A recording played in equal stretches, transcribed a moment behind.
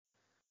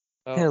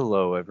Oh,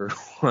 Hello,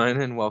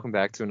 everyone, and welcome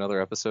back to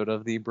another episode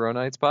of the Bro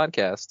Nights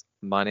podcast.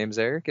 My name's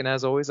Eric, and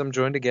as always, I'm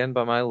joined again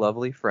by my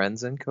lovely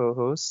friends and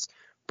co-hosts,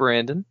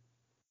 Brandon,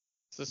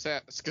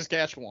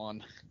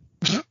 Saskatchewan.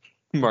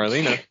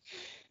 Marlena,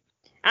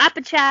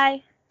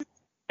 Apachai.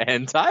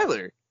 and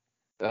Tyler.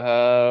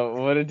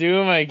 What to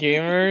do, my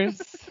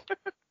gamers?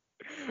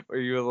 Are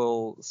you a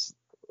little?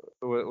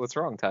 What's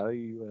wrong, Tyler?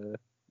 You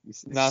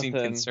seem Nothing.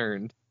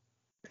 concerned.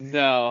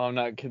 No, I'm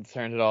not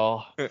concerned at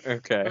all.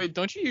 Okay, Wait,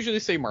 don't you usually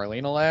say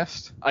Marlena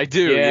last? I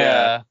do.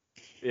 Yeah,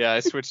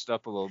 I switched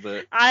up a little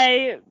bit.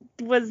 I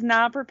was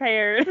not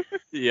prepared.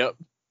 Yep.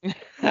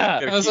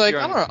 I was keep like, you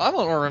I on-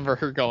 don't remember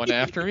her going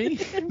after me.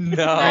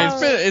 No. I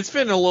mean, it's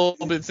been a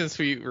little bit since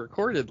we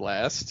recorded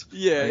last.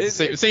 Yeah,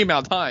 Like, same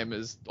amount of time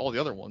as all the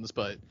other ones,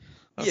 but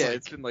I was yeah, like,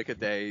 it's been like a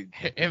day.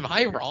 am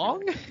I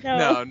wrong?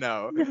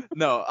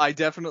 No. I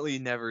definitely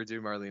never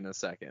do Marlena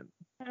second.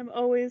 I'm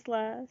always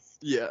last.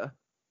 Yeah.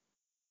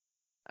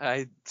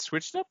 I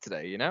switched up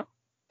today, Didn't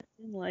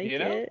like You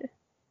know? it.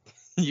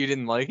 You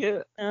didn't like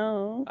it?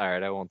 No.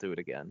 Alright, I won't do it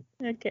again.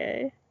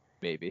 Okay.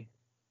 Maybe.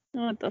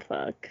 What the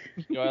fuck?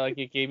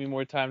 It gave me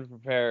more time to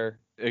prepare.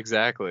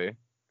 Exactly.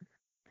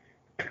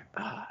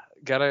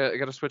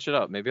 Gotta switch it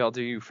up. Maybe I'll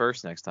do you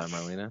first next time,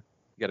 Marlena.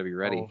 You gotta be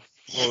ready.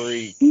 Oh,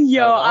 freak.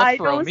 Yo, That'll I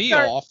throw don't me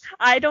start. off.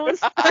 I don't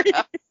start.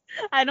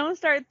 I don't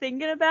start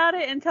thinking about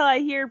it until I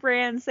hear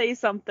Brand say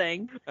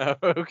something. Oh,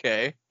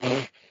 okay.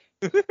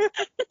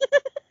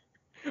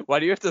 Why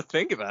do you have to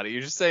think about it?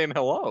 You're just saying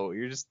hello.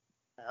 You're just...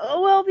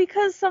 Oh, well,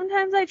 because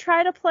sometimes I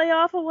try to play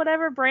off of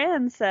whatever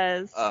Brand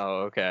says.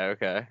 Oh,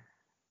 okay.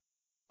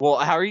 Well,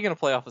 how are you gonna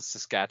play off of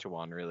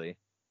Saskatchewan, really?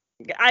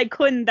 I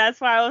couldn't. That's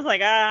why I was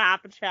like,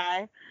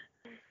 Apachai.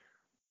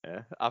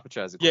 Yeah,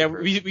 Apachai's a cool Yeah,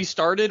 person. we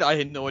started. I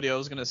had no idea what I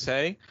was gonna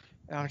say,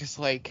 and I was just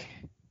like,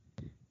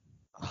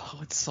 oh,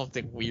 it's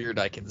something weird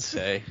I can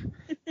say.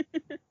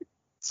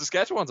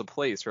 Saskatchewan's a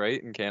place,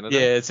 right, in Canada?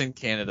 Yeah, it's in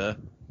Canada.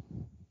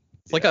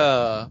 It's like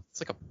a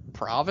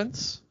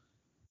province.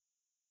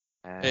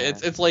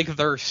 It's like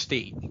their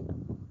state.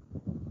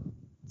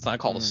 It's not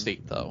called a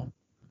state though.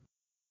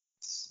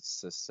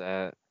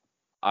 Sassat.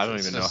 I don't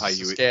even know how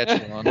you would.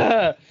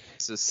 Saskatchewan.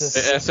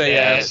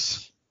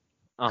 SAS.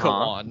 Come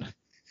on.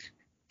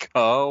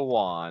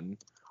 Kawan.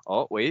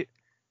 Oh wait,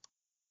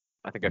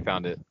 I think I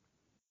found it.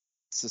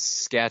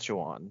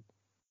 Saskatchewan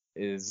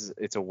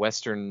it's a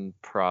western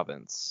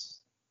province.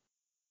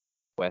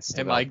 West.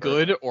 Am of I Alberta.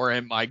 good or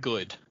am I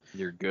good?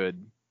 You're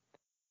good.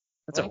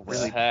 What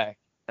the heck?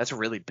 That's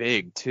really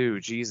big too.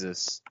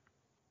 Jesus.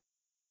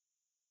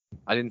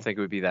 I didn't think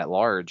it would be that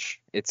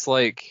large. It's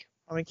like.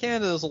 I mean,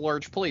 Canada is a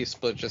large place,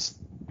 but just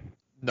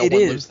no It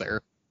one is. lives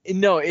there.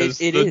 No,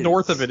 Because it the is.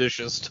 north of it is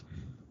just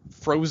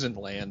frozen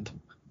land.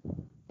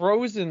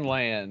 Frozen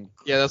Land.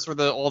 Yeah, that's where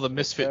all the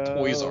misfit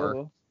toys are.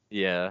 Oh.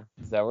 Yeah.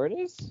 Is that where it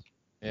is?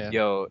 Yeah.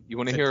 Yo, you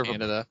want to It's hear in of a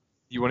Canada?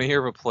 You want to hear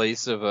of a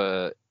place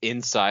of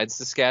inside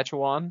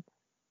Saskatchewan?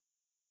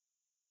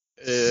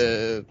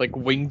 Like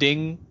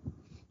Wingding.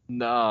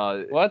 Nah.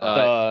 What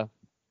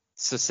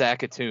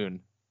Saskatoon.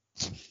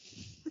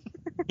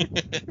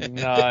 the?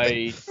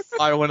 Nice.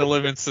 I want to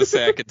live in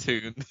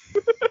Saskatoon.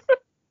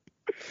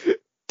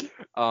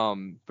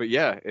 But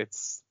yeah,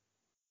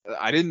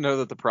 I didn't know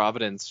that the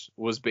Providence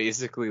was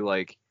basically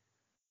like,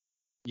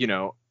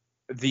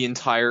 the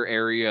entire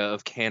area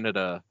of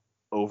Canada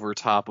over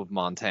top of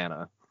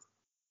Montana.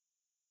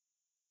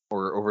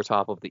 Or over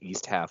top of the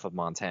east half of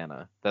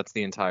Montana. That's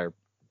the entire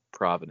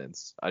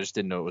Providence. I just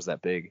didn't know it was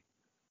that big.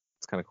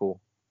 It's kind of cool.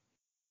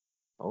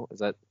 Oh,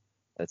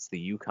 that's the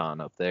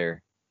Yukon up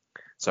there.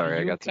 Sorry,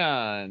 I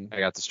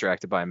got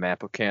distracted by a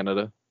map of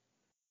Canada.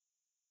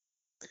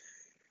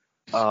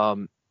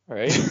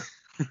 Right?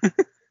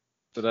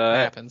 But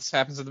Happens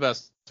to the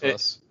best of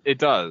us. it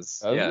does.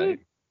 Does Yeah. it?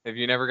 Have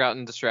you never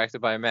gotten distracted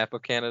by a map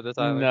of Canada,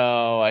 Tyler?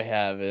 No, I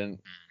haven't.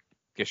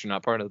 Guess you're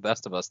not part of the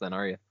best of us then,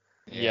 are you?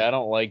 Yeah, I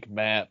don't like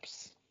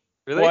maps.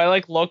 Really? Well, I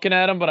like looking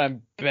at them, but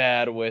I'm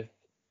bad with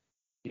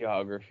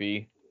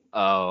geography.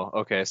 Oh,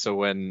 okay. So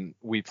when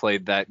we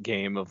played that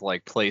game of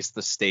like place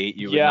the state,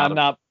 you would Yeah,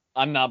 not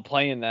I'm not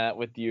playing that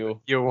with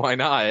you. Yo, why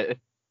not?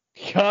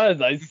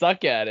 Because I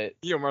suck at it.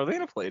 Yo,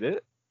 Marlena played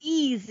it.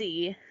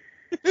 Easy.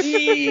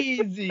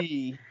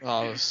 Easy.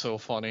 Oh, it was so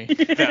funny.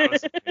 That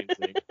was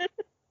amazing.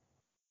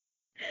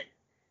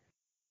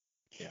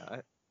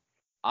 Yeah,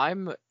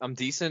 I'm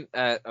decent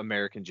at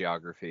American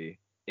geography.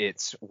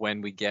 It's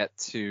when we get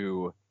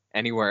to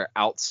anywhere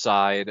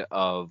outside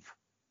of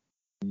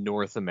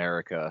North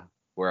America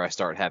where I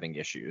start having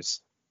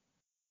issues.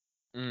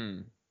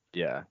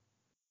 Yeah.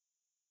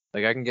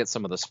 Like I can get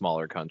some of the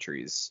smaller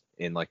countries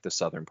in like the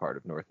southern part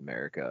of North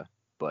America,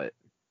 but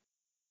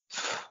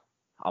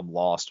I'm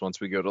lost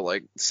once we go to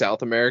like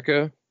South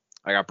America.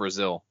 I got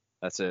Brazil.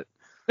 That's it.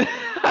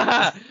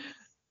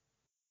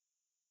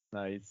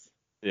 Nice.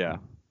 Yeah.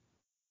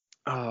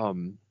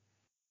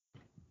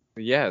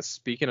 Yeah,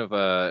 speaking of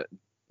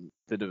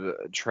bit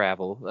of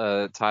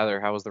travel, Tyler,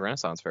 how was the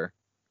Renaissance Fair?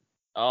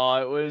 Oh,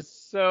 it was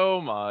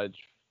so much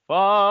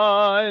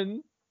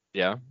fun.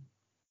 Yeah.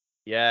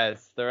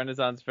 Yes, the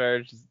Renaissance Fair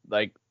is just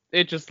like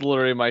it's just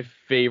literally my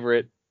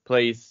favorite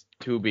place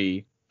to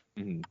be.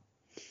 Mhm.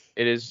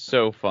 It is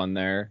so fun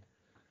there.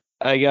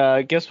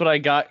 I guess what I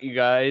got you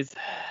guys.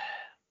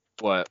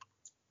 What?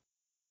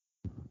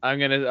 I'm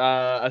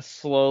gonna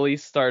slowly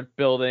start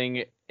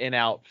building an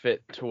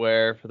outfit to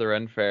wear for the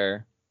Ren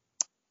Fair.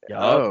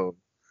 Oh,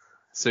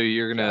 so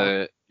you're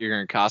gonna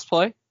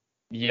cosplay?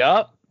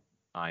 Yup.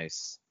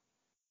 Nice.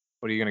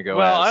 What are you gonna go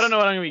Well, as? I don't know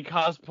what I'm gonna be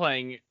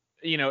cosplaying.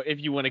 You know, if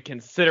you want to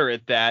consider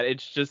it that,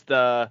 it's just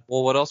Well,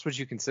 what else would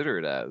you consider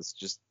it as?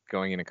 Just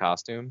going in a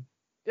costume?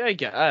 I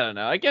don't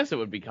know. I guess it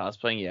would be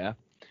cosplaying, yeah.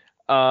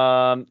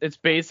 It's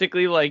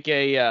basically like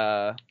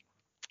a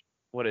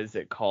what is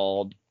it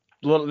called?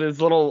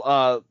 There's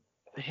little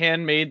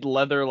handmade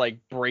leather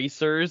like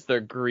bracers.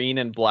 They're green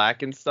and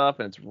black and stuff,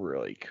 and it's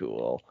really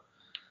cool.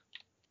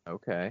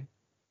 Okay.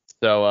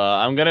 So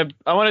I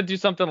want to do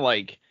something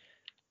like,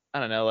 I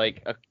don't know,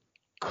 like a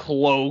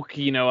cloak.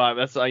 You know,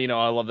 that's I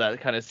love that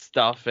kind of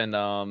stuff, and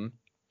I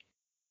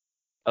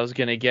was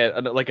gonna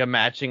get like a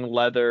matching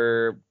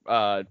leather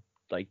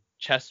like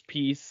chest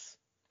piece.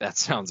 That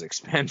sounds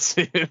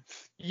expensive.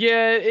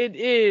 Yeah, it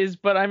is,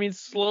 but I mean,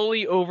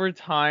 slowly over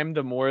time,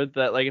 the more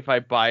that like if I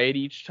buy it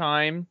each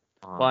time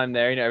while I'm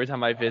there, every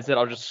time I visit,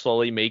 I'll just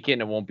slowly make it,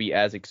 and it won't be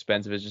as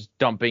expensive as just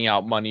dumping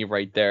out money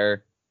right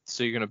there.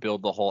 So you're gonna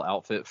build the whole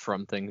outfit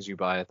from things you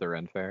buy at the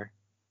Ren Fair?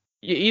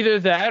 Either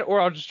that, or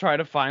I'll just try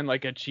to find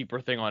like a cheaper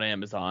thing on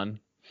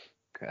Amazon.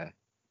 Okay.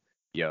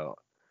 Yo,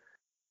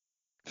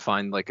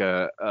 find like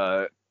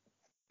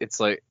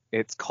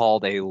it's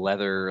called a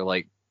leather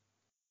like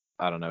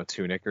I don't know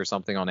tunic or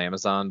something on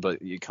Amazon,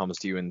 but it comes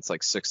to you and it's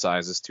like 6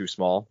 sizes too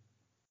small.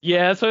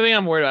 Yeah, that's the only thing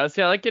I'm worried about.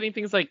 See, I like getting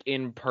things like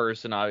in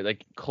person,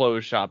 like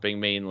clothes shopping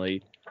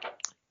mainly,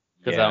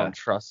 because I don't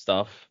trust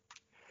stuff.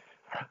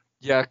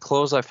 Yeah,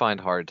 clothes I find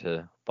hard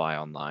to buy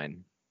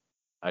online.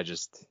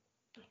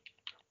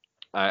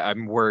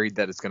 I'm worried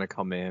that it's gonna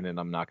come in and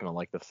I'm not gonna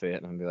like the fit,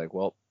 and I'm gonna be like,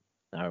 well,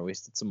 I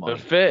wasted some money. The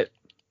fit.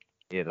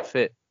 Yeah, the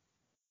fit.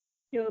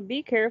 Yo,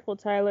 be careful,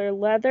 Tyler.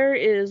 Leather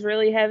is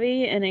really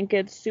heavy and it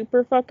gets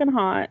super fucking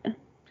hot.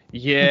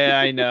 Yeah,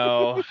 I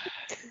know.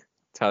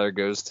 Tyler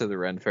goes to the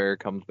Ren Fair,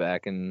 comes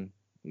back, and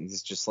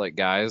he's just like,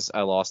 guys,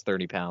 I lost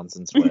 30 pounds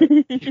in sweat.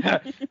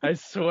 Yeah, I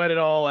sweat it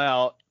all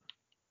out.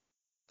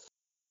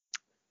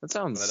 That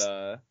sounds.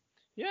 But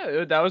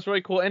yeah, that was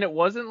really cool, and it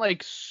wasn't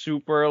like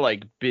super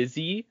like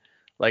busy,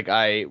 like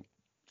I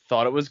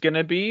thought it was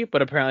gonna be.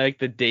 But apparently, like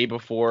the day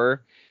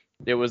before,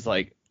 it was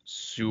like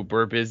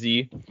super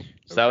busy.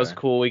 So that was Okay.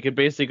 cool. We could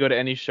basically go to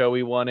any show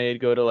we wanted,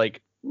 go to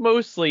like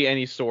mostly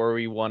any store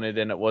we wanted,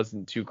 and it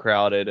wasn't too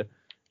crowded.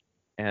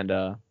 And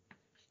it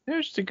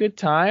was just a good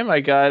time.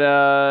 I got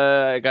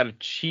a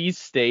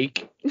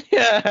cheesesteak.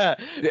 Yeah.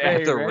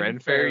 At the Ren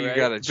Fair, you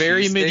got a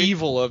Very cheesesteak?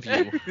 medieval of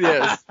you.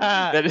 Yes,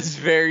 that is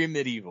very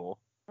medieval.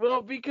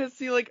 Well, because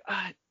see, like,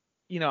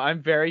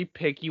 I'm very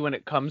picky when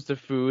it comes to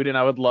food, and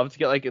I would love to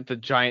get like the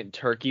giant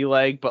turkey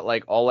leg, but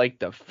like all like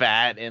the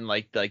fat and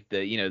like the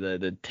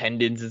the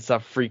tendons and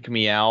stuff freak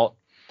me out.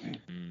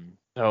 Mm.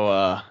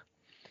 So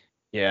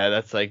yeah,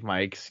 that's like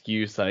my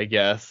excuse, I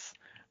guess.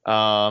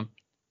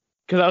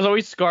 Because I was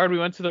always scarred. We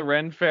went to the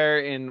Ren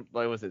Fair in,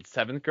 like, was it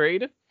 7th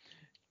grade?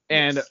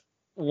 And Yes.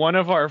 one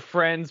of our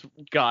friends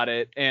got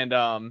it, and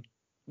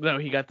no,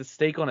 he got the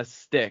steak on a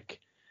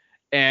stick.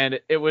 And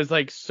it was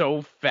like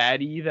so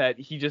fatty that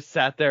he just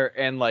sat there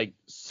and like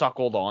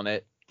suckled on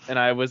it. And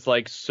I was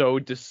like so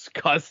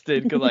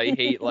disgusted because I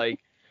hate like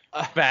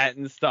fat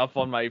and stuff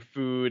on my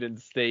food and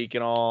steak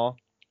and all.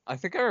 I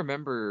think I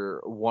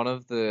remember one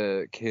of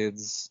the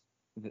kids,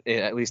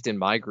 at least in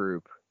my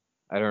group,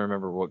 I don't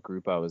remember what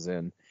group I was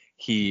in,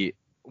 he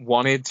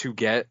wanted to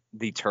get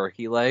the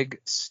turkey leg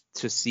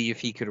to see if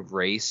he could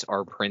race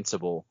our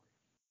principal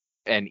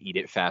and eat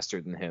it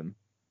faster than him.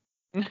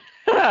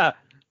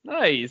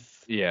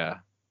 Nice. Yeah.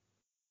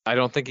 I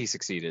don't think he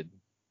succeeded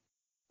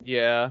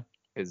Yeah.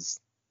 because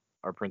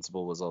our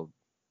principal was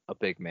a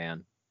big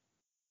man.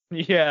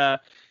 Yeah.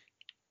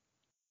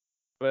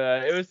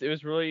 But it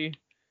was really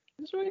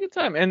a good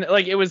time. And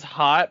like it was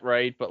hot,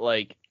 right? But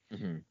like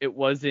it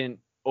wasn't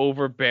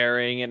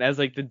overbearing, and as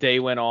like the day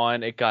went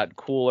on, it got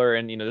cooler,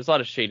 and there's a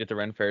lot of shade at the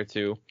Ren Fair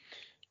too.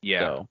 Yeah.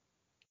 So.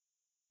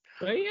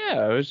 But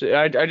yeah,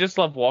 I just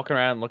love walking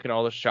around and looking at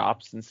all the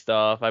shops and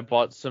stuff. I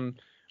bought some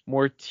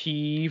more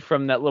tea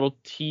from that little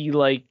tea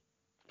like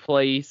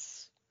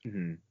place.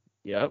 Mm-hmm.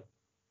 Yep.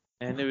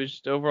 And it was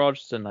just overall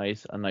just a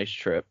nice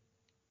trip.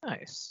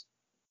 Nice.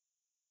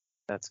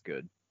 That's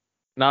good.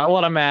 Not a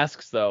lot of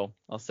masks though,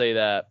 I'll say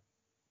that.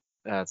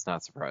 That's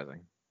not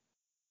surprising.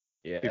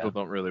 Yeah. People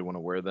don't really want to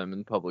wear them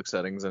in public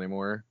settings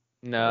anymore.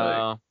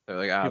 No. They're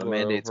like, the People are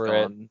mandate's over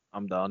gone.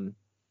 I'm done.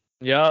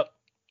 Yep.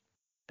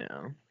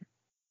 Yeah.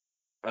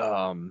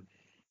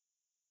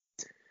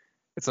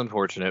 It's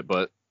unfortunate,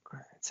 but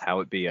it's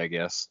how it be, I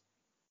guess.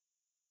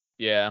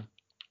 Yeah.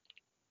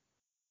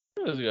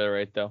 It was good,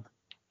 right though.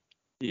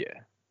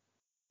 Yeah.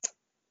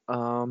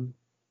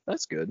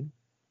 That's good.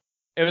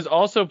 It was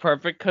also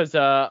perfect because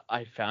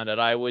I found out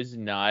I was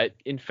not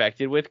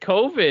infected with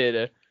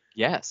COVID.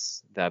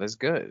 Yes, that is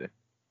good.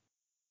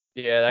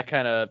 Yeah, that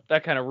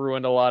kind of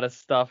ruined a lot of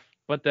stuff.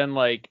 But then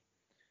like,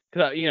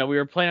 cause we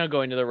were planning on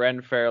going to the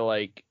Ren Fair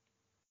like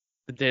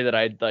the day that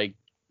I'd like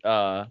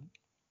was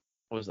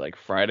it, like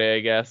Friday, I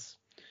guess.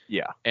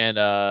 Yeah. And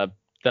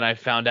then I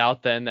found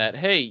out then that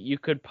hey, you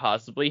could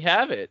possibly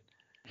have it.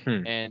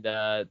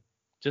 And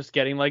just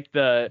getting like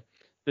the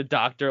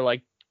doctor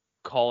like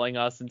calling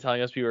us and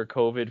telling us we were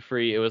COVID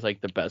free, it was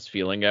like the best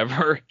feeling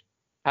ever.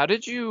 How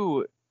did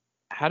you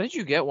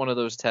get one of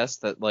those tests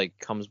that like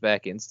comes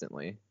back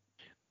instantly?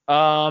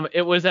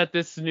 It was at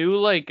this new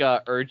like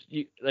at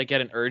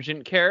an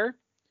urgent care.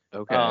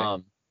 Okay.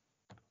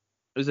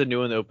 It was a new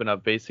one that opened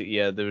up. Basically,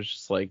 yeah, there was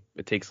just like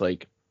it takes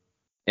like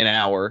an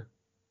hour,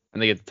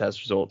 and they get the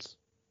test results.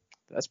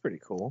 That's pretty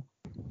cool.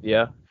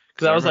 Yeah,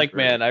 because I was like,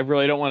 remember- man, I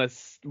really don't want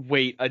to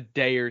wait a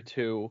day or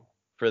two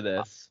for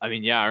this. I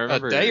mean, yeah, I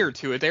remember A day or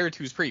two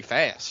is pretty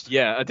fast.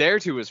 Yeah, a day or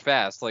two was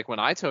fast. Like when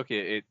I took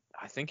it,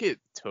 I think it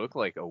took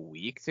like a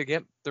week to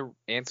get the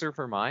answer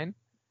for mine.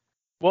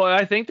 Well,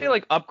 I think they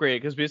like upgraded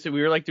because basically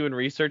we were like doing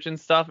research and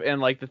stuff, and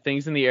like the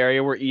things in the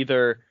area were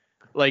either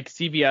like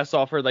CVS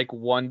offered like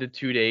 1 to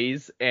 2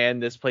 days,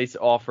 and this place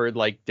offered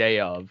like day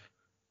of.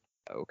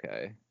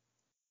 Okay.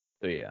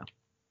 So yeah,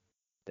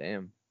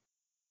 Damn.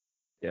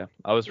 yeah,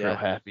 I was real Yeah.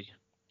 happy.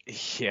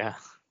 Yeah.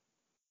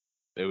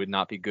 It would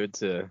not be good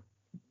to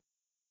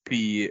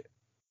be.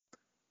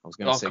 I was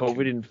gonna All say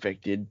COVID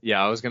infected.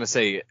 Yeah, I was gonna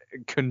say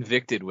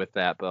convicted with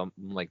that, but I'm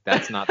like,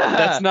 that's not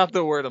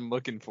the word I'm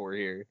looking for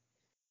here.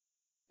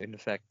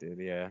 Infected,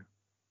 yeah.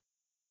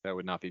 That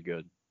would not be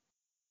good.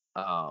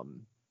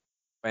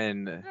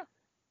 And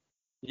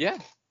yeah,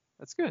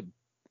 that's good.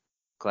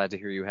 Glad to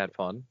hear you had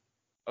fun.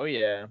 Oh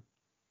yeah.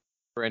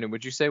 Brandon,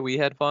 would you say we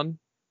had fun?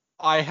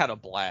 I had a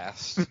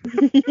blast.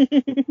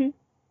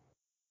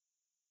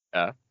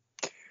 Yeah.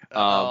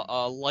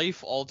 A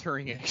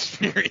life-altering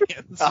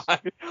experience. I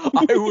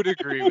would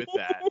agree with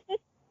that.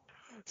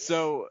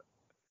 So,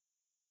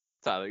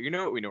 Tyler, you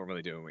know what we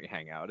normally do when we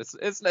hang out?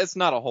 It's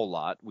not a whole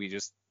lot. We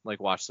just like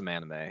watch some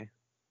anime.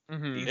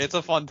 Mm-hmm. It's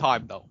a fun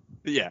time though.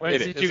 Yeah, Wait,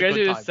 it did is. you It's a guys good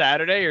do this time.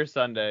 Saturday or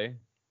Sunday?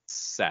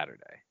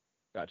 Saturday.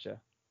 Gotcha.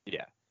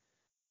 Yeah.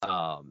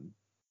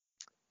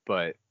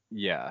 But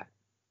yeah.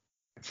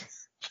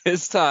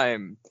 This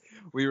time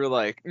we were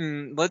like,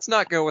 let's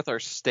not go with our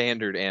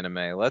standard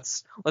anime.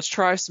 Let's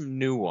try some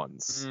new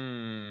ones.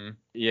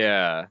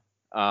 Yeah.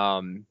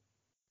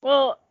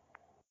 Well,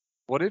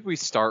 What did we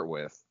start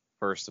with,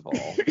 first of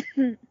all?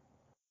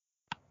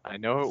 I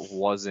know it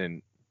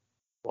wasn't.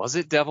 Was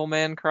it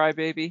Devilman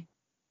Crybaby?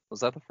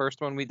 Was that the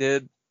first one we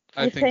did?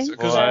 I think so.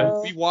 'Cause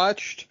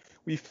so.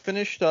 we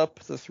finished up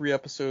the 3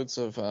 episodes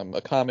of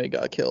Akame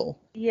ga Kill.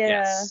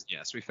 yeah,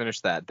 Yes, we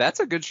finished that. That's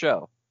a good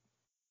show.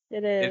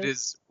 it is. It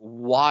is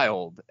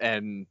wild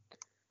and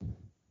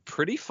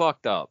pretty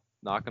fucked up,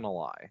 not gonna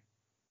lie.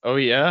 Oh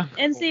yeah.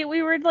 And see,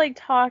 we were like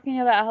talking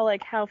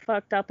about how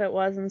fucked up it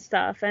was and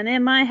stuff, and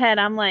in my head,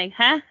 I'm like,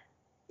 huh?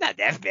 Not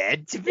that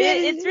bad.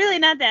 It's really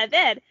not that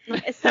bad.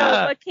 So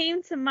what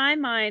came to my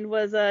mind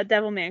was a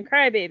Devilman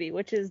Crybaby,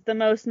 which is the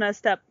most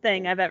messed up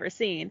thing I've ever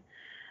seen.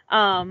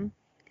 So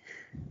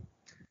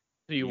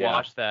you Yeah.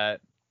 watched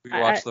that? We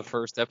watched the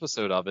first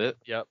episode of it.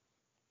 Yep.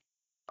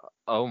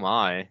 Oh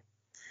my.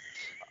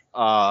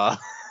 I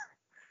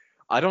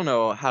don't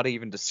know how to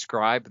even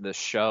describe the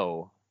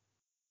show.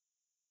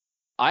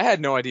 I had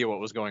no idea what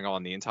was going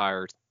on the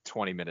entire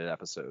 20-minute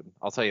episode.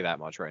 I'll tell you that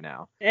much right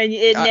now. And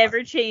it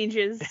never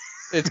changes.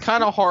 It's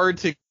kind of hard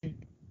to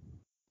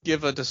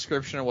give a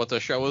description of what the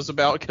show is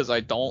about because I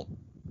don't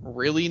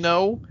really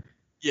know.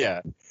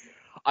 Yeah.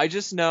 I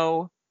just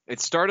know it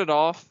started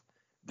off,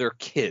 they're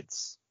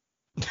kids.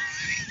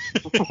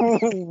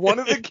 One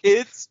of the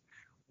kids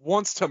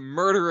wants to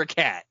murder a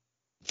cat.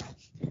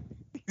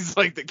 He's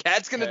like, the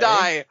cat's gonna Okay.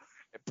 die.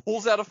 It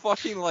pulls out a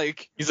fucking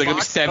like. He's like, let me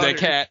box stab that cutter.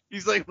 cat.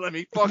 He's like, let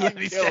me fucking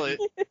kill it.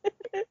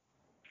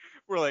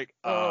 We're like,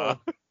 The what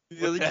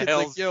other the kid's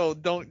hell's- like, yo,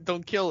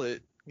 don't kill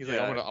it. He's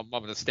Yeah. like, I'm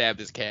gonna stab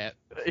this cat.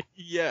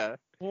 yeah.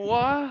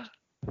 What?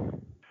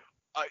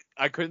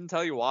 I couldn't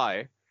tell you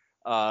why.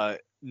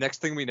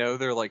 Next thing we know,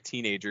 they're like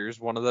teenagers.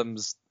 One of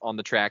them's on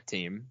the track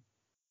team.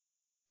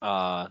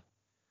 The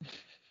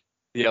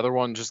other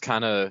one just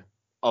kind of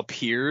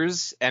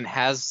appears and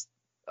has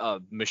a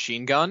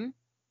machine gun.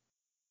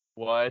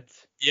 What?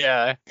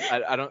 Yeah,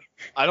 I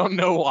don't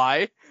know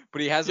why,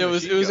 but he has. Yeah, a it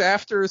was machine gun.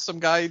 after some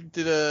guy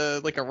did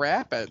a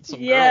rap at some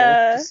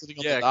Yeah. girl just sitting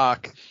on Yeah. the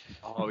dock.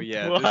 Oh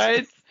yeah.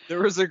 What? There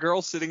was a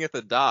girl sitting at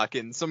the dock,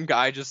 and some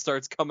guy just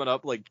starts coming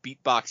up like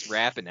beatbox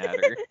rapping at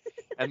her,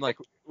 and like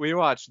we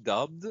watched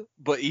dubbed,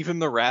 but even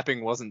the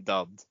rapping wasn't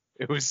dubbed.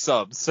 It was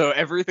subbed, so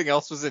everything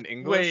else was in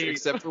English Wait.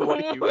 except for what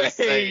he was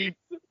saying.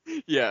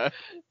 Yeah.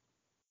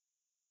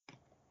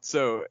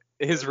 So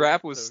his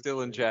rap was so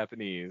still in cute.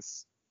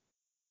 Japanese.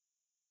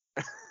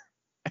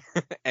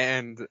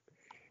 And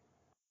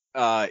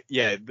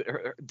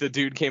the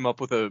dude came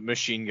up with a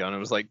machine gun and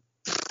was like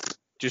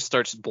just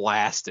starts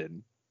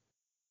blasting.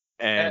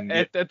 And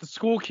At the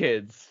school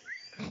kids.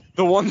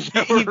 the ones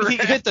that were He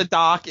hit the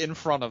dock in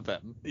front of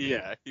them.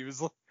 yeah, he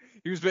was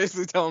He was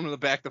basically telling him to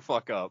back the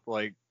fuck up,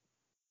 like.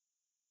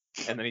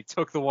 And then he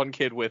took the one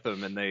kid with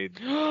him, and they.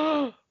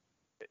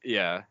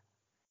 Yeah.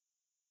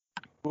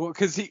 Well,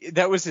 because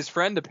that was his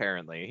friend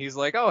apparently. He's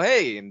like, oh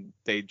hey, and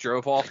they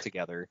drove off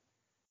together.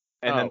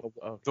 And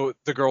then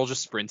the girl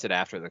just sprinted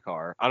after the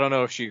car. I don't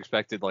know if she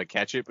expected like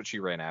catch it, but she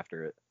ran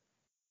after it.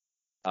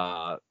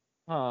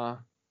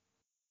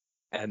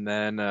 And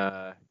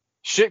then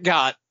shit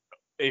got.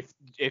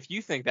 If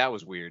you think that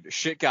was weird,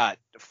 shit got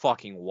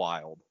fucking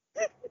wild.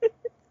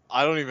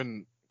 I don't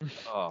even.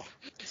 Oh.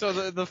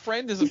 So the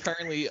friend is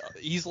apparently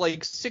he's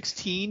like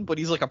 16, but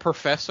he's like a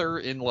professor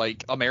in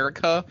like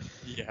America.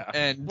 Yeah.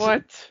 And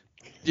What?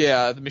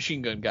 Yeah, the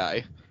machine gun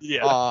guy.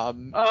 Yeah.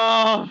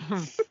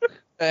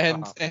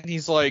 And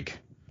he's like,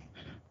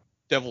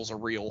 devils are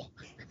real.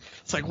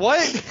 It's like,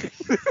 what?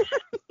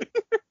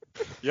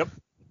 Yep.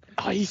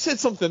 He said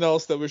something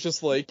else that was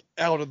just like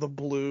out of the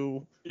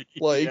blue.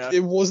 Like it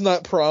was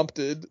not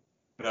prompted.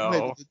 No.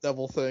 Maybe the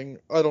devil thing.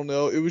 I don't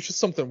know. It was just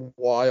something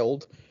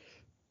wild.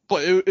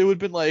 But it would have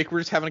been like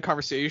we're just having a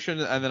conversation,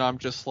 and then I'm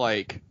just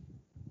like,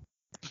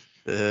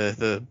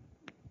 the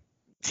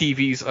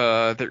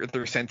TVs,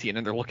 they're sentient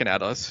and they're looking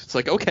at us. It's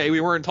like, okay,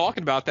 we weren't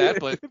talking about that,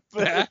 but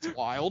that's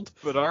wild.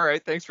 But all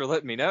right, thanks for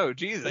letting me know.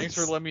 Jesus. Thanks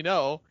for letting me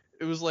know.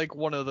 It was like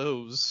one of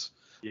those.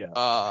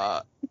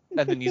 Yeah.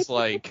 And then he's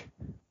like,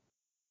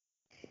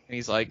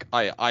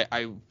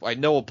 I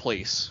know a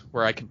place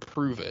where I can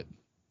prove it.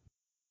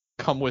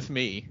 Come with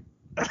me.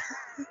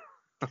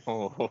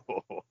 Oh,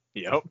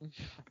 yep.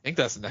 I think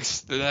that's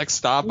the next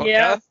stop.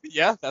 Yeah.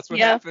 Yeah, that's what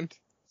Yeah. happened.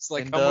 It's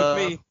like, And, come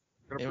with me.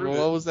 And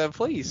what was that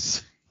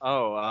place?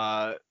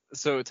 Oh,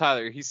 so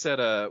Tyler, he said,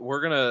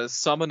 we're gonna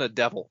summon a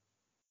devil.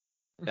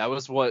 That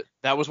was what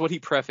he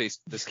prefaced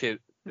this kid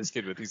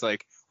with. He's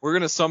like, we're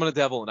gonna summon a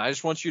devil, and I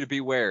just want you to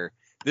beware.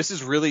 This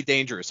is really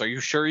dangerous. Are you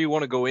sure you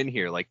want to go in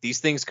here? Like, these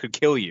things could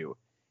kill you.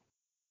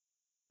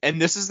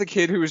 And this is the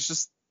kid who was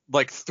just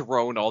like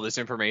thrown all this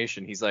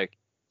information. He's like,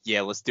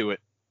 yeah, let's do it.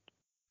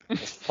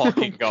 Let's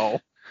fucking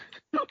go.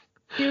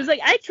 He was like,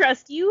 I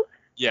trust you.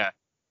 Yeah.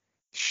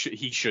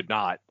 He should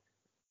not.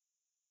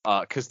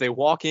 Because they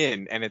walk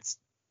in, and it's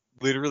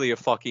literally a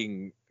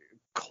fucking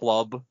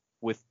club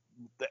with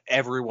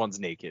everyone's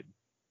naked.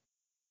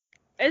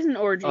 It's an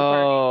orgy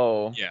party.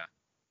 Oh. Yeah.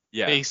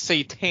 Yeah. A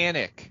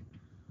satanic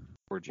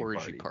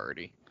orgy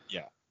party.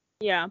 Yeah.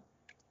 Yeah.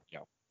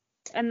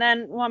 And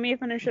then, want me to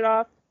finish it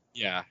off?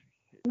 Yeah.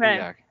 Okay.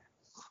 Yeah.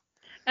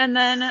 And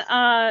then,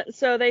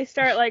 so they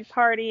start like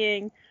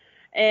partying,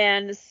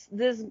 and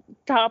this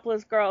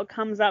topless girl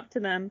comes up to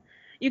them.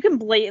 You can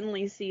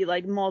blatantly see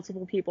like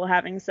multiple people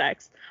having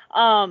sex.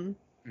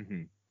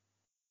 Mm-hmm.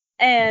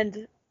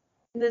 And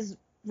this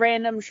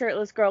random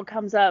shirtless girl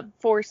comes up,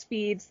 force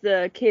feeds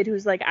the kid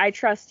who's like, I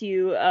trust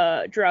you,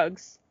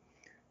 drugs.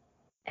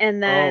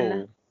 And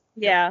then,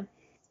 yeah.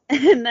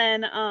 And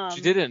then,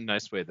 She did it in a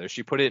nice way though.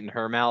 She put it in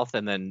her mouth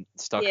and then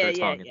stuck her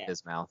tongue in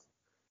his mouth.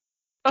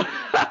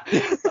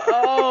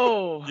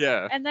 Oh.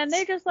 Yeah. And then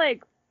they just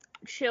like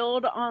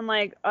chilled on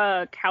like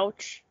a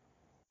couch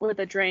with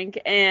a drink,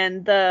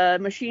 and the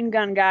machine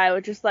gun guy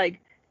was just like,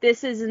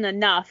 this isn't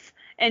enough,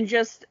 and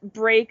just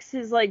breaks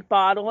his like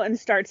bottle and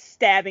starts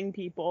stabbing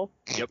people.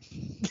 Yep.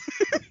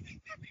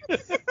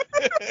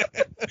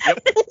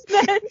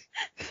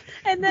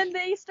 and then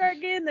they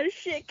start getting the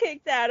shit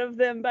kicked out of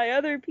them by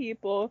other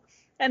people,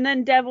 and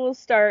then devils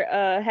start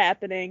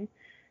happening.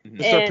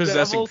 They start And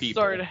possessing Devils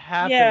people. start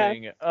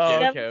happening. Yeah. Oh,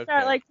 Devils okay.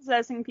 start like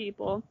possessing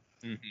people.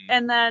 Mm-hmm.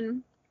 And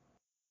then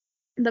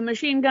the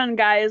machine gun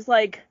guy is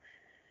like,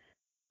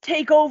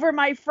 take over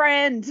my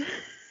friend.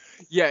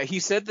 Yeah, he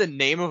said the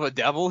name of a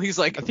devil. He's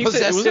like, I think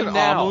possess was him it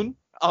now. Amun?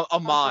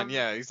 Amon,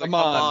 yeah. He's like,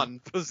 Amon.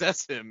 Amon,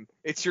 possess him.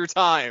 It's your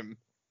time.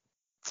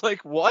 It's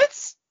like,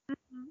 what?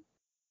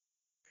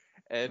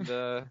 And,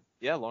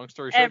 yeah, long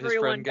story short,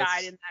 Everyone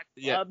died in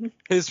that club.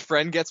 his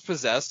friend gets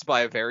possessed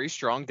by a very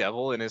strong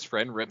devil, and his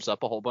friend rips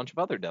up a whole bunch of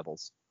other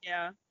devils.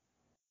 Yeah.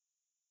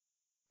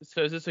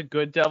 So is this a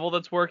good devil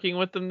that's working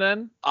with them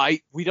then?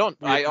 We have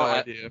no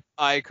idea.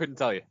 I couldn't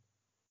tell you.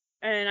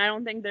 And I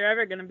don't think they're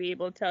ever going to be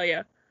able to tell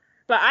you.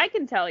 But I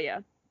can tell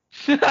you.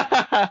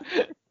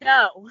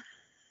 No.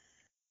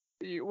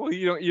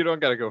 You don't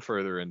got to go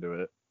further into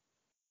it.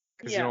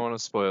 Because Yeah. you don't want to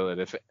spoil it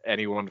if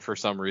anyone for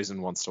some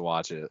reason wants to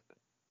watch it.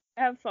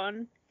 Have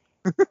fun.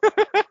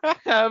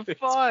 Have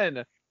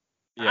fun.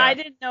 Yeah, I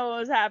didn't know what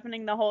was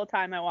happening the whole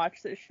time I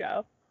watched this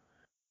show.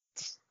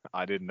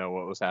 I didn't know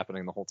what was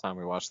happening the whole time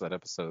we watched that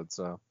episode,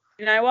 so.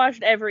 And I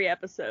watched every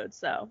episode,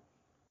 so.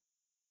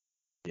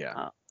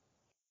 Yeah.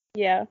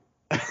 Yeah.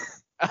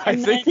 I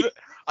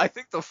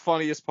think the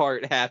funniest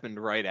part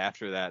happened right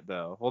after that,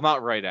 though. Well,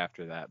 not right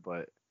after that,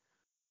 but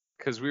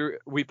because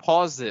we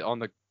paused it on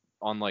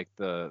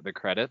the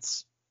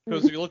credits.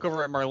 Because if you look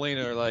over at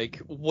Marlena, they're like,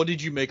 what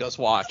did you make us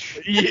watch?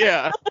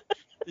 Yeah.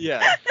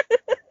 Yeah.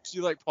 She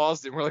like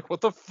paused it and we're like,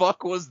 what the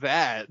fuck was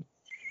that?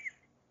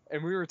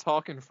 And we were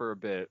talking for a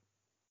bit.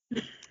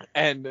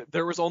 And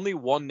there was only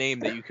one name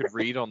that you could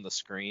read on the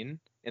screen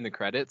in the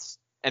credits,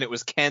 and it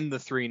was Ken the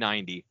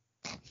 390.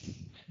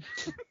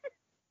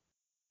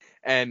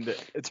 And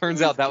it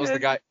turns out that was the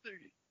guy.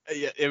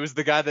 Yeah, it was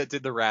the guy that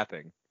did the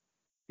rapping.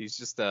 He's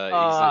just he's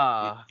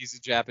a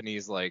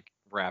Japanese like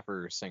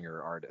rapper,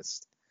 singer,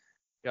 artist.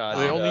 God,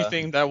 The only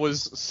thing that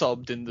was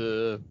subbed in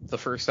the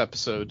first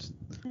episode,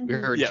 we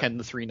heard Yeah. Ken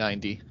the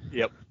 390.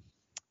 Yep.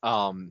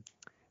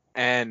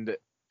 And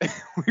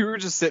we were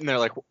just sitting there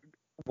like,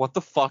 what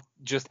the fuck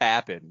just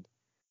happened?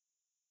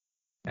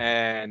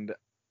 And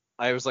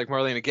I was like,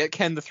 Marlena, get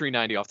Ken the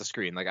 390 off the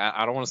screen. Like,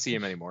 I don't want to see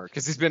him anymore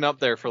because he's been up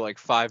there for like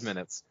 5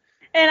 minutes.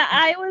 And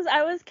I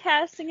was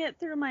casting it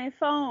through my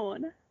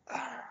phone.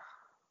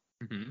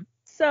 Mm-hmm.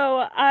 So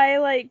I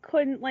like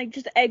couldn't like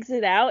just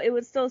exit out. It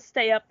would still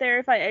stay up there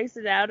if I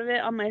exit out of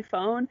it on my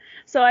phone.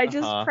 So I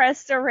just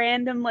pressed a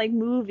random like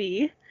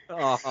movie.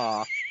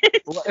 What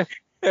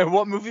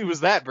movie was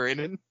that,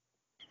 Brandon?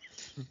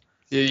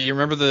 Yeah, you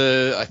remember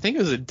I think it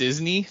was a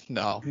Disney?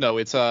 No,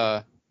 it's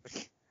I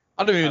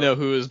don't even know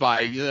who it was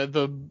by.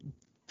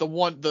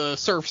 The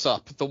Surf's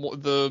Up,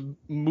 the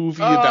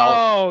movie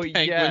about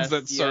penguins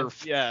that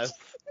surf. Yes.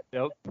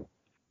 Nope.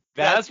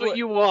 That's what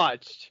you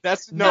watched.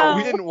 No,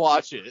 we No. didn't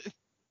watch it.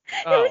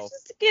 It was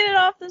just to get it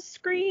off the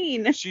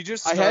screen. She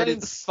just I started.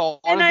 hadn't thought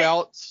And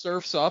about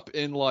Surf's Up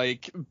in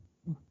like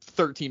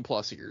 13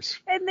 plus years.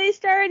 And they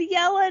started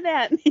yelling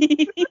at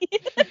me.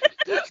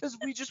 Because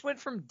we just went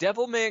from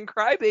Devilman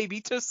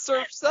Crybaby to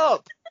Surf's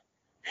Up.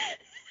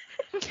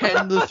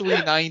 Ken the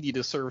 390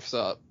 to Surf's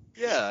Up.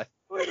 Yeah,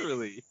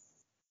 literally.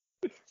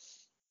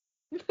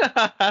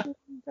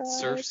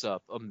 Surf's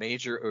Up, a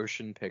major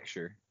ocean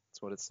picture.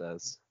 That's what it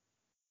says.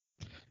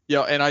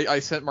 Yeah, and I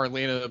sent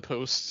Marlena a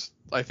post,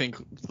 I think,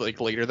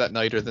 like later that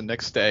night or the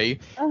next day,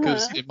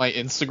 because in my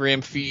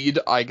Instagram feed,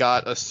 I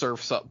got a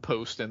Surf's Up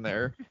post in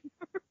there.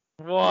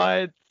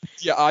 What?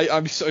 Yeah,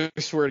 I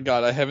swear to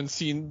God, I haven't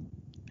seen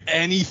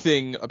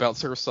anything about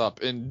Surf's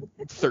Up in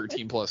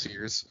 13 plus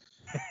years.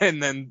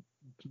 And then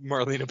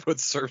Marlena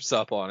puts Surf's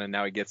Up on, and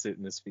now he gets it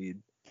in his feed.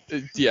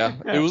 Yeah,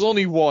 it was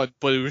only one,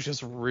 but it was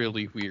just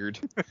really weird.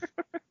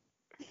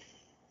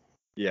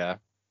 Yeah.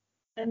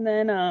 And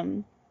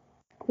then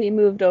we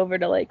moved over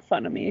to like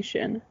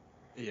Funimation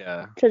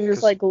Yeah. to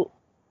just like what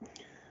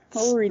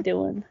were we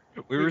doing?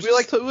 We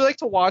like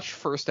to watch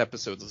first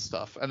episodes of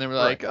stuff, and then we're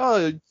like,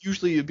 oh,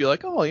 usually you'd be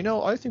like, oh,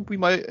 I think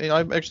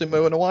I actually might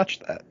want to watch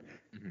that.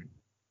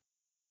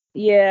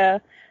 Yeah.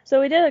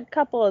 So we did a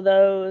couple of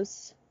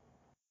those.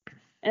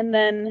 And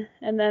then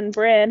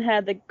Bran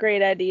had the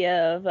great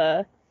idea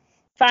of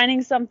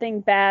finding something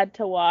bad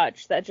to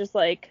watch that just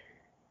like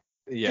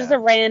just a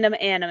random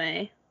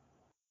anime.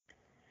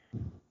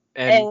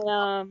 And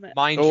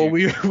mind Oh,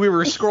 you, we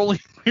were scrolling.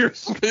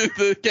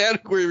 The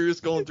category we were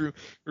scrolling through.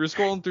 We were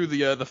scrolling through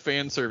the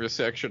fan service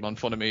section on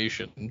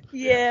Funimation.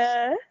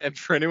 Yeah. and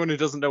for anyone who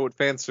doesn't know what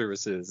fan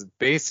service is,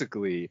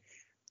 basically,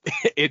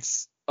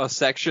 it's a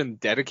section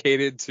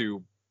dedicated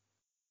to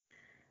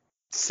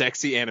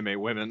sexy anime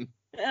women.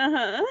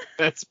 Uh-huh.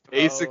 That's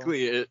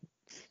basically it.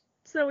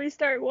 So we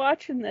start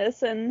watching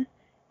this and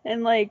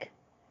like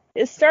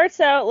it starts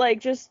out like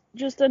just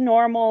a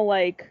normal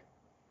like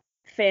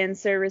fan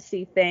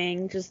servicey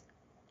thing, just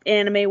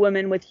anime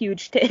women with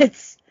huge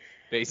tits.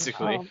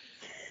 Basically. Um,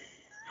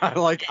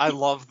 I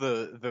love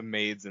the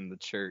maids in the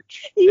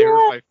church. Yeah, They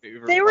were my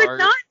favorite they were part.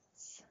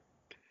 nuts.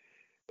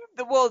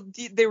 Well,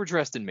 they were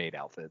dressed in maid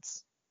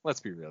outfits. Let's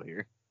be real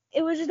here.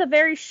 It was just a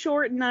very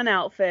short nun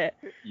outfit.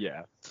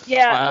 Yeah.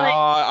 Yeah.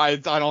 I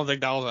don't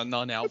think that was a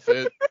nun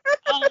outfit.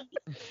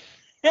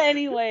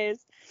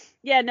 Anyways,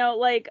 yeah, no,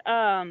 like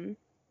the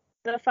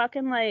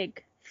fucking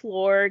like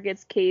floor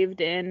gets caved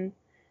in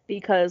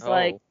because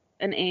like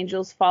an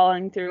angel's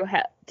falling through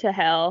to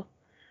hell,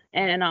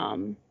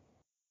 and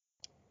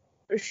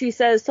she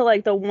says to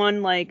like the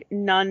one like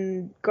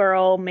nun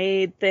girl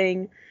maid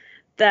thing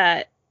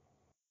that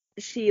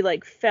she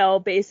like fell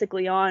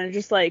basically on, and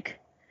just like,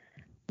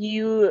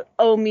 you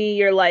owe me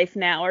your life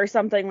now or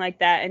something like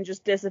that, and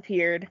just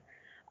disappeared.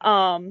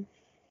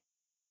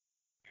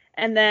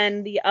 And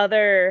then the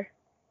other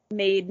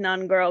maid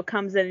nun girl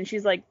comes in and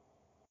she's like,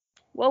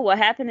 whoa, what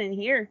happened in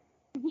here?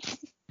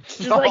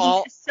 Just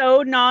like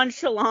so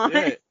nonchalant.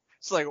 Yeah.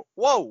 It's like,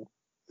 whoa,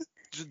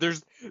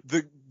 there's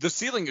the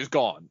ceiling is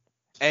gone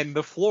and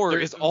the floor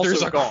is also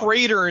there's a gone.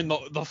 crater in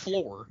the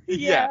floor.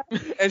 Yeah.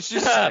 And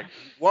she's just like,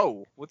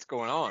 whoa, what's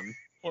going on?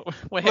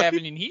 What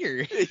happened in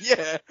here?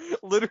 Yeah,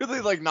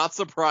 literally like not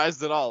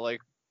surprised at all.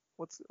 Like,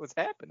 what's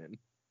happening?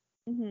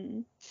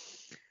 Mm-hmm.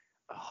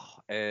 Oh,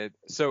 and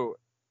so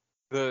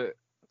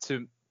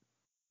to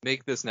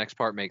make this next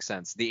part make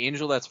sense, the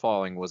angel that's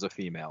falling was a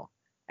female,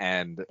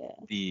 and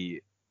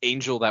the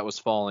angel that was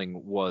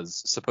falling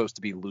was supposed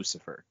to be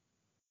Lucifer.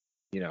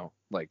 You know,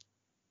 like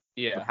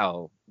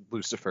how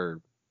Lucifer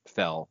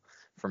fell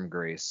from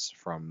grace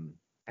from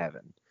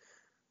heaven.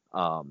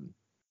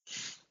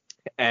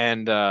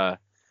 And the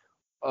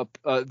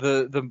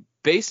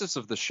basis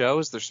of the show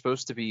is there's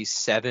supposed to be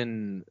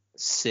 7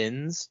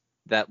 sins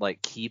that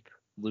like keep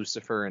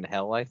Lucifer in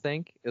hell, I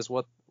think, is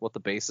what the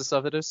basis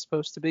of it is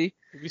supposed to be.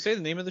 Did we say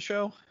the name of the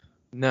show?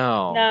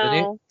 No.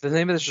 No. The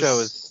name of the show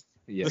is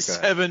the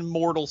 7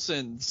 mortal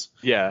sins.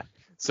 Yeah.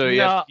 So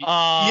yeah,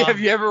 Nuh-uh. have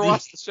you ever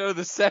watched the show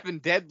The Seven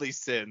Deadly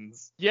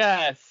Sins?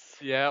 Yes.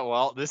 Yeah,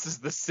 well, this is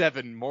the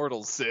Seven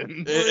Mortal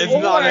Sins. It's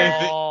not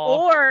anything.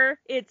 Or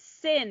it's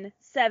Sin,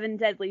 Seven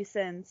Deadly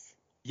Sins.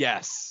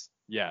 Yes,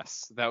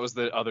 that was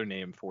the other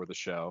name for the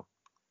show.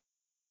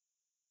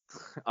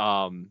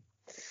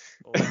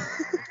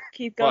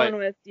 Keep But- going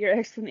with your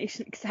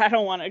explanation because I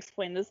don't want to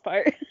explain this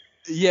part.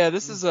 Yeah,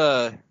 this is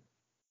gonna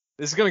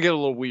get a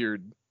little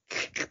weird.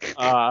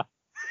 Uh-huh.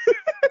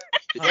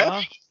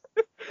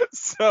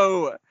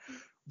 So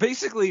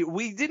basically,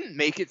 we didn't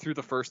make it through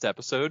the first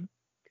episode.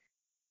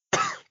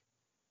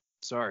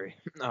 Sorry,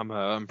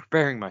 I'm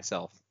preparing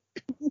myself.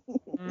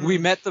 We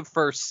met the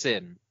first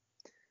sin,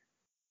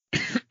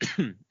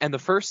 and the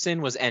first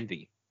sin was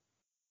envy.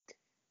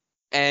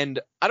 And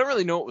I don't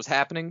really know what was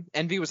happening.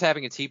 Envy was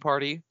having a tea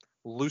party.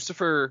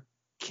 Lucifer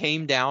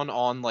came down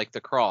on like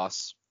the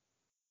cross,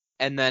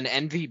 and then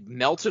Envy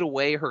melted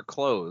away her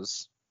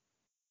clothes.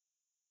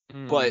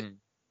 But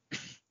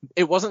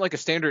it wasn't like a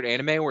standard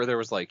anime where there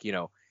was like, you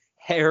know,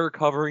 hair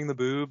covering the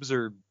boobs,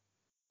 or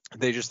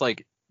they just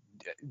like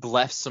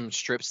left some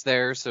strips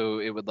there so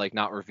it would like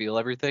not reveal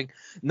everything.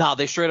 Nah,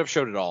 they straight up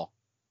showed it all.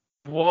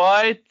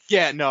 What?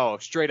 Yeah, no,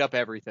 straight up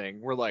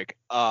everything. We're like,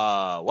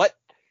 what?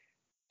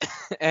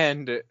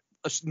 And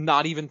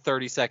not even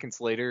 30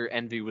 seconds later,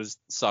 Envy was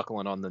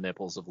suckling on the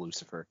nipples of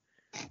Lucifer.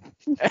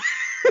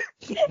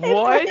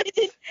 What?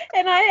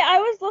 And I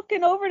was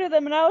looking over to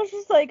them and I was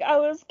just like, I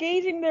was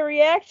gauging their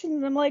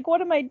reactions. I'm like,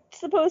 what am I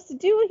supposed to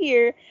do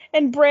here?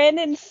 And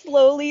Brandon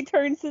slowly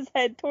turns his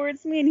head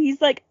towards me and he's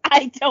like,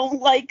 I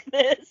don't like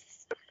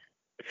this.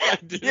 I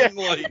didn't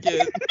like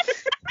it.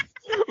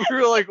 We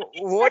were like,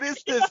 what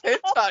is this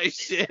hentai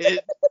shit?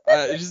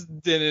 I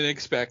just didn't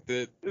expect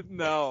it.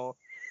 No.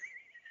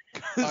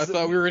 I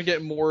thought we were gonna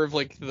get more of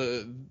like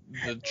the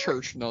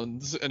church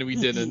nuns, and we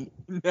didn't.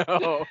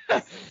 No.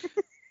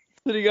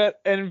 So you got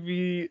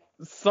Envy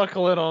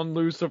suckling on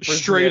Lucifer.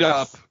 Straight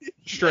up,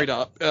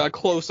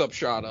 close up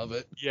shot of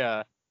it.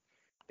 Yeah.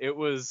 It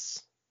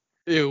was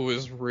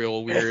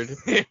real weird. it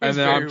was And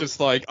then very- I'm just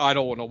like, I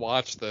don't want to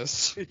watch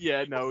this.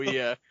 Yeah, no,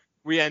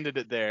 we ended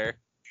it there.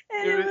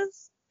 And It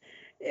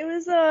it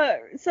was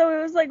so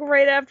it was like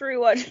right after we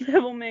watched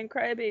Devilman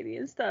Crybaby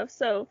and stuff.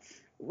 So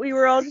we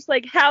were all just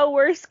like, how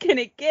worse can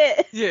it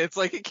get? Yeah, it's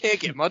like it can't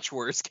get much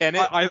worse, can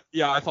it? I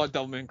thought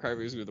Devilman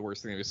Crybaby was gonna be the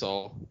worst thing we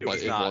saw, It but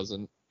was it not.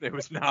 wasn't. It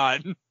was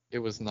not. It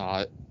was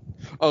not.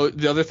 Oh,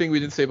 the other thing we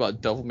didn't say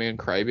about Devilman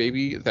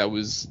Crybaby that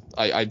was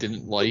I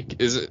didn't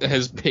like is it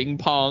has ping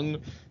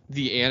pong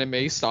the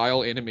anime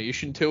style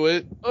animation to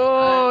it.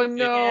 Oh Yeah.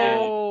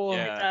 no.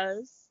 Yeah. It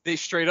does. They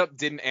straight up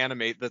didn't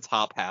animate the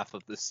top half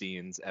of the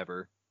scenes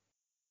ever.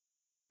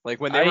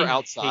 Like when they were I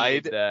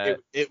outside, hate that.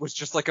 it was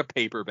just like a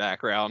paper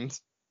background.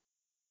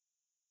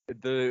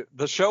 The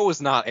show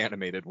was not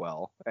animated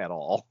well at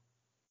all.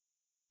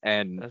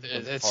 And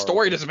Its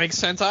story doesn't make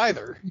sense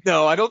either.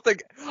 no, I don't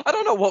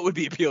know what would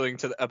be appealing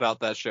about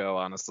that show,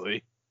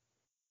 honestly.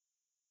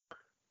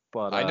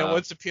 But I know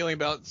what's appealing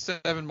about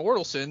Seven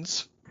Mortal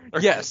Sins.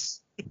 yes.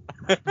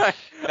 That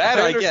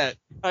I get.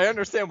 I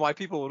understand why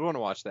people would want to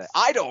watch that.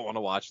 I don't want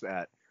to watch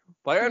that,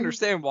 but I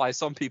understand why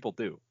some people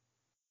do.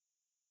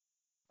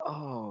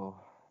 Oh.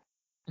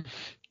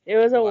 It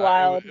was a Wow,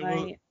 wild it was-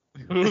 night.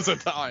 It was a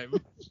time.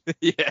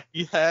 Yeah.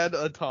 We had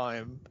a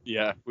time.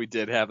 Yeah, we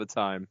did have a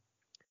time.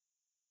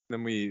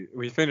 Then we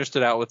finished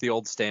it out with the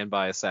old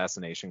standby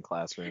assassination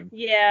classroom.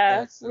 Yeah,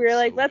 That's we were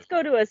like, so let's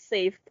go to a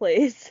safe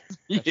place.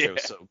 That Yeah,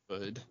 show's so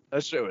good.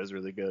 that show is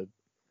really good.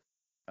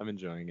 I'm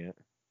enjoying it.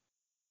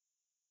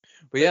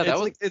 But yeah,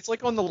 it's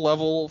like on the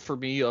level for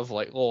me of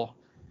like, well,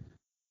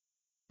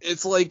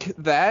 it's like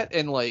that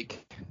and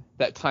like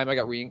that time I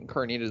got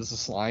reincarnated as a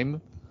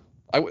slime.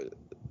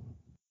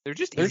 they're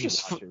just they're easy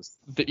just watches.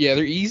 Yeah,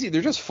 they're easy.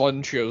 They're just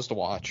fun shows to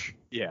watch.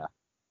 Yeah,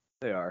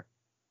 they are.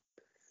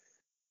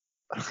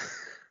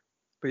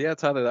 But yeah,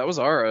 Tyler, that was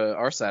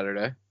our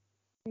Saturday.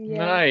 Yeah.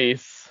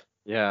 Nice.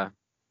 Yeah,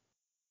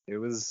 it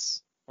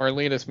was.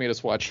 Marlena's made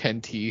us watch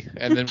Henty,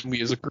 and then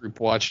we as a group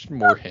watched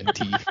more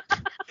Henty.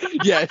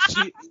 Yeah,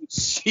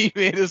 she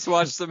made us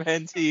watch some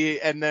hentai,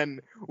 and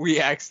then we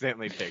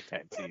accidentally picked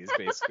hentai. Is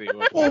basically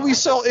what. Well, we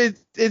saw it.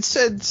 It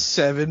said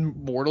Seven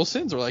Mortal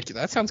Sins. We're like,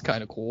 that sounds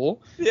kind of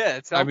cool. Yeah,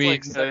 it sounds I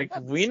mean, like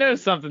We know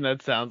something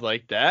that sounds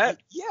like that.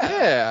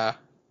 Yeah.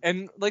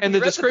 and like And we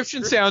the read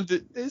description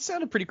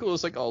sounded pretty cool.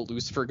 It's like, oh,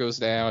 Lucifer goes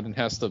down and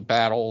has to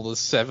battle the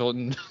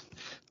seven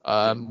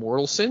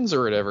mortal sins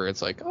or whatever.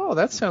 It's like, oh,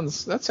 that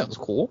sounds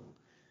cool.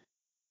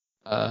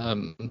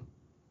 Different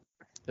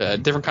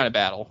kind of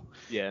battle.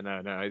 Yeah,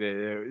 no,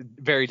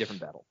 very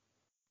different battle.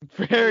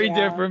 Very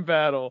Yeah. different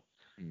battle.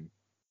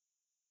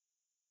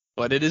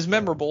 But it is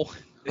memorable.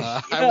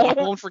 I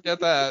won't forget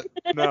that.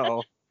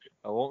 No,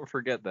 I won't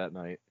forget that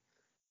night.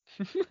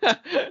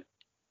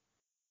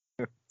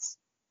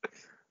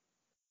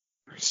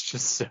 It's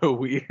just so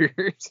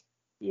weird.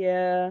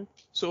 Yeah.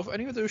 So if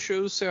any of those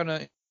shows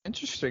sound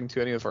interesting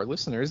to any of our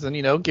listeners, then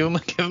give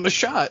them a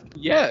shot.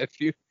 Yeah,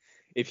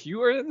 if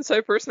you are the type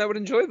of person that would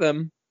enjoy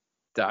them,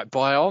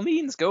 by all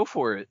means, go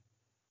for it.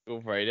 Go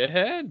right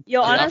ahead.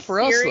 Yo, on Not a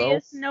for us, though.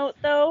 serious note,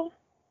 though.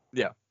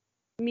 Yeah.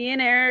 Me and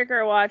Eric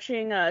are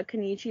watching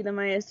Kenichi the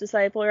Mightiest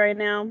Disciple right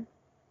now.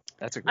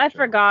 That's a good I show.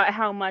 forgot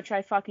how much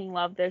I fucking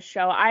love this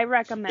show. I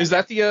recommend. Is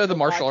that the people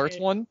martial watch arts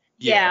it. one?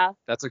 Yeah.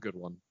 That's a good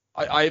one.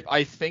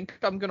 I think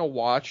I'm gonna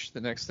watch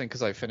the next thing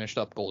because I finished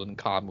up Golden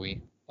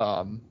Kamuy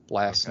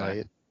last Okay.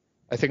 night.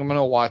 I think I'm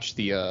gonna watch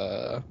the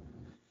other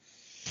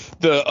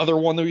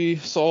one that we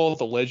saw,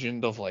 The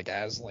Legend of like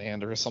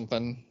Aslan or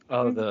something.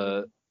 Oh,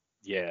 Mhm.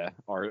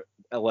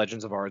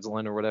 Legends of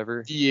Arslan or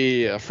whatever.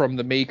 Yeah, from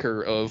the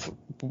maker of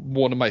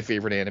one of my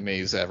favorite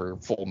animes ever,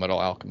 Full Metal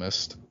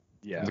Alchemist.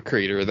 Yeah. The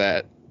creator of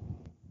that.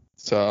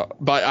 So,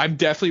 but I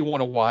definitely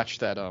want to watch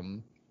that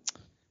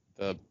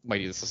the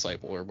Mightiest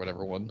Disciple or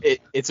whatever one.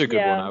 It's a good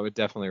Yeah. one. I would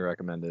definitely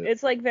recommend it.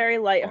 It's like very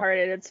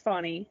lighthearted. It's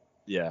funny.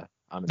 Yeah.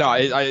 I'm No,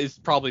 enjoying it. it's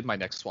probably my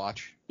next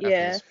watch. after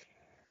Yeah.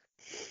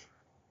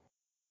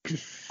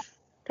 this.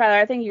 Tyler,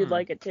 I think you'd Hmm.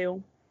 like it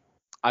too.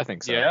 I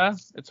think so. Yeah,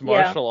 it's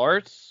martial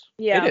arts.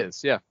 Yeah. It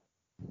is. Yeah.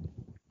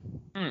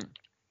 Yeah,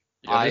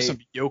 I- there's some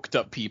yoked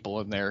up people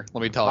in there.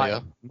 Let me tell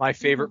you. My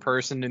favorite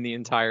person in the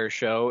entire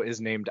show is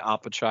named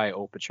Apachai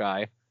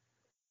Opachai.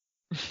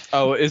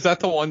 Oh, is that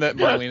the one that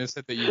Marlena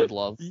said that you would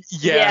love?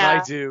 Yeah,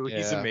 Yeah. I do.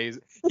 He's Yeah.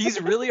 amazing. He's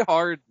really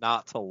hard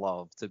not to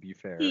love, to be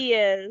fair. He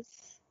is.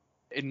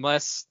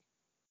 Unless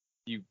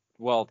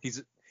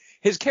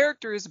his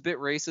character is a bit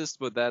racist,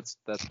 but that's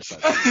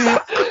besides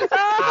the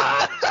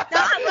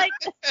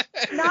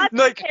Not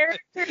Like- the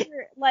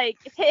character, like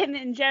him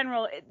in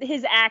general.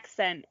 His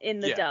accent in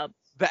the Yeah. dub.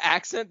 The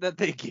accent that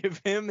they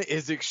give him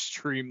is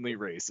extremely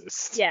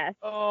racist. Yeah.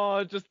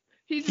 Oh,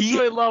 he's just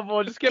really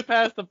lovable. Just get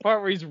past the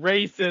part where he's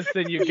racist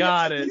and you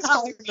got it. It's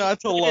hard not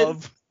to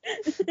love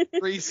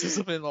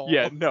racism and all.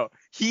 Yeah, no.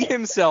 He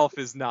himself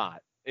is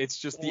not. It's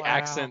just the Wow.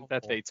 accent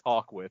that they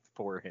talk with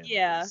for him.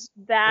 Yeah. is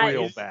That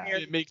real is bad. You fair.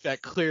 didn't make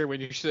that clear when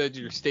you said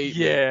your statement.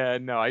 Yeah,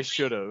 no, I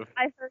should have.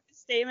 I heard the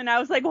statement. I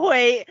was like,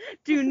 wait,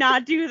 do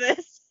not do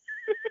this.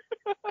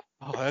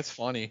 Oh, that's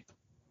funny.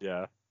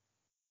 Yeah.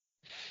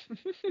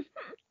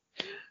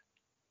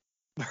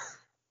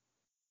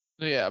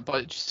 Yeah,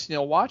 but just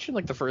watching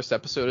like the first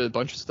episode of a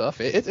bunch of stuff,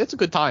 it's a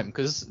good time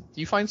because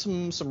you find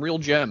some real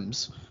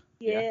gems.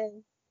 Yeah.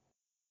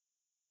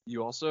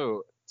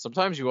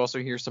 Sometimes you also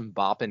hear some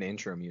bopping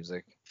intro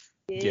music.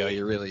 Yeah,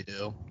 you really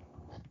do.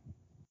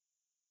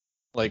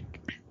 Like,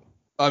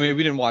 I mean,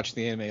 we didn't watch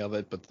the anime of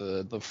it, but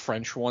the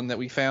French one that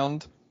we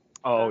found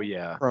Oh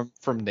yeah.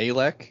 from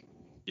Nalek.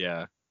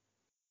 Yeah.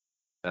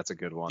 That's a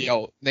good one.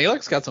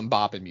 Nalek's got some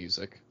bopping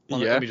music. Yeah.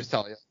 Let me just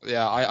tell you.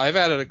 Yeah, I've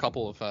added a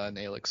couple of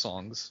Nalek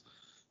songs.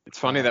 It's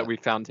funny that we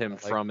found him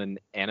like- from an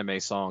anime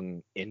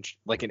song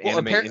like an Well,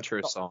 anime appar-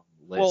 intro song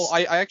list. Well,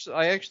 I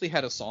actually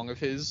had a song of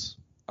his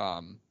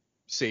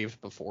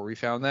saved before we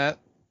found that.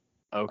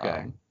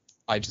 Okay.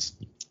 I just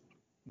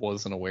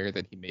wasn't aware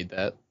that he made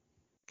that,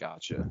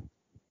 Gotcha.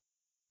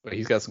 but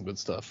he's got some good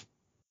stuff.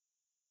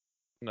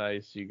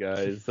 Nice, you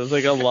guys. Sounds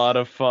like a lot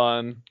of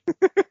fun.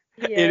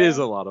 Yeah. It is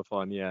a lot of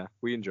fun, yeah.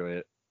 We enjoy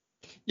it.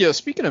 Yeah,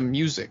 speaking of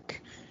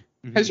music,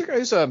 Mm-hmm. has your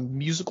guys'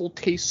 musical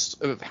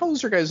taste? How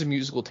has your guys'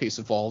 musical taste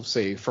evolved,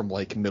 say, from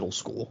like middle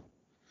school?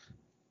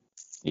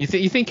 You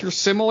think you're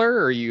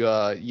similar, or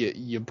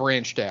you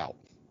branched out?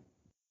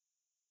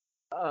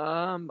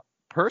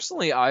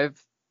 Personally, I've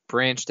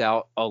branched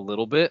out a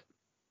little bit.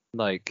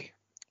 Like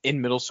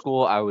in middle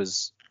school, I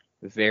was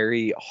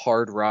very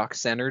hard rock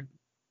centered.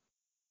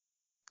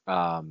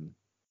 I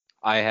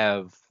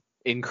have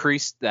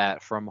increased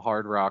that from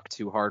hard rock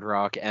to hard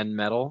rock and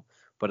metal,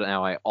 but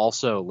now I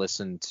also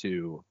listen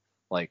to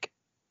like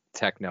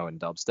techno and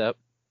dubstep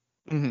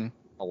Mm-hmm.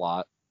 a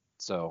lot.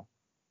 So,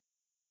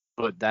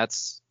 but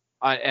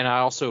I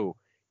also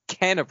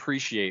can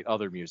appreciate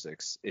other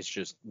musics. It's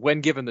just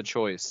when given the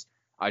choice,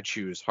 I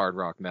choose hard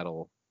rock,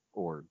 metal,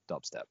 or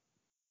dubstep.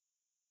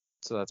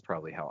 So that's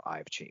probably how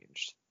I've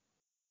changed.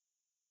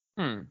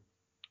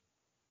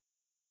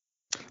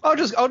 I'll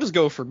just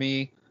go for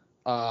me,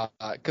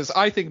 because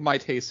I think my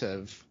tastes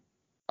have,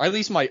 or at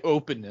least my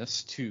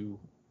openness to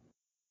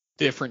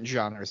different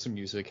genres of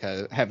music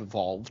have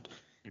evolved.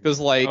 Because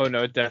like, Oh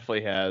no, it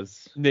definitely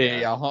has.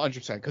 yeah,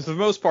 100%. Because for the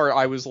most part,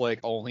 I was like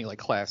only like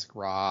classic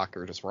rock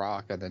or just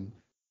rock, and then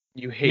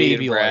You hate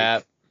maybe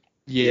rap.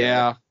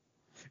 yeah.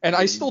 And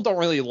I still don't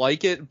really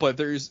like it, but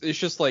it's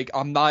just like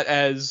I'm not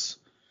as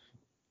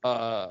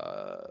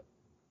I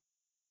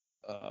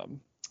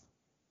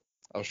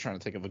was trying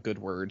to think of a good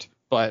word,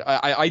 but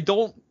I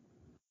don't.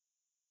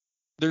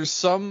 There's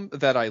some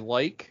that I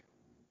like.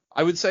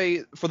 I would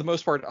say for the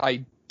most part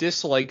I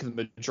dislike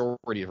the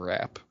majority of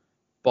rap,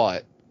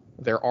 but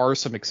there are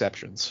some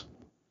exceptions.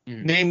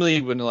 Mm.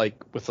 Namely when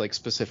with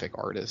specific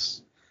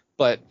artists.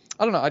 But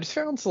I don't know, I just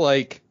found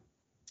like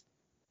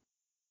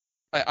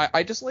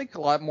I just like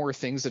a lot more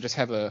things that just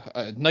have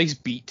a nice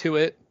beat to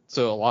it.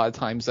 So a lot of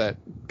times that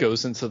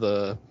goes into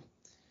the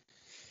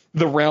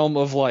realm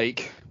of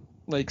like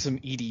some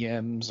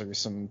EDMs or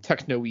some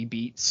techno-y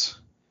beats.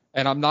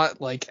 And I'm not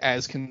like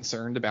as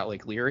concerned about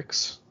like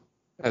lyrics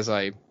as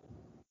I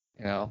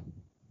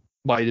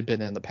might have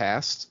been in the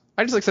past.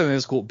 I just like something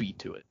that's a cool beat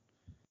to it.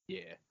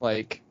 Yeah.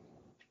 Like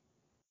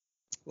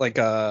what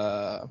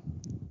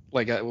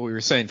we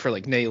were saying for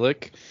like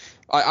Nalick.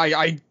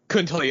 I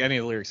couldn't tell you any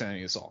of the lyrics in any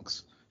of the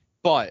songs,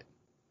 but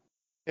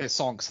his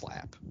songs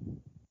slap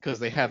because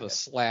they have a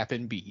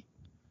slapping beat.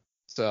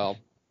 So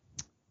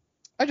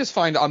I just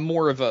find I'm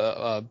more of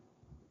a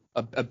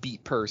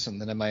beat person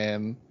than I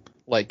am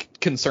like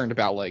concerned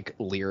about like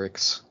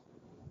lyrics.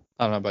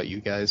 I don't know about you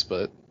guys,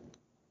 but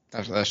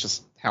that's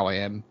just how I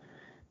am.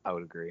 I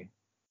would agree.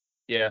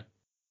 Yeah.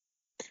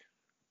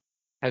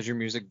 Has your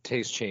music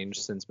taste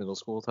changed since middle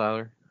school,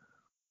 Tyler?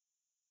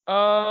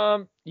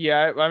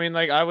 Yeah, I mean,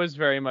 like, I was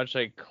very much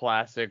like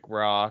classic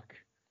rock.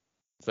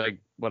 It's like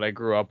what I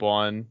grew up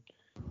on.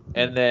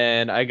 And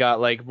then I got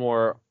like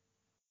more.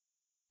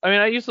 I mean,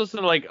 I used to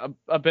listen to like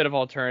a bit of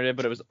alternative,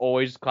 but it was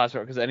always classic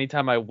rock because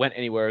anytime I went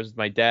anywhere, it was with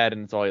my dad,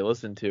 and it's all he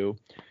listened to.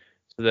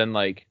 So then,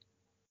 like,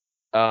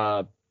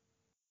 I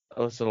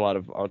listen to a lot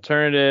of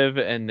alternative,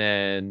 and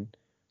then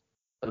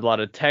a lot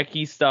of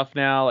techie stuff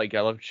now. Like,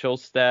 I love Chill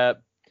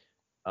Step.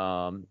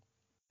 And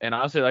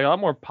honestly, like, a lot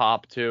more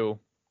pop too.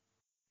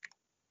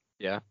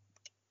 Yeah.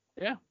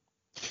 Yeah.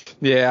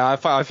 Yeah,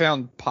 I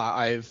found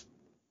pop.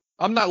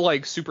 I'm not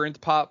like super into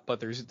pop, but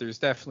there's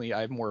definitely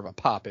I have more of a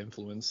pop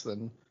influence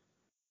than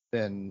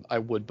I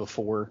would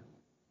before.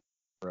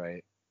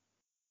 Right.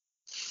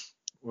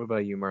 What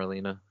about you,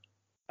 Marlena?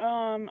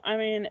 I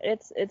mean,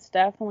 it's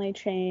definitely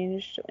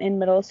changed. In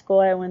middle school,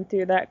 I went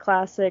through that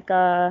classic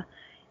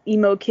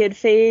emo kid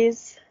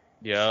phase.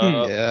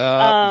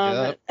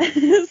 Yeah.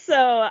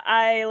 So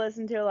I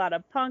listened to a lot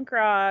of punk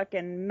rock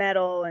and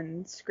metal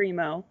and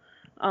screamo.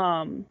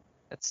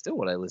 That's still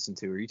what I listen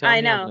to. Are you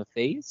I telling me I'm know. in a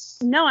phase?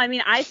 No, I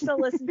mean, I still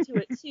listen to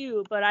it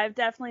too, but I've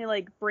definitely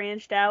like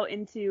branched out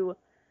into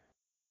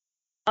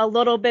a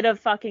little bit of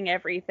fucking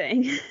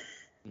everything.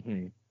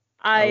 Mm-hmm.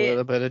 A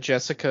little bit of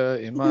Jessica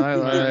in my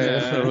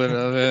life, a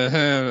little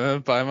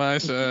bit by my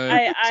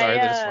side. Sorry,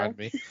 that just reminded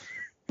me.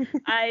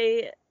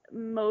 I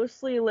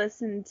mostly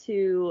listen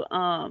to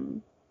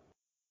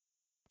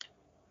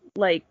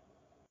like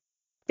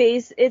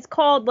it's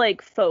called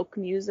like folk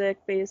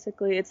music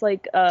basically. It's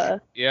like Yeah,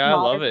 I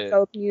love modern it.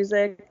 folk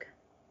music.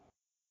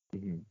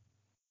 Mm-hmm.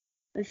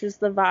 It's just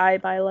the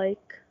vibe I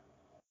like.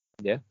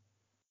 Yeah.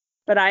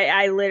 But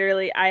I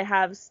literally I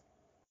have,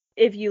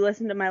 if you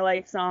listen to my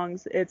like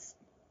songs, it's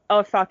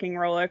a fucking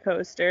roller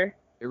coaster.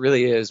 It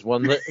really is.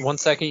 One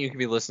second you could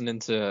be listening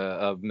to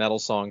a metal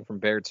song from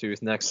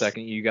Beartooth. Next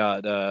second you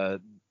got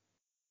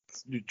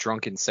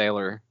Drunken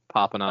Sailor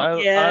popping up.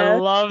 I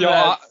love Yo,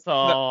 that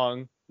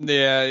song.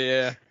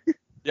 Yeah.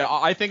 Yeah,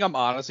 I think I'm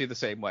honestly the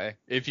same way.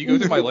 If you go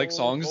through my like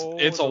songs,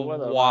 it's a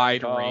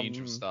wide range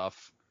of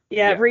stuff.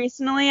 Yeah, Yeah.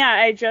 recently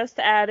I just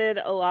added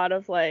a lot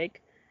of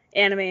like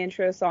anime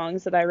intro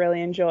songs that I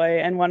really enjoy,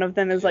 and one of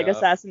them is like Yeah.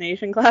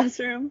 Assassination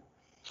Classroom.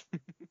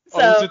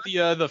 Oh, is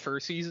it the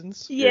first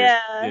seasons? Yeah.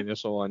 The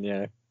initial one,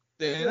 yeah.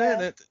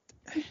 Yeah.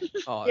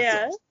 Oh,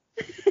 Yeah.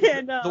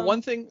 And, the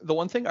one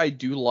thing I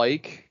do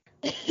like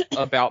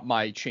about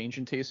my change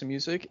in taste in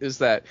music is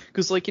that,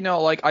 because like, you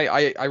know, like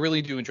I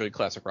really do enjoy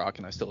classic rock,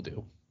 and I still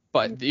do,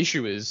 but the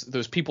issue is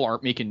those people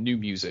aren't making new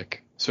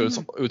music, so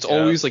it's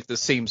always like the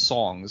same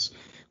songs,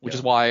 which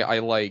is why I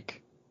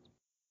like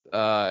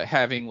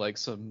having like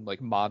some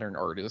like modern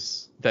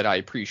artists that I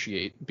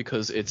appreciate,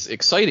 because it's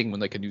exciting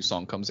when like a new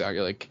song comes out,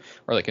 you're like,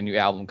 or like a new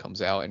album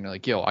comes out, and you're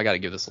like, yo, I gotta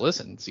give this a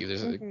listen, see if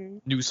there's like,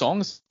 new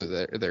songs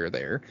that are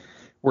there.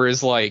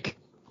 Whereas like,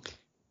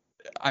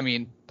 I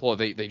mean, well,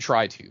 they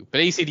try to,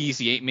 but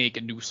AC/DC ain't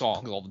making new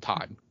songs all the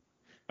time.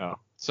 Oh.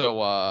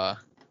 So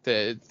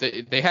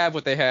they have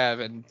what they have,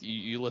 and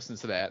you listen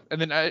to that, and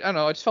then I don't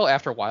know, I just felt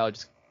after a while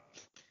it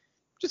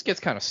just gets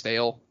kind of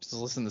stale, just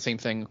listen to the same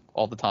thing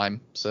all the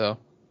time. So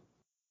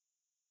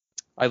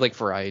I like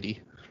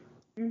variety.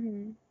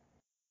 Mhm.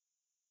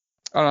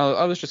 I don't know,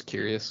 I was just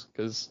curious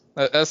because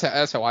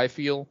that's how I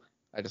feel.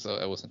 I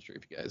wasn't sure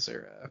if you guys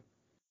are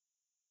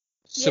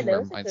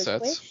similar that was a good mindsets.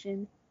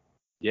 question.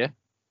 Yeah.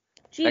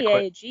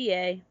 GA.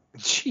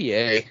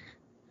 GA.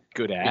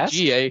 Good ass.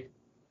 GA.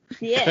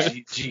 Yeah.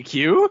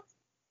 GQ.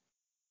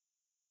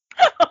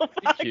 Oh,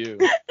 fuck.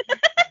 GQ.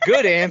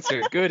 Good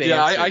answer. Good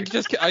Yeah,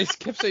 answer. I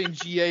kept saying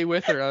GA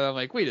with her, and I'm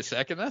like, wait a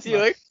second, that's You're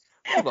not. like,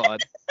 hold on.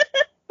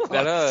 Hold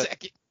on a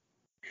second.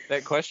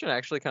 That question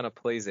actually kind of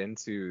plays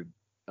into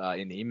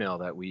an email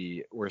that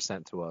were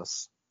sent to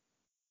us.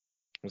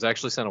 It was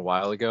actually sent a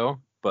while ago,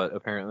 but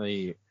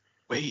apparently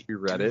Wait, we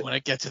read do it. we want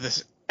to get to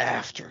this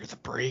after the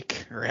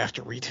break or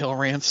after retail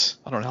rants?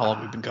 I don't know how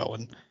long we've been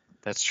going.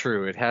 That's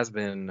true. It has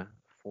been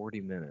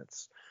 40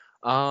 minutes.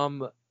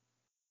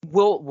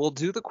 We'll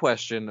do the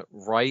question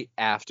right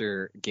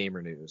after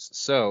gamer news.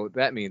 So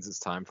that means it's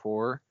time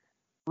for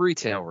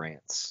retail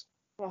rants.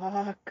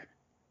 Fuck.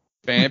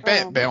 Bam,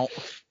 bam, bam.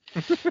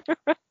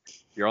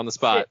 You're on the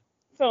spot.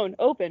 Phone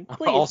open,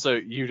 please. Also,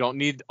 you don't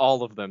need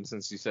all of them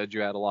since you said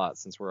you had a lot.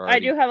 Since we're I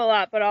already. do have a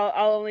lot, but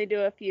I'll only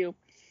do a few.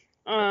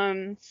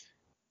 Okay,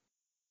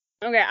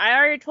 I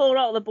already told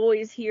all the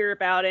boys here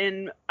about it,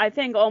 and I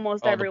think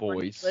almost All the everyone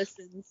boys.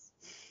 listens.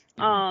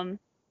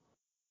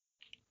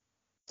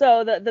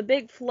 So the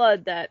big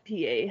flood that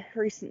PA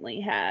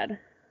recently had,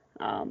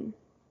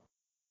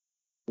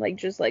 like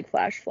just like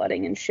flash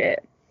flooding and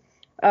shit.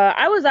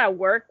 I was at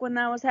work when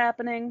that was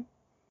happening,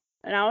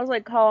 and I was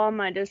like calling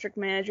my district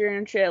manager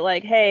and shit,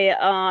 like, hey,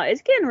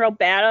 it's getting real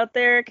bad out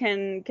there.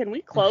 Can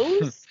we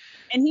close?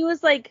 And he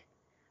was like,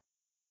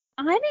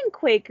 I'm in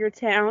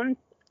Quakertown.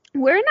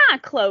 We're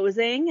not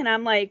closing. And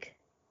I'm like,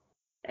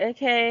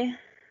 okay,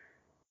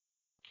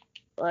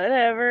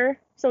 whatever.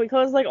 So we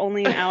closed like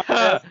only an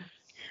hour.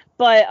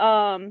 But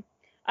I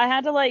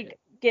had to like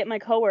get my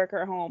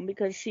coworker home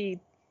because she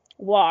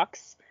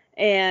walks,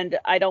 and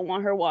I don't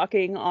want her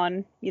walking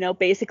on,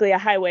 basically a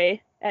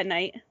highway at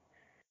night.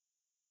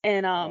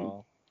 And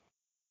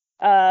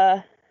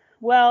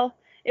well,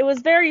 it was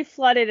very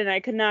flooded and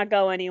I could not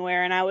go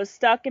anywhere, and I was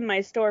stuck in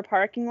my store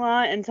parking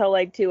lot until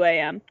like 2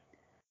 a.m.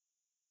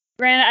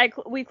 Granted,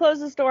 we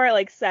closed the store at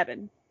like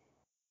 7.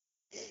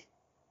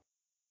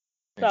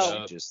 And So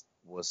she just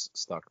was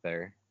stuck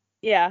there.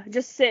 yeah,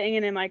 just sitting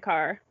in my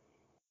car.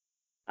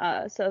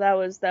 So that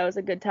was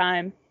a good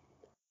time.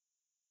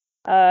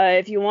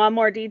 If you want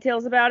more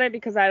details about it,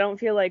 because I don't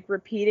feel like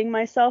repeating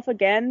myself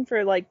again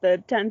for like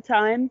the 10th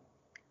time,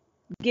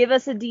 give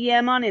us a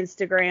DM on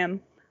Instagram.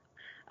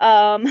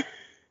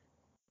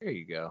 There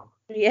you go.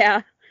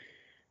 Yeah.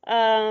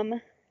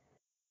 And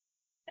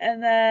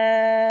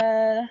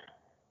then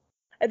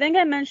I think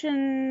I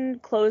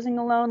mentioned Closing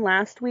Alone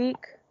last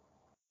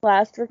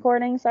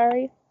recording,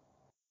 sorry.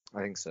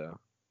 I think so.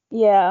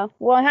 Yeah,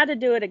 well, I had to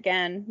do it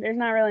again. There's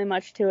not really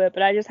much to it,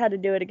 but I just had to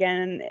do it again,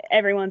 and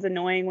everyone's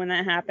annoying when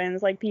that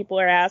happens. Like, people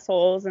are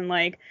assholes, and,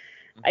 like,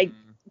 I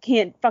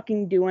can't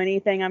fucking do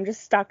anything. I'm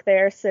just stuck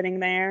there, sitting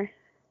there.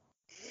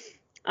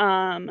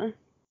 I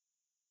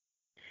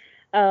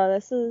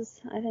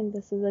think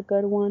this is a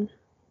good one.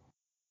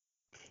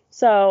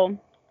 So,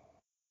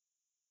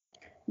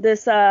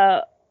 this,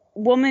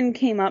 woman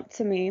came up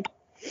to me,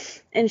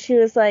 and she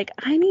was like,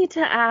 I need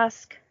to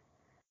ask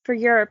for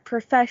your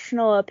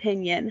professional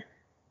opinion.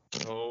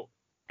 Oh.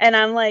 And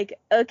I'm like,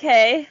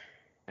 okay.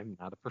 I'm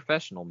not a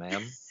professional,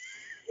 ma'am.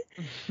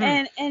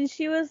 and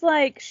she was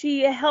like,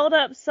 she held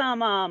up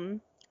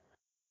some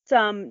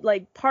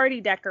like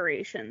party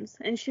decorations,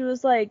 and she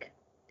was like,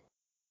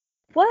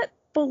 what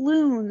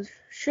balloons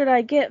should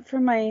I get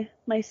for my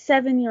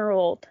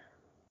 7-year-old?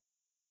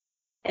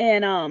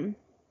 And I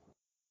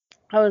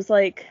was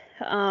like,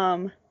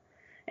 and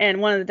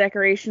one of the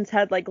decorations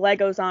had like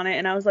Legos on it,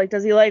 and I was like,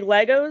 does he like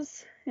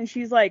Legos? And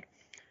she's like,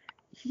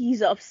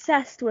 he's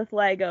obsessed with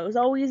Legos,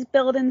 always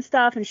building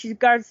stuff, and she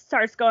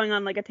starts going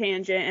on like a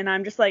tangent, and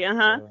I'm just like,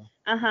 well,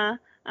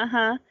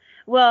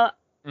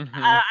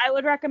 I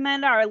would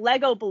recommend our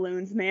Lego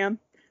balloons, ma'am.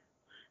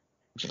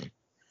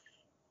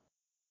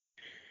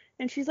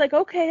 And she's like,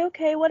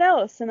 okay, what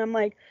else? And I'm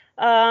like,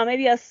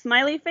 maybe a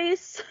smiley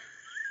face.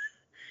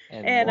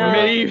 And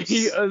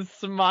maybe a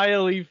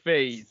smiley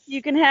face.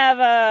 You can have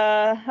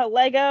a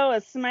Lego,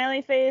 a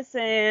smiley face,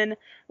 and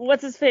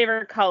what's his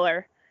favorite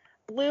color?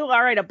 Blue?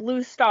 All right, a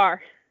blue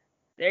star.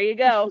 There you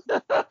go.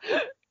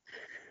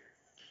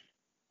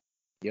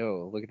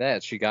 Yo, look at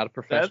that. She got a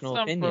professional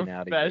opinion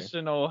out of you.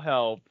 Professional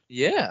help.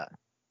 Yeah.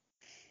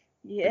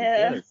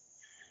 Yeah.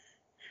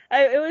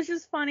 It was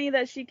just funny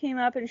that she came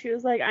up and she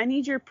was like, I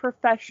need your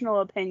professional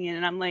opinion.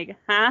 And I'm like,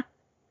 huh?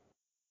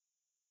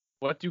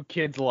 What do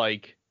kids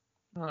like?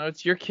 Oh,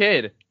 it's your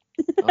kid.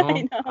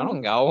 I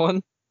don't got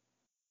one.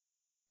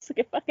 It's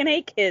like, I fucking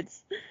hate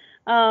kids.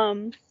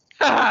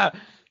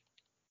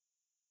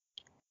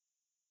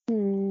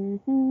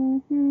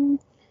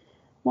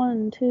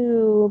 1,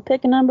 2,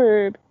 pick a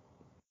number.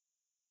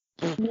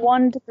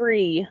 1 to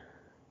 3.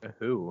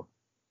 Who?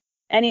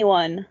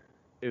 Anyone.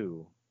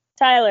 Who?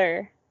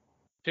 Tyler.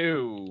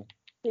 2.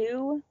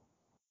 2?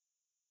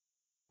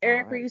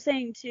 Eric, were Alright. you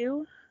saying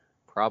 2?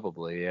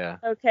 Probably, yeah.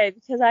 Okay,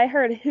 because I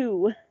heard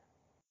who.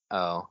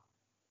 Oh.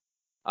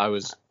 I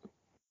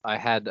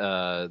had Pick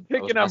I a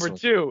number messing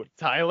with- 2.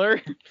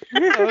 Tyler.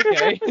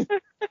 Okay.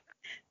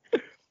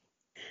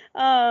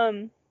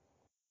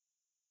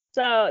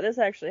 So this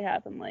actually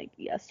happened like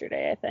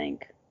yesterday, I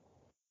think.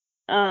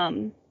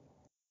 A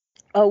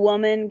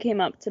woman came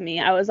up to me.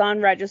 I was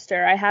on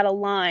register. I had a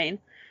line.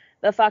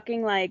 The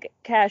fucking like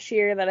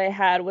cashier that I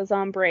had was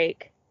on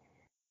break.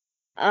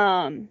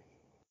 And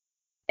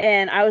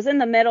I was in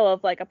the middle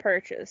of like a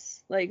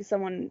purchase, like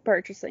someone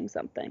purchasing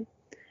something.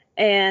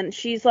 And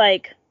she's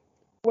like,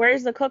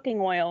 where's the cooking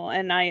oil?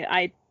 And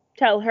I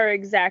tell her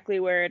exactly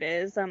where it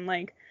is. I'm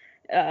like,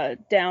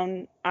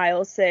 down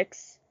aisle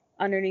 6,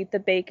 underneath the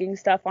baking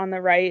stuff on the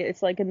right.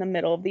 It's like in the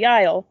middle of the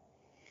aisle.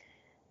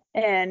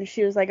 And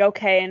she was like,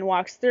 okay, and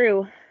walks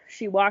through.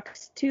 She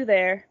walks to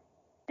there,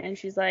 and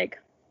she's like,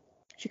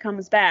 she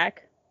comes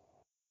back.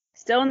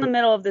 Still in the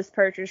middle of this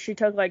purchase. She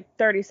took like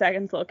 30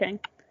 seconds looking.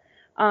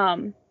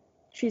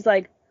 She's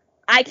like,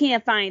 I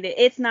can't find it.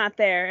 It's not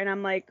there. And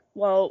I'm like,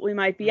 well, we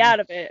might be out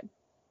of it.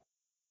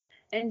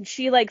 And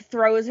she like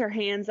throws her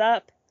hands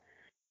up,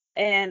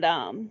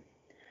 and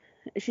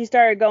she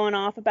started going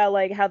off about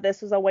like how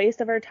this was a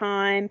waste of her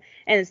time,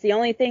 and it's the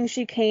only thing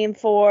she came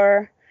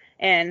for,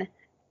 and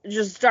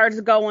just starts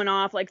going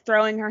off, like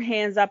throwing her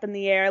hands up in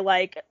the air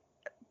like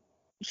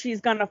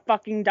she's gonna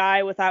fucking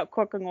die without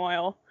cooking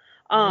oil.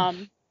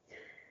 Because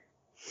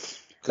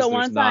So there's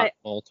once not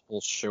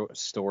multiple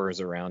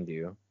stores around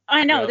you.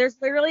 I know, Yep.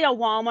 there's literally a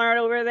Walmart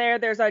over there.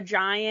 There's a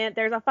Giant.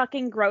 There's a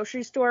fucking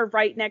grocery store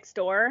right next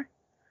door.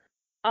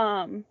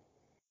 And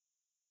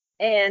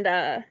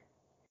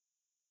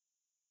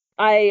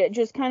I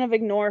just kind of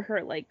ignore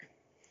her like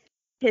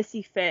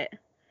hissy fit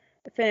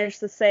to finish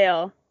the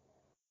sale.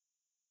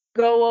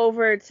 Go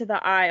over to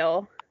the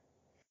aisle.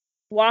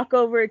 Walk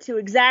over to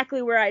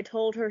exactly where I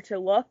told her to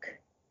look.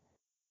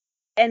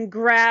 And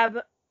grab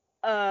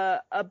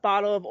a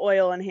bottle of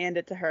oil and hand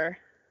it to her.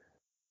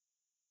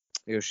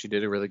 She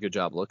did a really good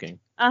job looking.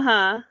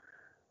 Uh-huh.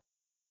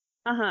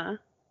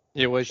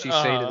 Yeah, what'd she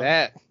say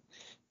to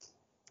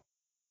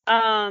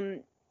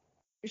that?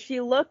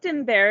 She looked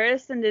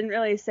embarrassed and didn't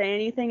really say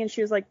anything, and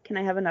she was like, "Can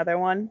I have another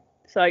one?"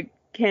 So I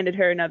handed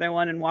her another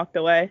one and walked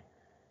away.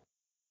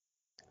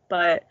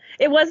 But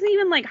it wasn't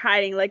even like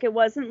hiding, like it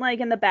wasn't like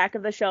in the back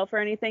of the shelf or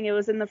anything. It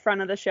was in the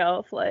front of the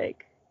shelf,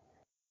 like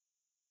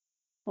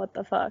what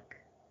the fuck?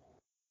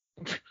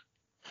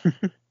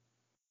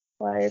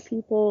 Why are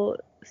people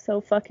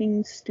so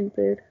fucking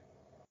stupid?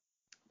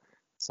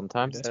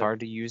 Sometimes it's Yeah.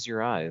 hard to use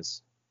your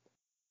eyes.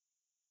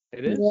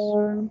 It is.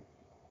 Yeah.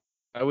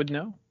 I would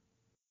know.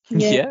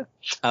 Yeah.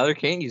 Tyler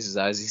can't use his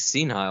eyes. He's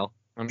senile.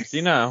 I'm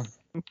senile.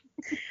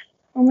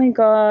 Oh my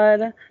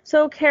god.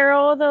 So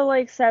Carol, the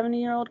like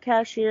 70-year-old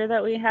cashier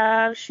that we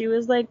have, she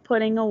was like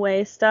putting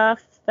away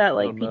stuff that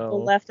like Oh, people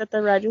no. left at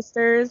the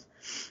registers.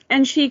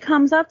 And she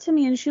comes up to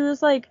me and she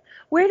was like,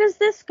 "Where does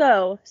this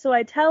go?" So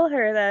I tell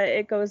her that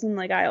it goes in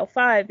like aisle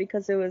 5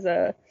 because it was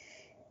a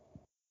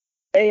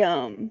I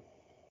don't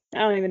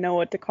even know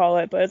what to call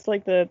it, but it's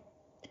like the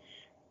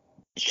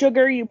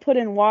sugar you put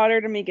in water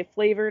to make it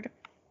flavored.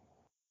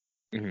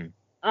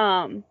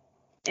 Mm-hmm.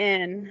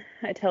 And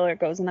I tell her it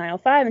goes in aisle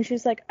 5, and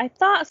she's like, "I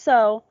thought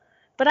so,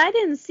 but I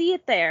didn't see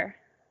it there."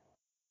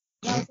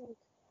 And I was like,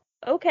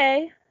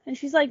 "Okay." And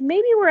she's like,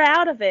 "Maybe we're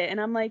out of it." And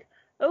I'm like,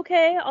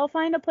 "Okay, I'll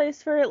find a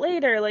place for it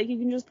later. Like, you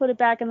can just put it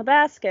back in the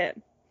basket."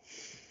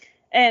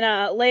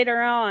 And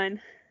later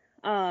on,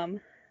 I'm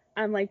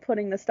like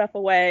putting the stuff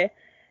away,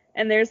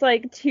 and there's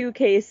like 2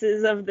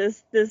 cases of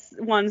this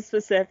one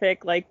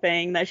specific like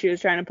thing that she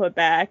was trying to put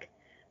back,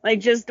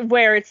 like just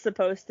where it's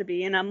supposed to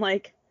be. And I'm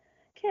like,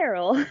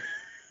 "Carol."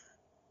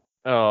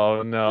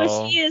 Oh no.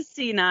 But she is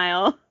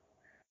senile.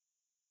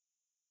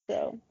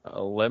 So,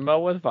 A limo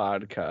with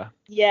vodka.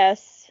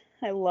 yes,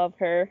 I love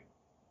her.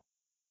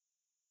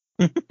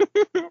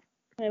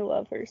 I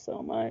love her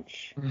so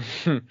much.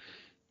 And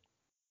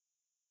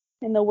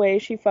the way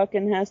she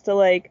fucking has to,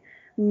 like,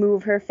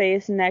 move her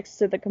face next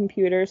to the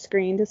computer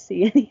screen to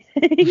see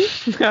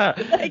anything.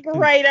 Like,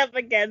 right up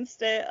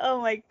against it.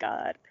 Oh my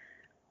god.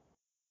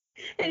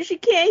 And she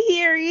can't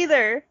hear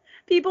either.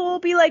 People will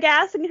be, like,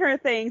 asking her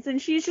things,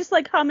 and she's just,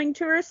 like, humming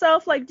to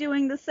herself, like,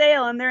 doing the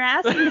sale, and they're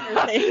asking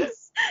her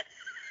things.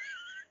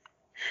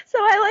 So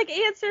I, like,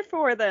 answer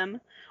for them.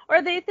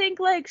 Or they think,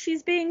 like,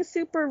 she's being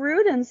super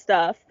rude and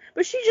stuff,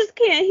 but she just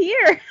can't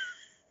hear.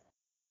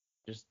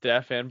 Just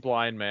deaf and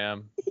blind,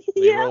 ma'am.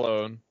 Leave her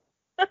alone.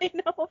 I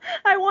know.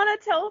 I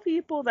want to tell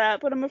people that,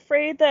 but I'm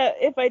afraid that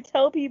if I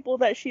tell people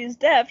that she's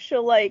deaf,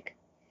 she'll, like...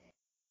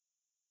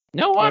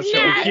 No, I'm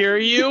She'll not. hear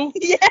you?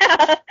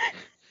 Yeah!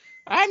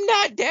 I'm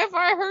not deaf.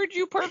 I heard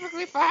you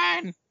perfectly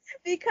fine.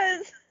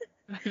 Because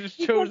I just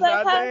Because chose I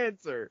not have- to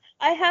answer.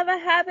 I have a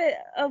habit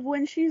of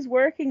when she's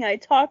working, I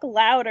talk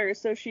louder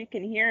so she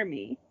can hear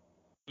me.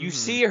 You Mhm.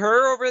 see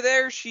her over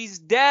there? She's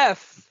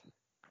deaf.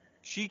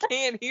 She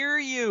can't hear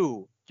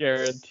you.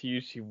 Guarantee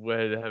you she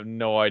would have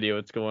no idea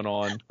what's going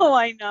on. Oh,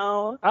 I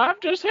know. I'm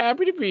just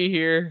happy to be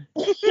here.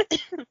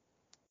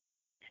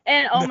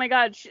 And oh my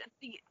god,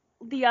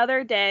 the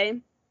other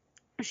day,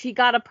 she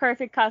got a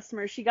perfect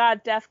customer. She got a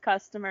deaf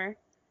customer.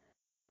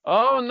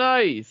 Oh,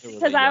 nice. Were they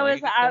Because I yelling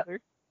was at each out.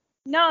 other?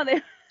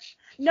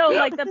 No,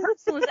 like the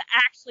person was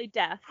actually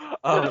deaf.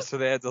 Oh, so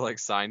they had to like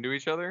sign to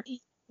each other?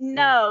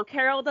 No,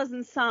 Carol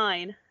doesn't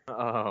sign.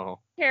 Oh.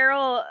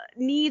 Carol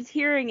needs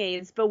hearing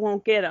aids but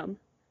won't get them.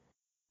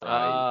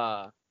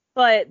 Ah.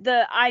 But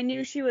I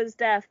knew she was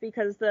deaf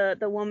because the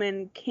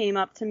woman came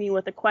up to me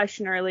with a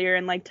question earlier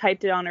and like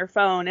typed it on her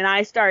phone, and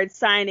I started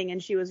signing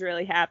and she was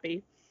really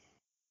happy.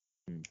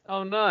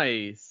 Oh,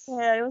 nice.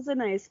 Yeah, it was a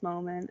nice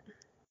moment.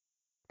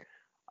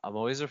 I'm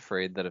always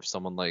afraid that if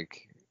someone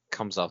like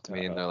comes up to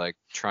me and they're like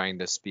trying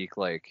to speak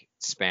like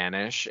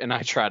Spanish and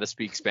I try to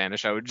speak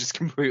Spanish, I would just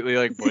completely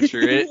like butcher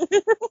it.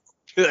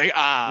 Be like,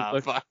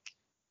 Look- fuck.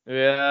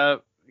 Yeah,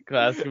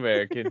 classic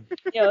American.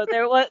 Yo,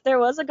 there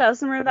was a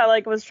customer that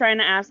like was trying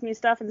to ask me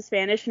stuff in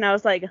Spanish, and I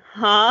was like,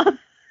 "Huh?"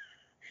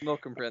 No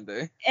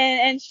comprende.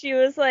 And she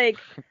was like,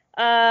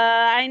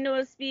 I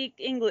know speak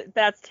English."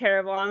 That's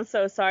terrible. I'm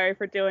so sorry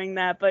for doing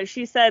that, but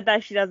she said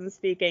that she doesn't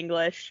speak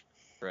English.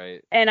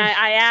 Right. And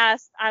I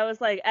asked, I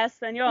was like,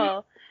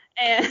 "Espanol?"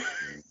 And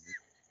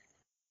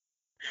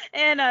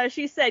and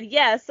she said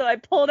yes, so I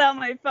pulled out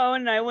my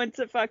phone and I went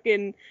to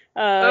fucking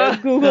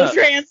Google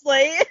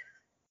Translate.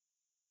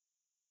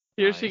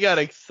 Here she got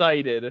Nice.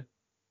 excited. It's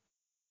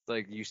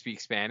like, you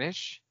speak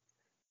Spanish?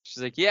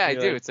 She's like, yeah, I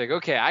You're do. like- It's like,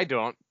 okay, I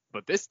don't,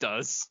 but this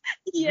does.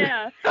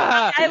 Yeah.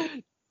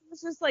 It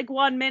was just like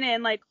 1 minute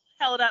and like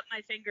held up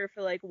my finger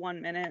for like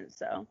 1 minute,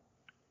 so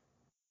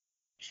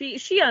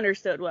she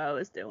understood what I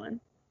was doing.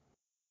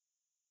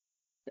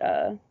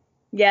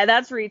 Yeah,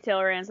 that's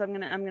retail rants. I'm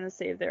gonna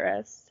save the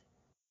rest.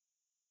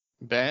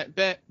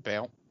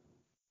 Bow.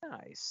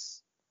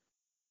 Nice.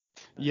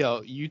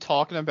 Yo, you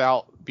talking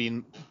about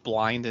being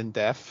blind and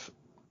deaf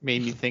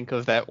made me think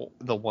of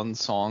the one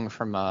song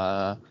from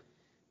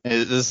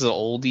this is an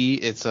oldie.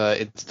 It's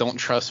 "Don't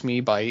Trust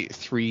Me" by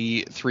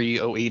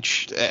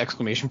 3OH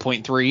exclamation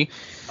point 3.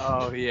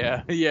 Oh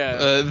yeah,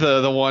 yeah,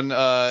 The one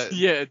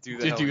yeah. Do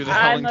to do the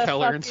I'm Helen a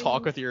Keller and fucking-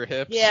 talk with your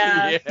hips.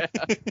 Yeah. yeah,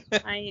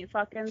 I ain't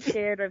fucking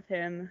scared of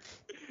him.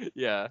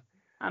 yeah.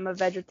 I'm a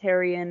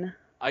vegetarian.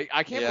 I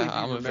can't Yeah, believe you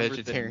I'm a remembered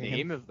vegetarian. the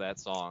name of that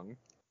song.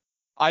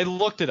 I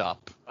looked it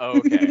up. Oh,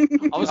 okay.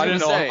 I was I gonna didn't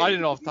know. say. I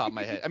didn't know off the top of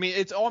my head. I mean,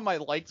 it's on my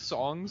liked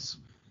songs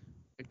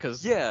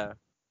because Yeah.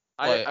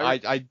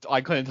 I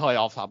couldn't tell you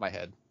off the top of my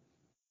head.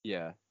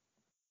 Yeah.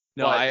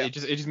 No, No, it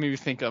just made me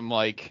think. I'm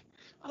like,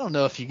 I don't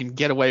know if you can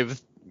get away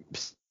with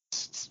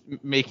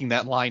making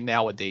that line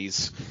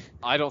nowadays.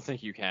 I don't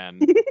think you can.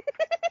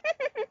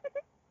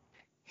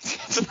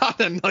 It's not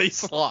a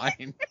nice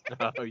line.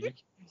 No, you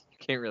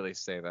can't really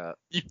say that.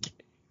 You can't.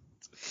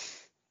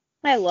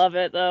 I love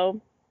it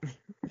though.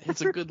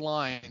 It's a good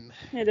line.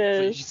 It But you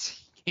is. just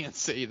can't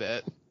say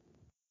that.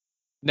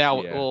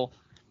 Now, Yeah. well,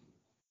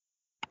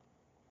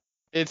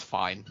 it's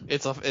fine.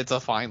 It's a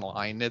fine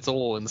line. It's a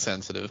little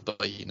insensitive, but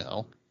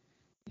it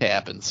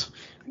happens.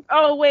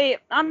 Oh wait,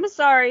 I'm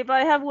sorry, but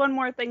I have one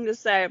more thing to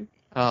say.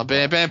 Bam,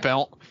 bam,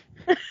 bam.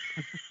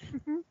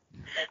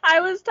 I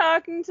was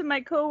talking to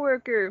my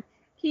coworker.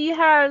 He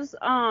has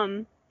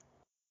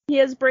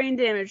brain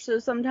damage, so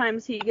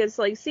sometimes he gets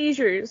like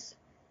seizures.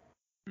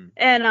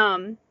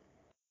 And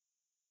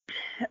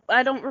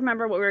I don't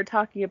remember what we were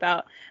talking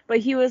about, but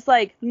he was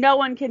like, "No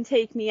one can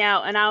take me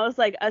out," and I was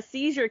like, "A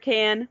seizure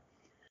can."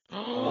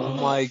 Oh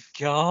my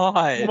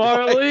god.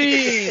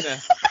 Marlene!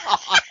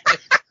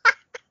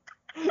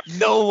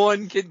 No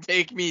one can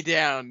take me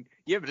down.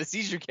 Yeah, but a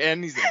seizure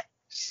can. He's like,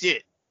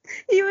 shit.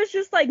 He was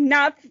just like,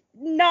 "Not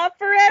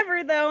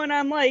forever though," and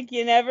I'm like,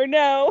 "You never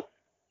know."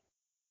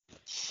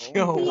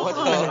 Yo, Oh what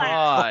my the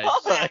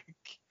gosh. fuck?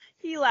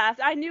 He laughed.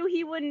 I knew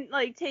he wouldn't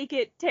like take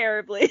it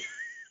terribly.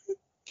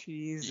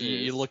 Jesus.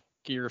 You look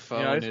at your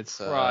phone. I was it's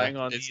crying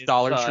on it's the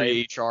Dollar inside.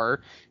 Tree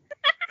HR.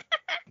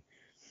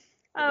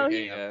 Oh,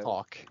 Okay, he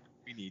Talk.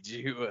 we need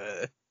you.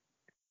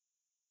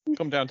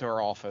 Come down to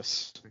our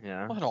office.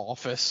 Yeah. What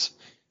office?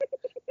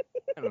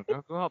 I don't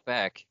know. Go out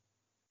back.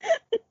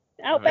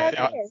 Outback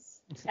Out-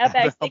 there.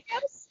 Outback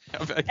Steakhouse.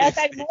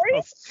 Outback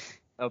Maury's?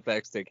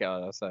 Outback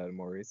Steakhouse outside of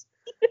Maury's.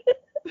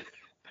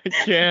 I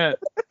can't.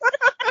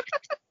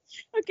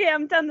 Okay,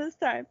 I'm done this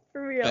time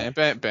for real. Bam,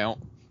 bam, bam.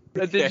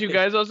 Did you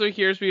guys also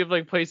hear, speaking of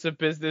like place of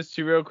business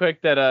too, real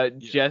quick, that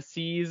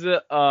Jesse's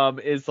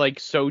is like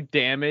so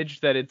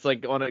damaged that it's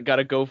like got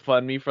a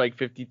GoFundMe for like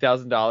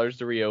 $50,000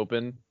 to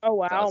reopen. Oh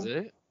wow. Does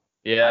it?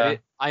 Yeah.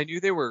 I knew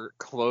they were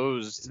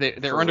closed. They're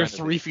for under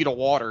renovation. 3 feet of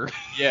water.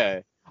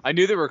 Yeah, I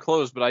knew they were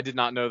closed, but I did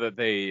not know that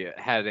they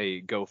had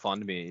a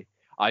GoFundMe.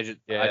 I just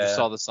Yeah.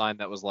 saw the sign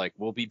that was like,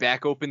 "We'll be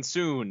back open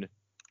soon."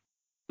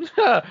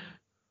 Huh.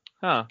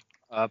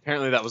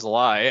 Apparently that was a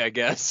lie, I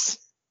guess.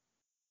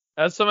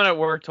 That's someone at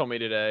work told me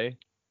today.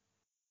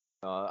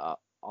 I'll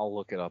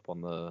look it up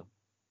on the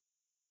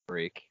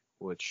break,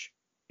 which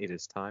it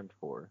is time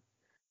for.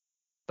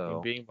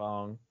 So Bing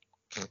bong.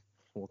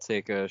 we'll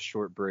take a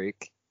short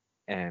break,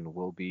 and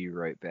we'll be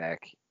right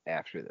back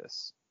after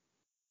this.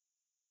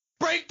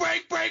 Break.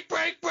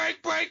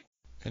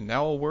 And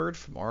now a word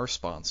from our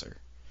sponsor.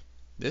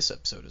 This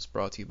episode is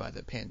brought to you by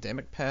the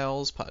Pandemic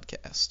Pals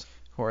podcast.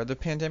 Who are the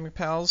Pandemic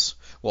Pals?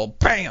 Well,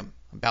 bam!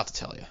 I'm about to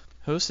tell you.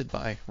 Hosted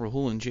by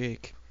Rahul and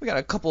Jake. We got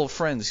a couple of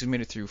friends who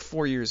made it through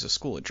 4 years of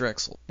school at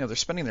Drexel. Now they're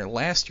spending their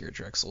last year at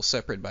Drexel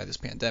separated by this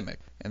pandemic,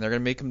 and they're going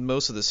to make the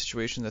most of the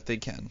situation that they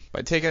can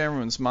by taking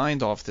everyone's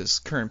mind off this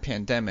current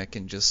pandemic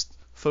and just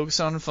focus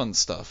on fun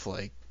stuff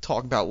like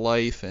talk about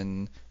life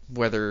and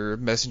whether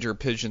messenger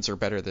pigeons are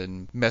better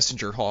than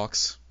messenger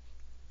hawks.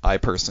 I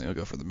personally will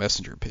go for the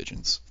messenger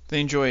pigeons. They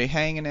enjoy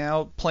hanging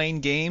out, playing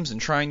games, and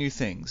trying new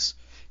things.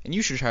 And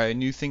you should try a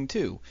new thing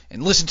too,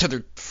 and listen to their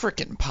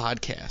frickin'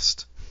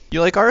 podcast. You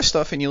like our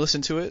stuff and you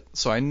listen to it,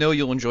 so I know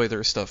you'll enjoy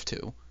their stuff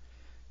too.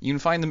 You can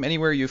find them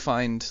anywhere you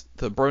find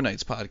the Bro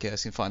Nights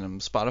podcast. You can find them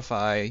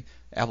Spotify,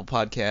 Apple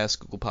Podcasts,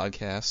 Google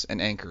Podcasts,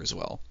 and Anchor as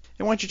well.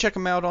 And why don't you check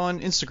them out on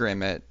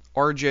Instagram at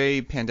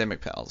RJ Pandemic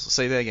Pals. I'll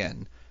say that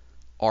again.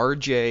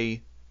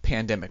 RJ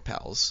Pandemic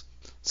Pals.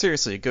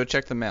 Seriously, go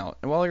check them out.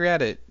 And while you're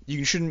at it, you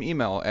can shoot them an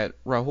email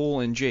at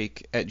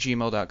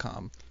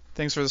rahulandjake@gmail.com.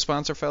 Thanks for the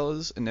sponsor,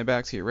 fellas, and now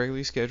back to your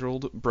regularly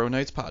scheduled Bro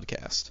Nights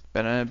podcast.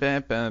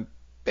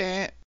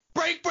 Ba-da-ba-ba-ba.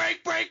 Break.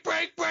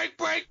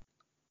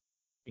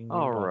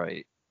 All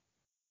right.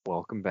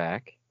 Welcome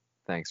back.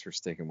 Thanks for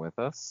sticking with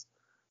us.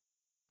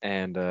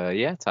 And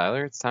yeah,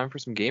 Tyler, it's time for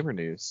some gamer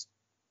news.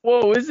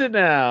 Whoa, is it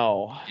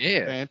now?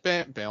 Yeah. Bam,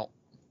 bam, bam.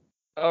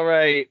 All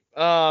right.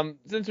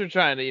 Since we're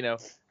trying to,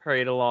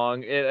 hurry it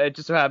along, it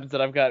just so happens that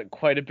I've got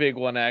quite a big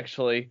one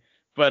actually.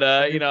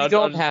 But You I'll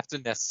don't just, have to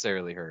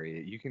necessarily hurry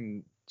it. You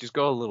can just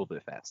go a little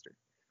bit faster.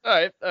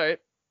 all right.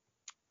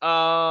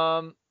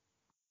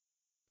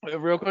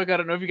 Real quick, I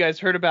don't know if you guys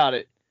heard about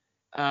it.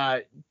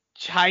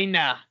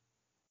 China.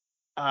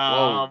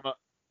 Whoa.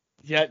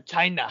 Yeah,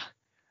 China.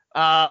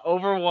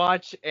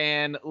 Overwatch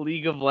and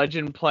League of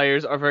Legends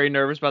players are very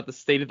nervous about the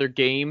state of their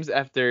games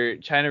after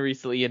China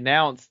recently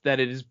announced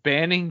that it is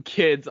banning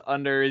kids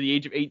under the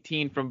age of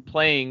 18 from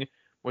playing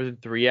more than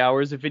 3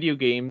 hours of video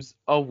games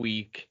a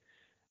week.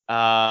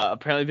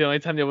 Apparently, the only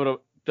time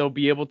they'll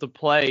be able to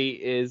play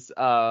is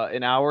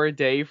an hour a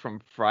day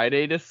from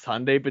Friday to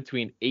Sunday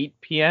between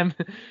 8 p.m.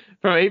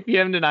 from 8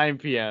 p.m. to 9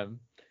 p.m.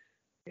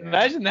 Yeah.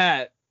 Imagine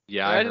that.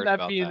 Yeah, I Imagine heard that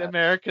about being that.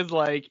 America's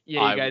like,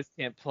 yeah, you guys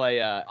can't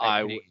play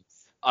I games.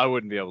 I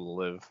wouldn't be able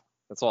to live.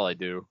 That's all I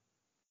do.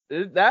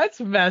 That's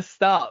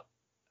messed up.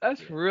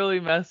 That's Yeah. really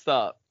messed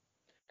up.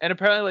 And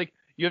apparently, like,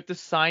 you have to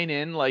sign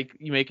in, like,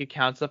 you make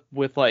accounts up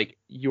with like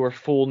your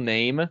full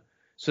name,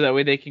 so that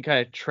way they can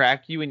kind of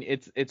track you, and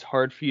it's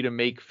hard for you to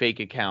make fake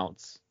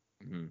accounts.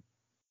 hmm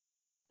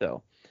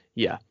So,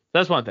 yeah,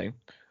 that's one thing.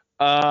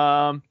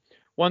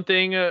 One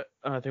thing with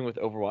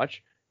Overwatch,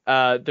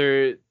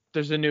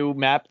 there's a new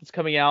map that's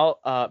coming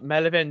out,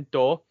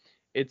 Malevento.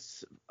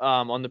 It's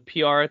on the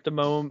PTR at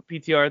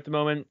the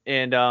moment,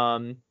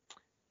 and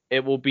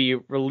it will be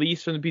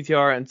released from the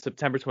PTR on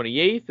September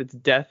 28th. It's a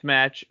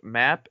deathmatch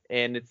map,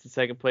 and it's the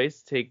second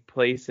place. Take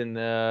place in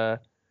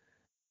the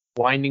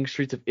winding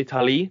streets of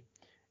Italy.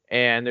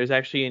 And there's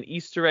actually an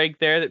Easter egg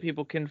there that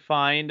people can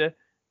find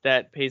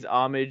that pays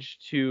homage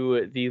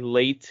to the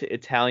late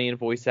Italian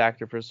voice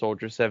actor for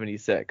Soldier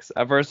 76.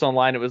 At first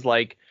online, it was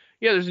like,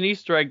 yeah, there's an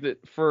Easter egg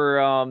that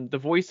for the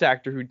voice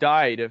actor who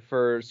died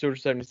for Soldier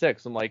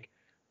 76. I'm like,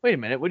 wait a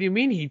minute, what do you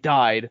mean he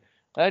died?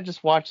 I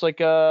just watched like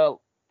a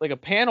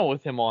panel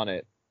with him on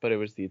it, but it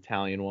was the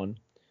Italian one.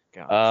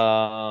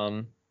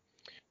 Gotcha.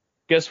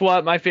 Guess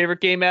what? My favorite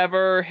game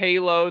ever,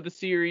 Halo, the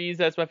series.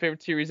 That's my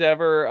favorite series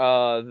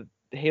ever.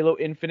 Halo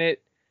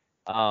Infinite.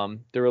 The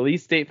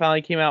release date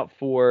finally came out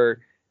for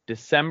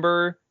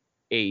December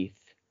 8th.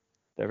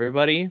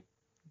 Everybody,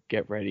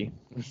 get ready.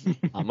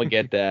 I'm gonna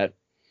get that.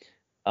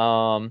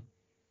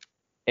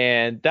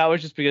 And that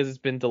was just because it's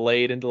been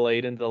delayed and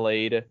delayed and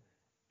delayed.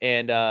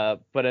 And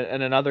but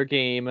another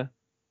game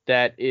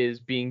that is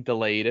being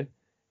delayed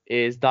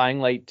is Dying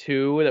Light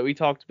 2 that we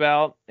talked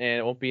about, and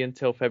it won't be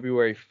until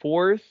February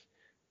 4th.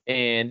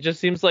 And it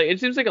seems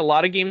like a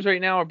lot of games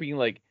right now are being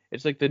like,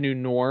 it's like the new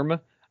norm,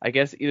 I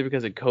guess, either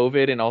because of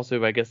COVID and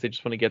also I guess they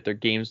just want to get their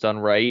games done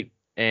right.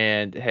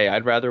 And hey,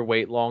 I'd rather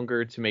wait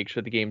longer to make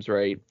sure the game's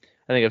right.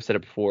 I think I've said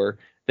it before,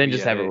 than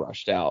just Yeah, have it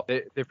rushed out.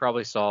 They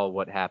probably saw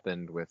what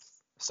happened with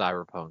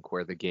Cyberpunk,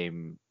 where the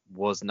game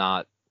was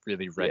not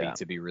really ready Yeah.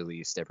 to be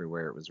released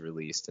everywhere it was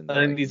released, and I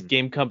they're think like, these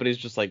game companies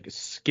just like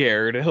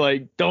scared,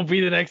 like, don't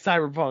be the next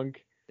Cyberpunk.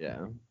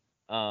 yeah.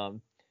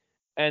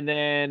 And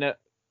then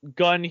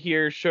Gunn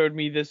here showed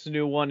me this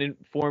new one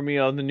for me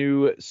on the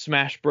new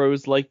Smash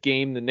Bros. Like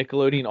game, the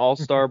Nickelodeon All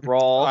Star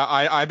Brawl.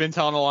 I've been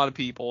telling a lot of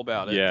people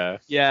about it. Yeah.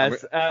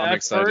 Yes, I'm at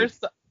excited.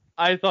 first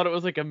I thought it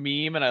was like a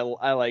meme, and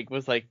I like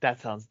was like,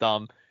 that sounds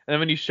dumb. And then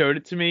when you showed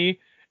it to me,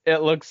 it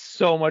looks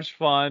so much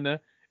fun.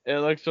 It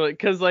looks really,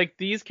 because like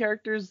these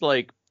characters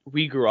like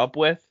we grew up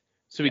with,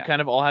 so we Yeah.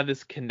 kind of all have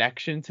this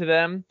connection to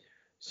them.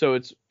 So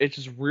it's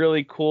just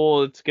really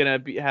cool. It's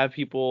gonna have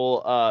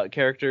people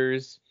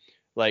characters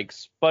like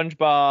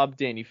SpongeBob,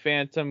 Danny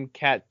Phantom,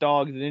 Cat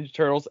Dog, the Ninja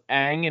Turtles,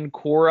 Aang and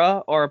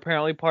Korra are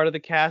apparently part of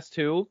the cast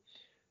too.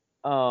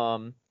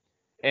 And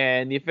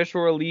the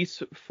official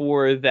release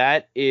for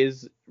that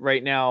is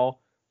right now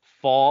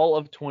fall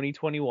of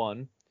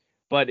 2021.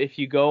 But if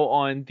you go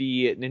on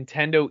the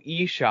Nintendo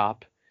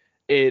eShop,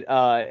 it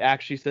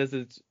actually says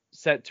it's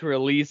set to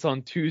release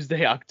on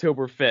Tuesday,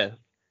 October 5th.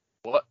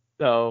 What?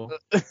 So,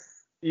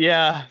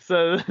 yeah.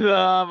 So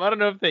I don't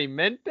know if they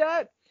meant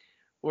that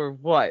or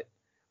what,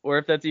 or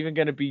if that's even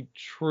going to be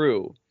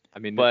true. I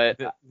mean, But,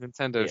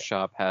 Nintendo yeah.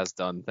 Shop has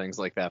done things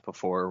like that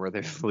before, where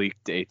they've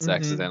leaked dates Mhm.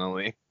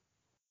 accidentally.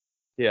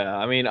 Yeah,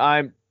 I mean,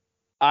 I'm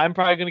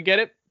probably gonna get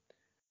it.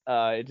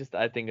 I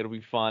think it'll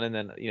be fun, and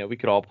then we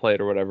could all play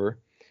it or whatever.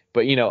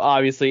 But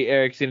obviously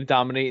Eric's gonna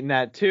dominate in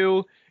that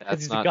too, because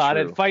That's he's not a god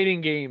true. at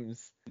fighting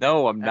games.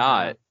 No, I'm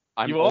not.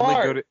 I'm You only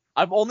are. good at.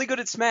 I'm only good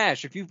at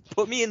Smash. If you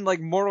put me in like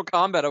Mortal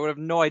Kombat, I would have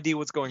no idea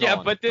what's going Yeah,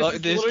 on. but this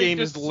Game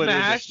just is literally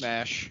Smash. just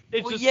Smash.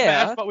 It's Well, just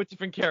yeah. Smash, but with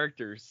different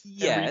characters. and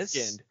Yes.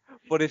 reskinned.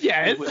 But if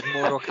Yes. it was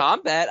Mortal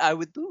Kombat, I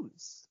would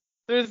lose.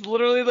 There's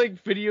literally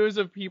like videos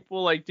of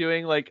people like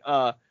doing like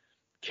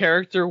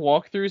character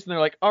walkthroughs, and they're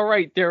like, all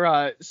right,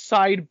 they're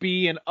side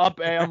B and up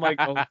A. I'm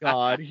like, oh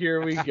god,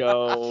 here we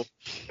go.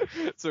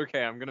 It's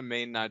okay. I'm gonna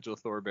main Nigel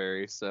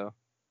Thornberry, so.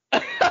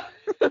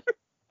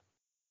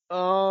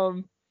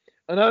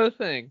 Another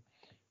thing,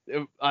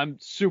 I'm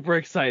super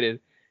excited.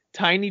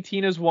 Tiny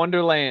Tina's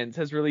Wonderlands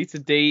has released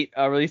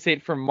release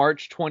date from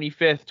March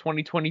 25th,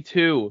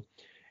 2022.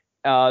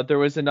 There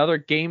was another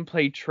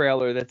gameplay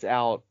trailer that's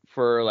out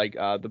for like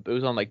it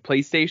was on like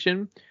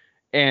PlayStation,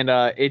 and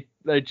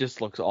it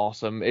just looks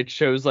awesome. It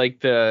shows like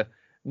the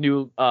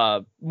new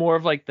more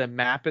of like the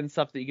map and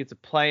stuff that you get to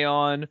play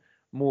on,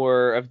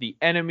 more of the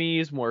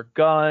enemies, more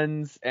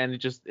guns,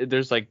 and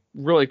there's like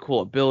really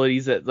cool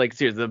abilities that like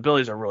seriously the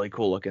abilities are really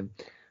cool looking.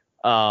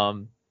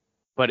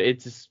 But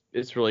it's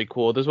really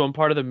cool. There's one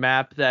part of the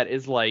map that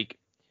is like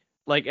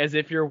as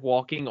if you're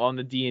walking on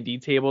the D&D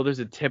table. There's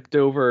a tipped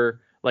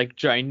over like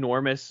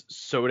ginormous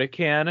soda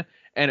can,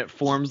 and it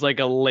forms like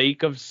a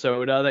lake of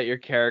soda that your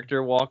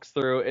character walks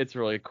through. It's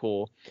really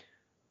cool.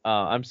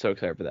 I'm so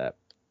excited for that.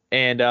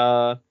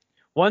 And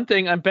one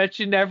thing, I bet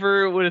you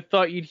never would have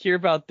thought you'd hear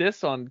about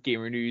this on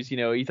Gamer News. You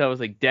know, you thought it was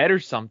like dead or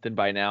something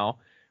by now.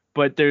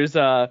 But there's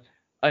a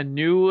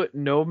new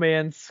No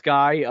Man's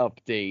Sky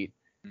update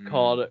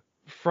called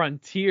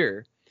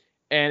Frontier,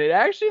 and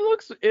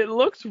it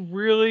looks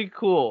really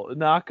cool.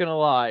 Not gonna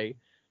lie.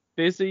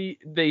 Basically,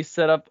 they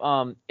set up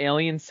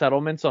alien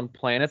settlements on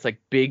planets, like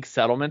big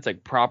settlements,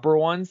 like proper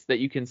ones that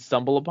you can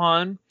stumble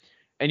upon,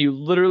 and you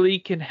literally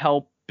can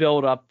help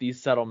build up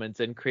these settlements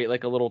and create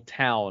like a little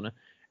town.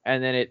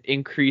 And then it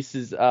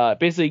increases,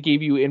 basically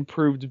gave you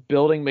improved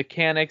building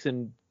mechanics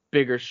and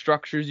bigger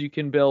structures you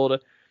can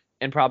build,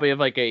 and probably have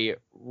like a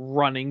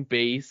running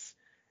base.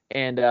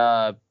 And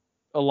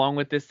along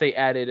with this, they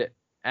added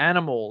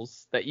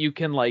animals that you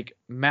can like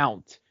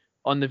mount.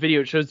 On the video,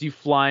 it shows you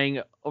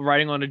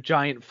riding on a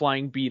giant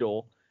flying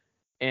beetle.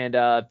 And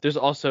there's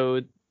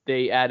also,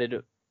 they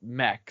added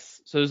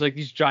mechs. So there's like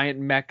these giant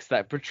mechs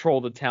that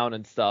patrol the town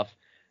and stuff.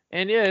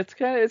 And yeah,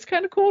 it's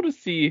kind of cool to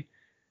see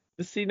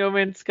No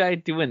Man's Sky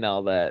doing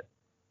all that.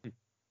 And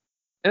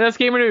that's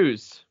Gamer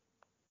News.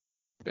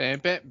 Bam,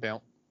 bam, bam.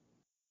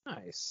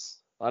 Nice.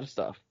 A lot of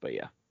stuff, but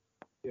yeah.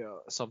 Yeah,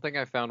 something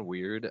I found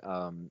weird.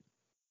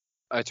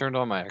 I turned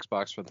on my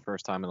Xbox for the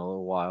first time in a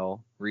little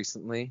while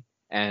recently,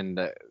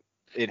 and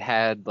it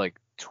had like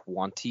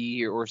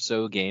 20 or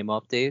so game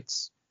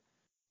updates.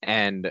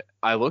 And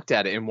I looked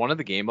at it, and one of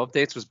the game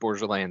updates was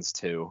Borderlands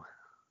 2.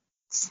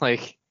 It's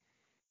like,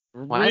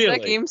 why is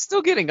that game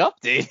still getting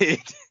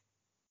updated?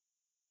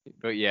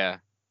 But yeah,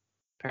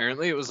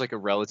 apparently it was like a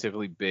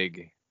relatively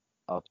big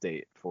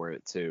update for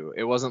it too.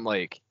 It wasn't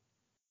like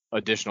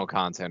additional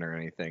content or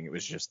anything. It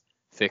was just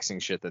fixing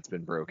shit that's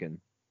been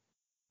broken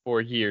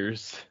For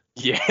years.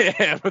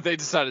 Yeah, but they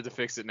decided to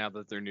fix it now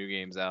that their new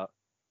game's out.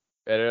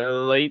 Better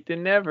late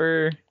than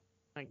never.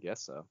 I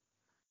guess so.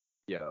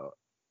 Yeah.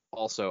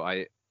 Also,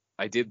 I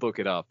did look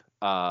it up.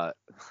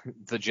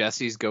 The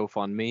Jesse's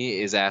GoFundMe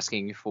is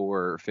asking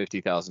for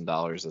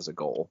 $50,000 as a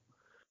goal.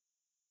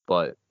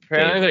 But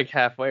apparently like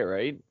halfway,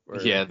 right?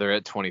 Yeah, they're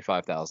at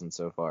 25,000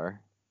 so far.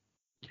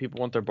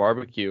 People want their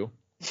barbecue.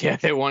 Yeah,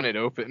 they want it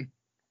open.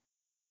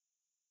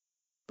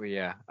 But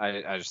yeah,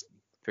 I just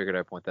figured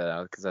I'd point that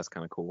out because that's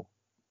kind of cool.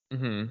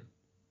 Mm-hmm.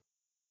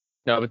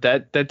 No, but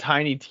that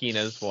Tiny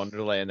Tina's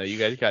Wonderland though, you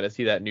guys got to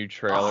see that new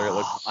trailer. It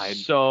looks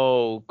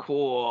so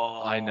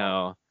cool. I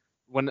know.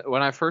 When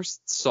I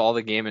first saw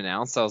the game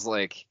announced, I was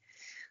like,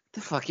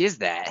 "The fuck is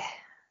that?"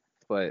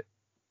 But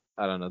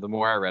I don't know. The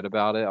more I read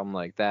about it, I'm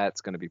like,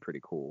 that's gonna be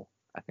pretty cool.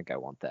 I think I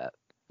want that.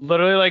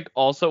 Literally, like,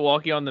 also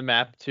walking on the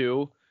map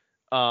too.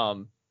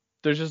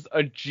 There's just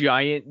a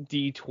giant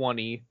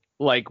D20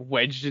 like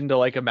wedged into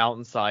like a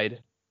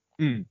mountainside.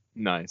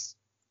 Nice.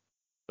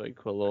 Really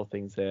cool little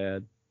things they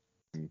add.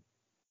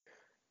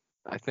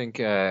 I think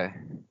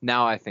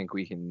now I think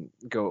we can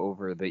go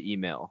over the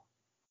email.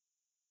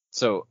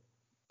 So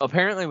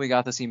apparently we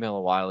got this email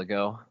a while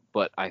ago,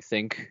 but I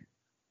think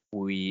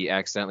we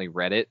accidentally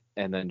read it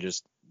and then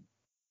just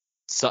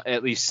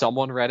at least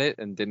someone read it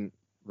and didn't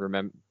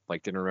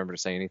remember to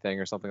say anything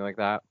or something like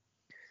that.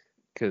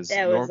 Because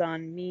that was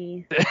on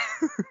me.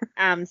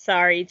 I'm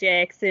sorry,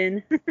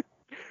 Jackson.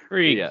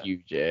 Freak you,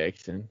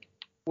 Jackson.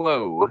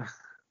 Whoa.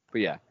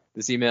 But yeah,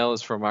 this email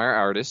is from our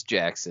artist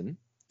Jackson.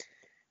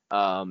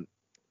 And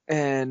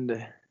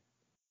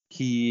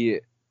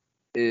it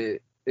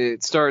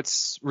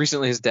starts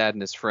recently. His dad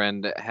and his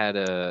friend had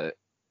a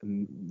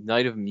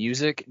night of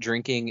music,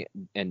 drinking,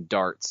 and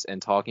darts,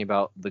 and talking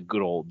about the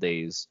good old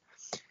days,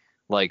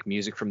 like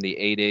music from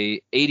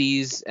the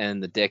 80s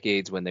and the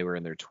decades when they were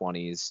in their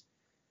 20s.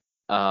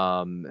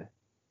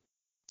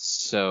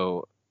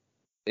 So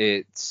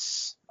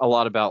it's a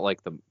lot about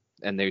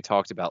and they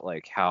talked about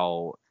like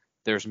how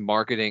there's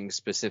marketing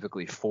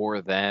specifically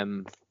for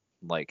them,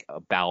 like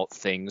about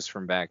things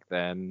from back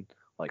then,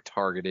 like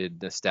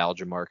targeted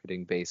nostalgia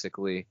marketing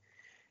basically.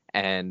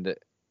 And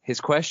his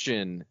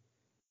question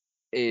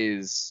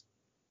is,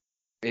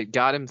 it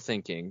got him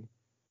thinking,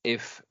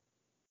 if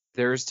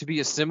there's to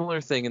be a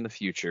similar thing in the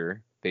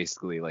future,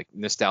 basically like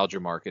nostalgia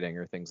marketing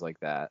or things like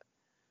that,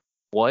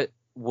 what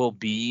will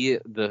be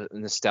the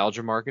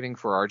nostalgia marketing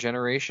for our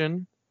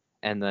generation?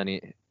 And then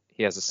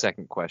he has a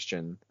second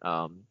question.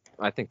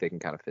 I think they can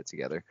kind of fit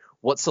together.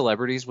 What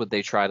celebrities would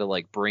they try to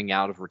like bring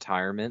out of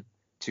retirement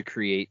to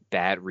create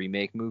bad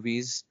remake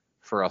movies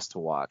for us to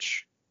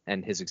watch,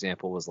 and his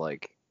example was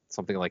like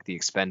something like The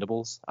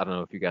Expendables. I don't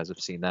know if you guys have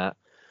seen that,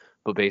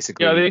 but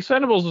basically, Yeah, The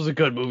Expendables was a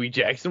good movie,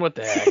 Jackson. What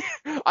the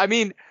heck? I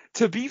mean,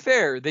 to be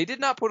fair, they did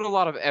not put a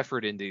lot of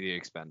effort into The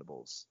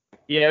Expendables.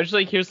 Yeah, it was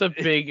like, here's some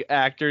big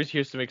actors,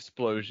 here's some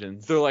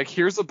explosions. They're like,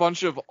 here's a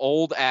bunch of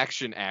old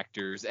action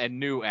actors and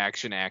new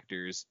action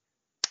actors.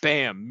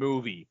 Bam,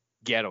 movie,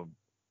 get them.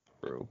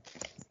 True.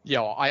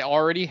 Yo, I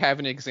already have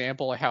an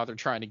example of how they're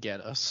trying to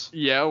get us.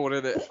 Yeah, what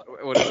is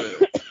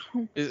it?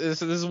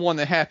 This is one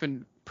that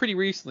happened pretty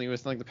recently,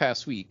 within like the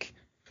past week.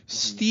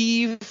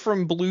 Steve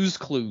from Blue's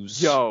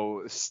Clues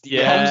Yo, Steve.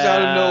 Yeah. comes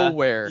out of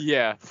nowhere.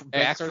 Yeah, and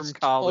back starts from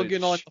college.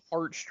 tugging on the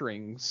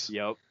heartstrings.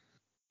 Yep.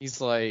 He's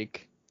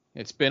like,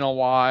 it's been a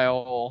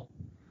while.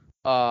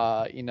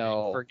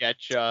 Forget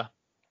ya.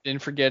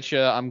 Didn't forget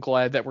you. I'm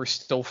glad that we're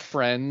still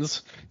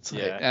friends. It's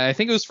like, Yeah. and I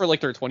think it was for like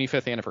their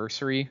 25th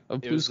anniversary of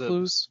It Blue's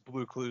was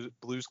the Clues.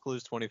 Blue's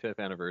Clues 25th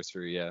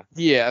anniversary. Yeah.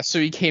 Yeah, so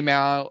he came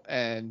out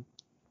and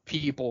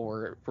people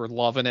were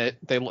loving it.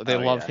 They love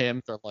yeah.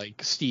 him. They're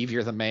like, Steve,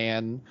 you're the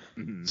man.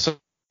 Mhm. So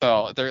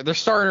they're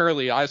starting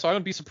early. So I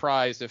wouldn't be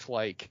surprised if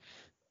like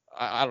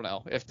I don't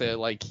know if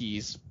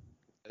he's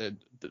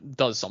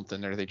does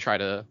something or they try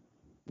to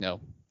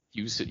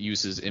use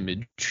his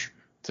image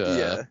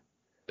to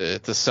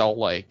sell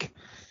like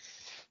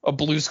a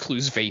Blue's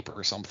Clues vape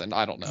or something.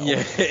 I don't know.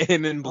 Yeah,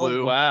 him in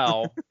blue. Oh,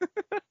 wow.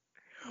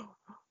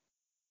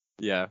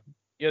 Yeah.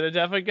 Yeah, they're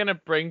definitely gonna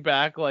bring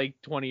back like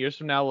 20 years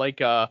from now, like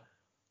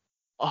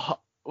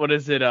what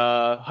is it?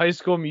 High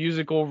School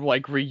Musical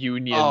like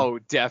reunion. Oh,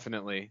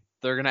 definitely.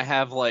 They're gonna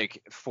have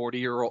like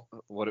 40-year-old.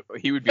 What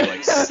he would be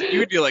like? He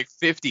would be like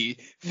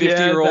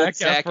 50-year-old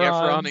Zac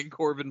Efron and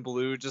Corbin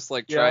Blue, just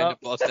like trying to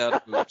bust out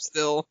a boob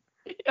still.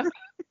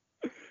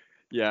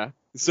 Yeah.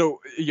 So,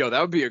 that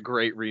would be a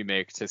great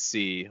remake to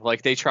see.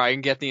 Like, they try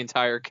and get the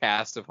entire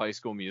cast of High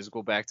School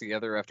Musical back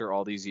together after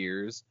all these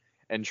years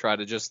and try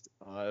to just,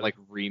 like,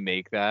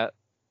 remake that.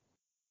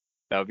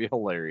 That would be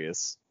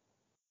hilarious.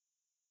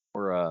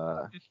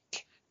 Or,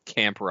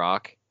 Camp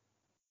Rock.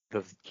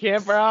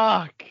 Camp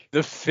Rock. The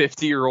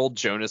 50-year-old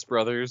Jonas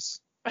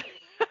Brothers.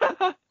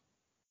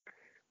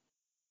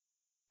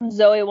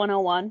 Zoe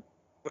 101.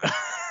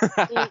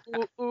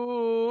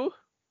 Ooh.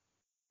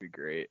 Be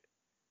great.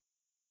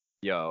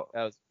 Yo,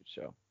 That was a good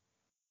show.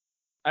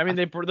 I mean,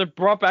 they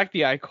brought back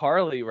the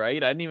iCarly,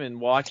 right? I didn't even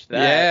watch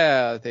that.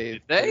 Yeah,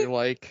 Did they're they?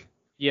 like,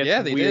 Yeah, it's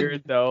Yeah, they did.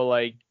 weird though.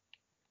 Like,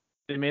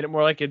 they made it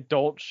more like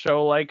adult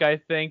show, like I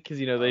think, because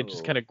they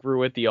just Oh. kind of grew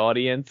with the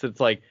audience. It's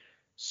like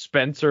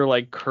Spencer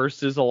like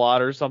curses a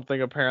lot or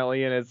something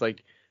apparently, and it's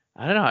like,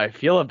 I don't know how I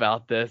feel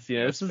about this.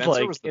 This Spencer is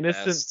like was the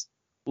innocent best.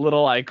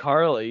 little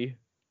iCarly.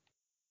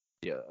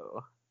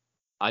 Yo,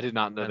 I did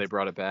not know they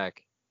brought it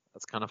back.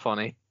 That's kind of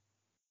funny.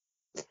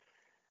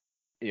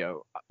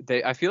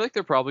 I feel like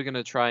they're probably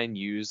gonna try and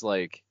use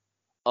like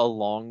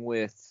along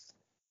with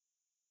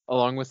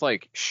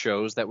like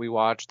shows that we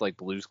watched, like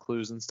Blue's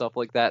Clues and stuff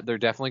like that. They're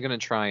definitely gonna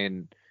try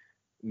and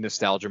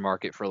nostalgia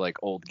market for like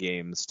old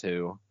games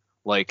too.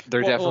 Like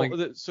they're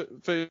definitely so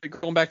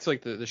going back to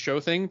like the show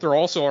thing, they're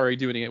also already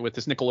doing it with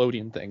this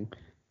Nickelodeon thing.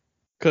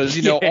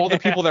 Because all the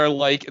people that are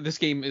like, this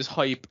game is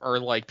hype are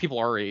like people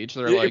our age.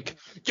 They're like,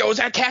 yo, is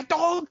that Cat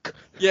Dog?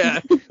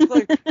 yeah.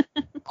 Like,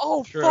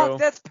 oh True. fuck,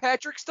 that's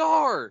Patrick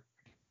Star.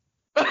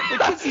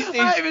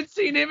 I haven't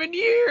seen him in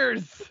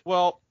years.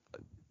 Well,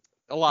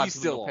 a lot He's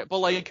of people still know, on. but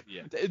like,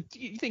 Yeah. do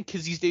you think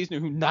kids these days know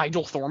who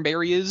Nigel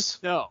Thornberry is?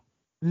 No.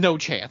 No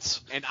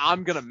chance. And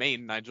I'm gonna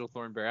main Nigel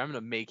Thornberry. I'm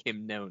gonna make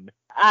him known.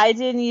 I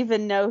didn't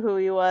even know who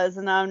he was,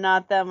 and I'm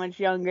not that much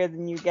younger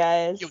than you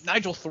guys. Yo,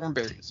 Nigel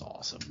Thornberry is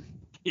awesome.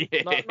 Yeah.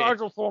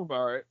 Nigel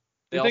Thornberry.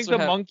 They You think also the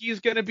have- monkey's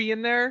gonna be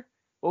in there?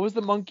 What was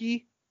the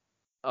monkey?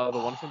 The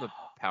one from the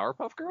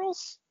Powerpuff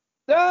Girls?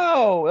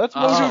 No, that's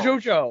Mojo Oh.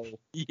 Jojo,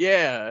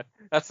 Yeah,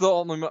 that's the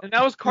only. and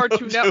that was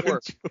Cartoon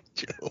Network.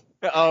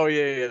 Oh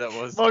yeah, that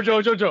was.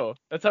 Mojo Jojo.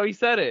 That's how he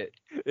said it.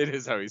 It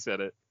is how he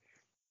said it.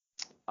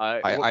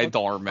 I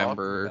don't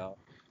remember.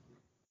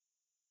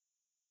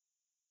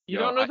 You Yo,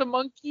 don't know the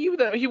monkey?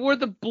 He wore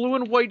the blue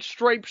and white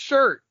striped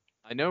shirt.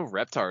 I know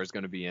Reptar is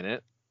gonna be in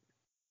it.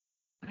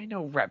 I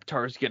know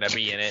Reptar's gonna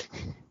be in it.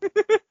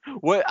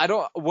 What? I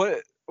don't.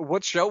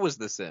 What show was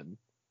this in?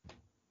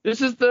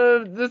 This is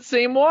the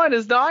same one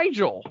as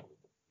Nigel.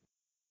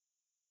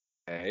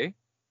 Hey,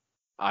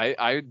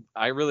 I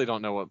really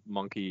don't know what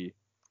monkey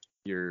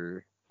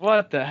you're.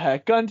 What the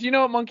heck, Gun? Do you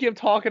know what monkey I'm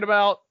talking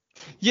about?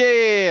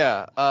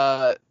 Yeah.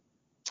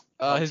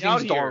 His Out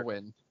name's here.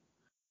 Darwin.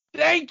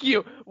 Thank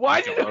you.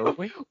 Why did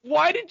Darwin?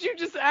 Why did you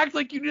just act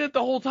like you knew it the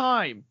whole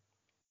time?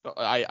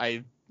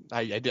 I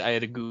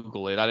had to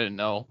Google it. I didn't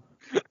know.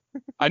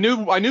 I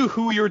knew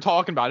who you were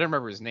talking about. I didn't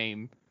remember his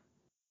name.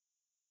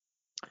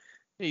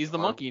 He's the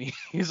monkey.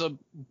 He's a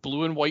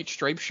blue and white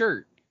striped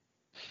shirt,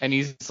 and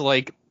he's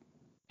like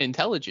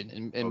intelligent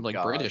and Oh, like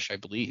God. British, I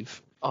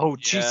believe. Oh Yeah.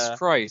 Jesus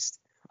Christ!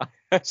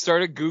 I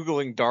started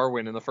googling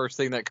Darwin, and the first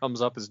thing that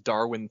comes up is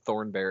Darwin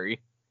Thornberry.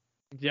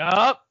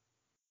 Yup.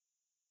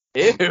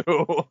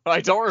 Ew!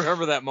 I don't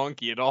remember that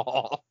monkey at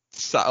all.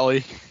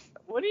 Sally.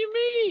 What do you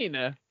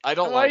mean? I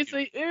don't Why like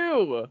say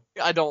ew?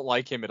 I don't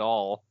like him at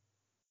all.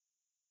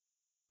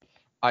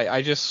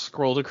 I just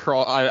scrolled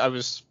across.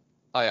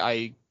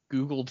 I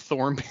googled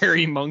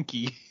Thornberry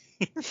monkey,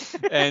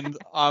 and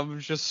I'm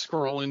just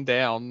scrolling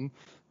down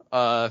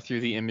through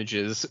the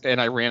images,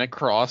 and I ran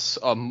across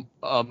a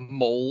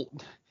mole.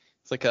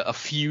 It's like a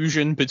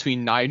fusion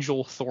between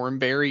Nigel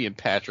Thornberry and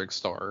Patrick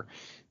Star.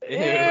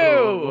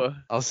 Ew.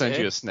 I'll send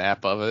you a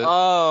snap of it.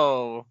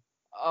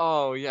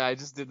 Oh yeah, I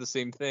just did the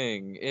same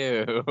thing.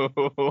 Ew.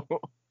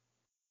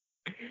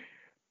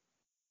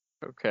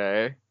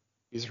 Okay.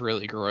 He's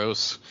really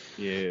gross.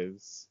 He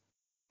is.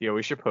 Yeah,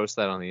 we should post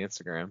that on the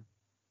Instagram.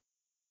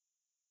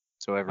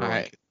 So everyone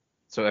Alright.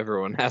 so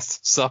everyone has to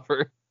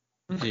suffer.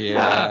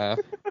 Yeah.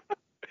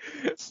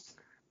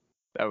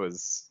 That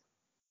was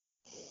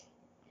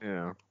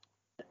Ew.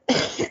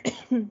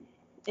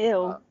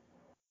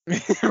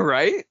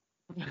 right?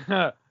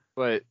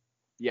 But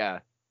yeah.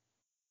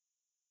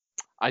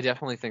 I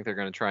definitely think they're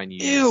gonna try and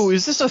use Ew,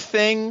 is this a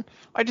thing?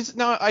 I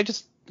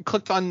just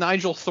clicked on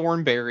Nigel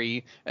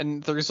Thornberry,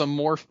 and there's a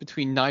morph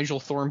between Nigel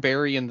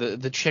Thornberry and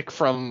the chick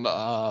from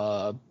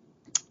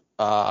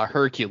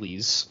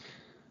Hercules.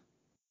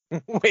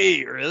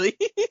 Wait, really?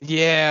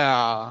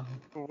 Yeah.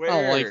 Where?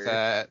 I don't like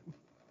that.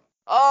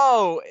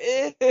 Oh,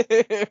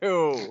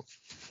 ew.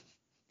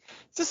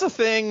 Is this a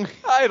thing?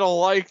 I don't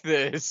like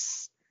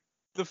this.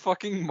 The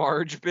fucking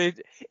Marge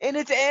bit. And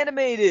it's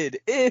animated.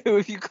 Ew,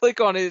 if you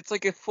click on it, it's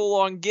like a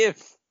full-on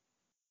GIF.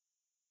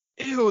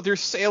 Ew,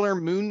 there's Sailor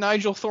Moon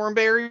Nigel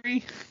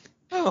Thornberry.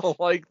 I don't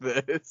like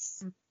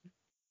this.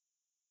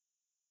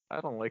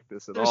 I don't like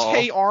this at There's all.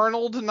 Hey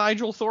Arnold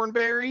Nigel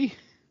Thornberry.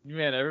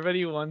 Man,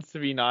 everybody wants to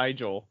be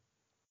Nigel.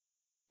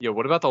 Yo,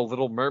 what about the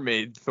Little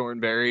Mermaid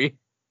Thornberry?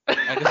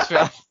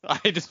 I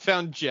just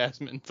found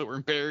Jasmine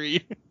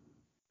Thornberry.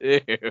 Ew.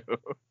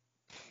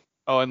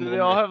 Oh, and Do they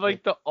all have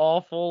like the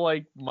awful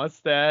like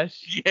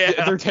mustache?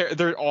 Yeah.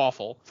 They're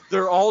awful.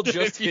 They're all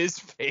just his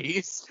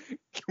face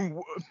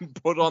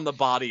put on the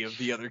body of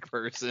the other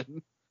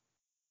person.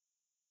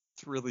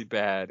 It's really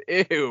bad.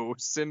 Ew,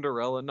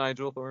 Cinderella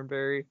Nigel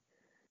Thornberry.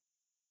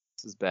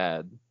 This is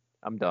bad.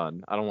 I'm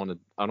done. I don't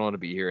want to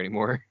be here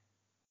anymore.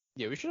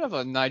 Yeah, we should have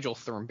a Nigel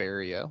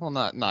Thornberry. Well,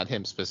 not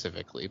him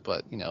specifically,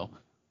 but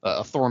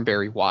a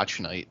Thornberry watch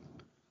night.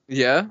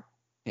 Yeah,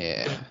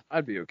 Yeah,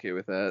 I'd be okay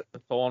with that. The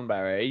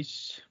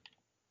Thornberries.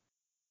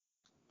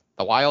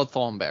 the Wild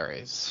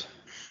Thornberries.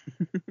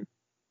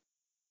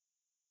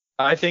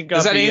 I think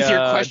Does I'll that be, answer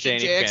your question,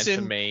 Danny Jackson?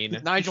 Phantom Main.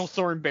 Nigel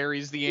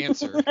Thornberry's the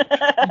answer.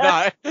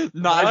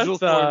 Nigel What?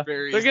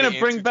 Thornberry. They're is the gonna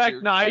bring answer back to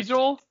your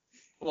Nigel?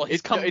 Well, he's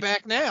It's- coming it's-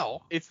 back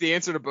now. It's the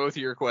answer to both of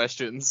your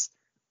questions.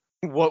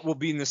 What will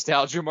be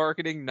nostalgia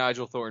marketing?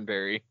 Nigel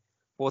Thornberry.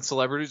 What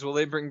celebrities will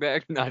they bring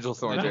back? Nigel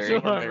Thornberry.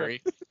 Nigel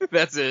Thornberry.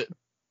 That's it.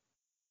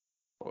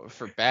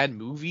 For bad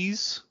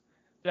movies?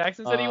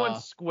 Jackson said he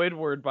wants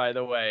Squidward, by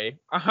the way.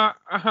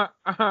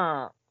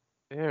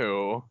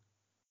 Ew.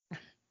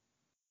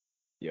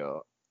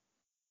 Yo.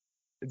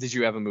 Did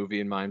you have a movie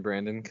in mind,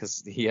 Brandon?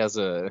 Because he has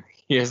an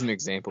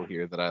example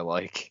here that I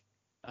like.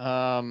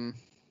 Just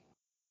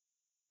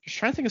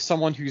trying to think of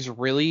someone who's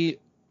really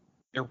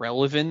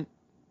irrelevant,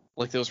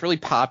 like that was really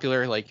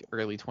popular like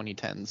early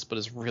 2010s, but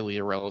is really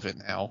irrelevant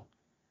now.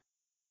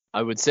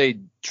 I would say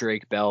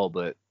Drake Bell,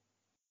 but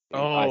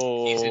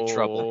he's in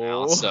trouble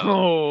now,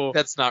 so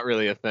that's not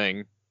really a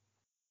thing.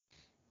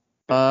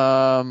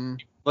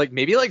 Like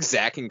maybe like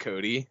Zach and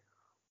Cody.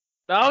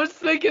 I was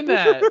thinking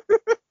that.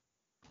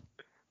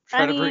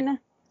 Try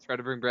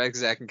to bring back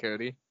Zach and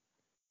Cody.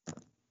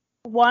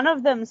 One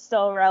of them's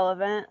still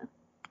relevant.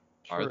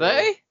 Are True.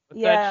 they?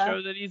 What's Yeah. that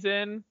show that he's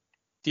in?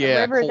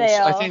 Yeah,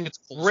 Riverdale. I think it's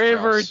Cole Sprouse.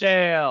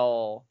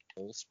 Riverdale.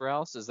 Cole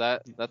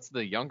Sprouse? That's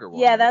the younger one?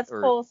 Yeah, right? that's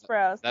Or- Cole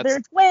Sprouse. that's-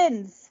 They're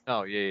twins.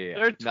 Oh yeah.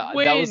 They're No,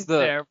 twins that was the.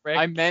 there, Rick.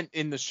 I meant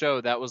in the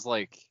show. That was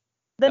like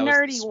The that was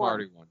nerdy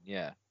smarter one.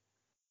 Yeah.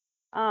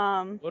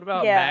 one. What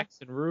about yeah. Max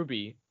and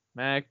Ruby?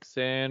 Max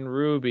and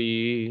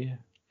Ruby.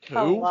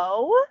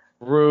 Hello?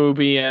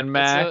 Ruby and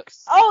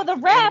Max. Oh, the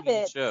Animated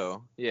rabbit.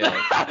 show. Yeah.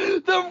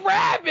 The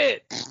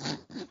rabbit!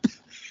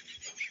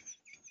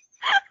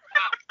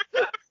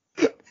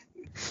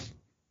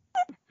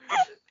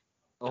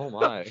 Oh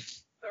my.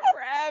 The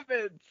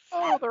rabbits!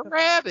 Oh, the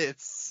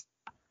rabbits.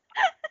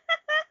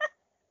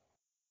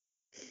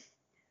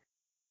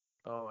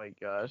 Oh my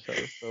gosh, that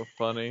was so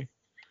funny.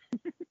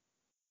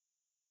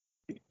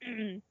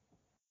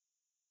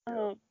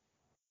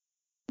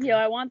 Yo,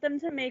 I want them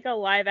to make a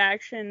live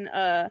action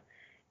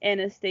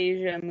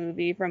Anastasia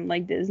movie from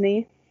like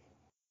Disney.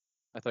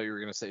 I thought you were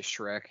gonna say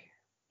Shrek.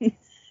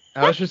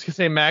 I was just gonna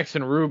say Max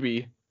and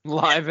Ruby.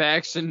 Live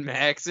action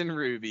Max and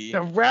Ruby.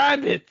 The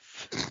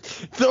rabbits!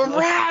 The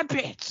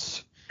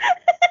rabbits.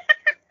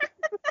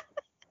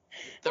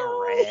 The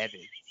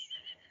rabbits.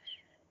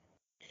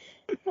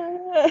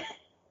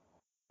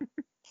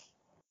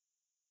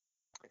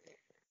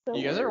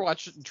 You guys ever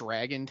watch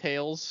Dragon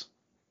Tales?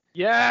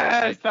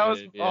 Yes, that was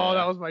did, yeah.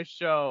 that was my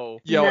show.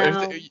 Yo,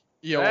 No.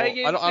 Yo,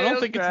 Dragon I don't Tales,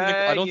 think it's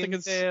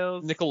Dragon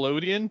Tales.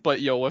 Nickelodeon,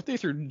 but yo, what if they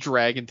threw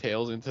Dragon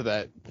Tales into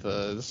the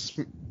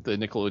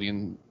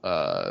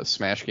Nickelodeon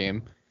Smash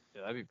game?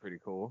 Yeah, that'd be pretty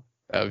cool.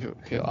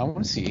 Okay, I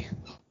want to see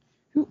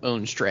who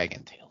owns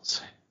Dragon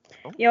Tales.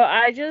 Yo,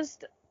 I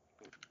just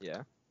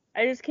Yeah.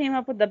 came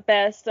up with the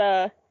best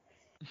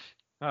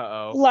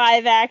Uh-oh.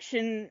 live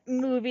action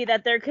movie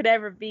that there could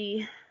ever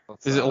be.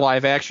 Is it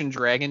live action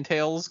Dragon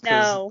Tales? 'Cause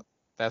No,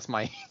 that's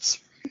my answer.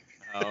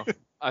 Oh,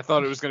 I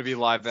thought it was gonna be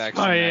live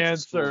action. My Magic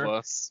School answer.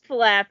 Bus.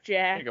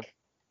 Flapjack. Take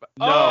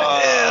No.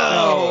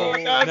 Oh,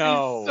 No. that'd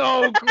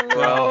No. be so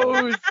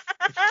gross.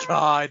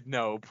 God,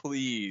 no,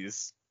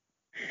 please.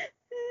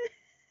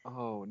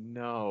 Oh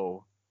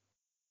no.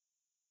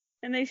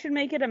 And they should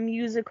make it a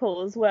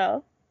musical as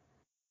well.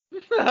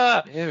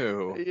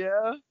 Ew.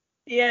 Yeah.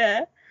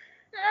 Yeah.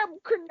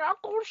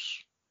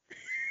 Knuckles.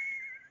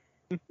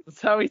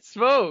 That's how he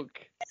spoke.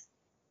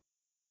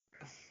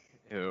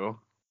 Ew.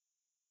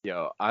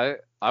 Yo, I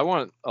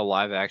want a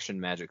live action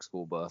Magic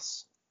School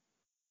Bus.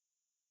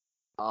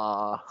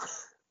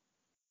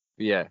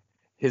 Yeah.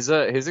 His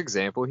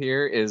example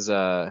here is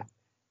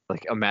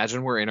like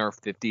imagine we're in our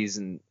 50s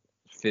and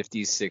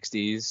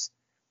 60s.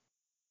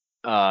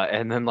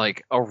 And then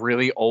like a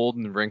really old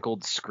and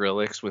wrinkled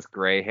Skrillex with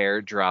gray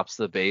hair drops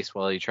the bass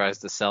while he tries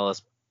to sell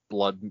us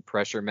blood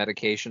pressure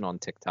medication on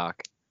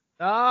TikTok.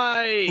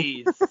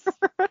 Nice.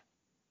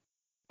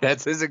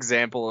 That's his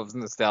example of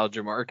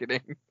nostalgia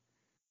marketing.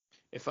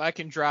 If I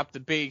can drop the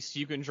bass,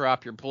 you can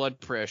drop your blood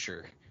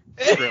pressure.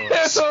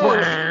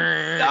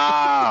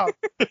 Stop.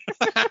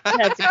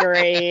 That's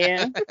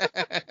great.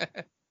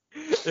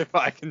 If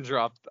I can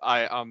drop,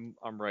 I'm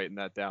writing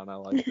that down. I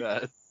like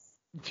that.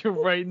 You're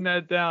writing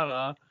that down,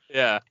 huh?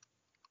 Yeah.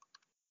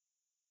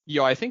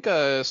 Yo, I think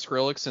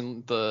Skrillex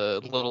and the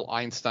Little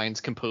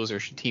Einsteins composer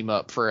should team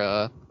up for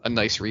a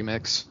nice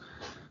remix.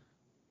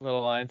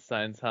 Little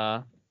Einsteins,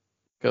 huh?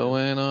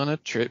 Going on a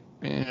trip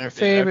in our Our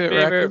favorite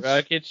records.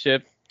 rocket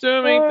ship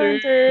zooming Soaring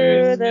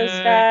through the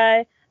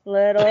sky,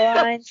 little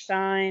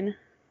Einstein.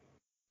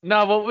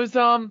 No, what was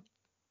the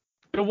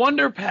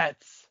Wonder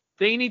Pets?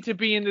 They need to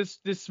be in this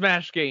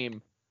Smash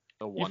game.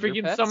 The You're Wonder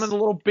freaking Pets? some of the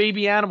little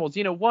baby animals.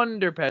 You know,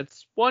 Wonder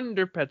Pets.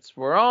 Wonder Pets.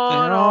 We're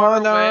on, And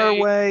on our our way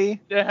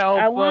way. to help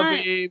I a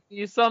want-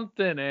 baby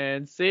something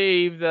and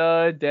save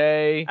the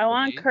day. I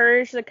want Okay.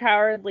 Courage the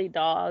Cowardly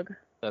Dog.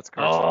 That's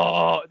Cartoon.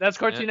 Oh, that's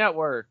Cartoon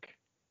Network.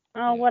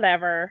 Oh,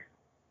 whatever.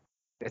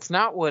 It's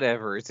not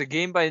whatever. It's a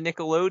game by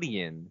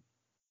Nickelodeon.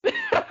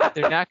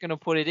 They're not gonna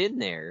put it in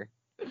there.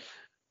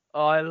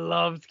 Oh, I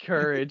loved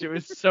Courage. It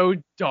was so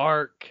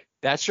dark.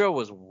 That show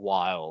was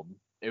wild.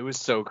 It was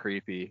so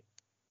creepy.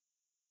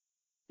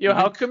 Yo,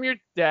 how come your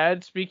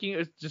dad speaking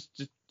is just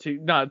to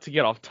not to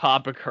get off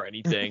topic or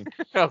anything?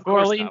 Of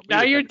course Orly, not. We now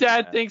would your never do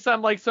dad that. thinks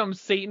I'm like some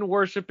Satan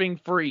worshipping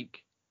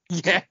freak.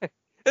 Yeah,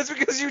 that's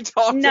because you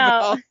talked No.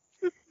 about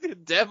the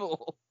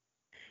devil.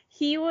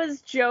 He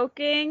was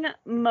joking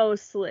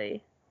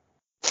mostly.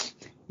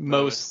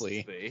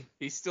 Mostly.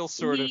 He still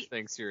sort of He-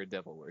 thinks you're a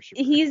devil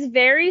worshiper. He's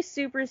very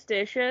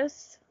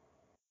superstitious.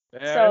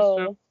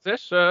 So-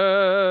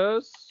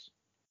 Suspicious.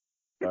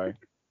 Sorry.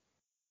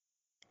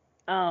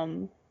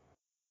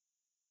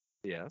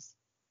 Yes.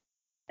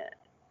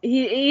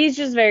 He's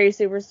just very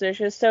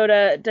superstitious. So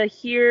to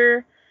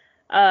hear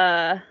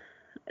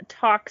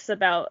talks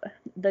about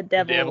the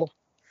devil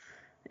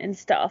and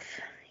stuff,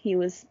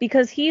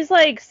 because he's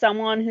like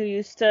someone who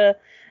used to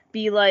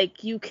be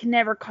like, you can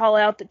never call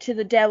out to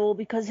the devil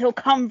because he'll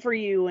come for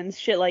you and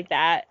shit like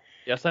that.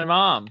 Yes, I'm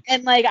mom.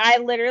 And like I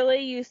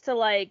literally used to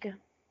like,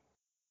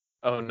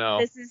 Oh no.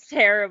 this is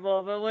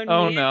terrible, but when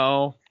Oh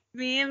no.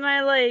 me and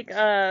my like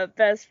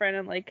best friend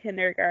in like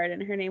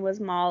kindergarten, her name was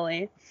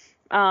Molly,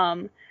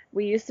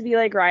 we used to be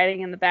like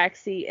riding in the back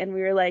seat and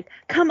we were like,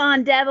 come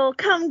on devil,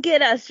 come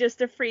get us, just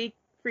to freak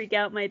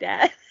out my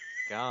dad.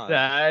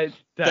 God.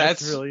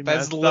 That's really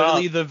that's messed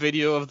literally up. the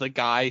video of the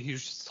guy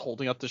who's just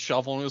holding up the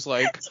shovel and was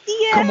like,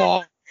 Yeah. "Come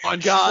on,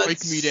 God.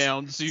 strike me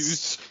down,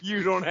 Zeus."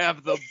 You don't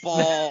have the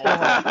ball.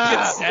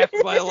 Get sacked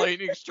by a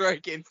lightning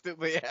strike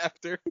instantly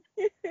after.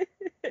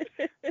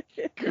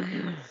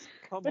 Come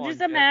But on, just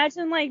Dad.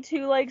 imagine like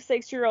two like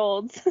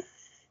 6-year-olds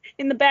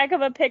in the back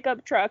of a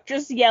pickup truck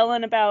just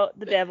yelling about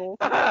the devil.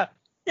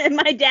 And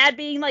my dad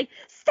being like,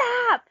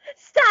 stop!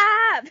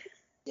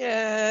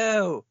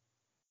 Yo.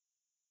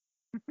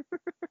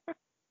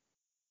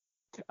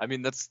 I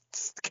mean, that's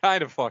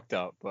kind of fucked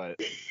up, but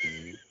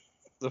it's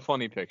a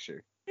funny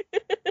picture.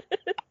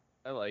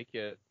 I like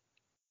it.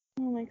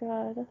 Oh my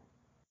god.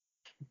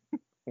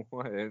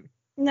 What?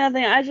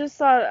 Nothing. I just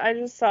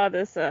saw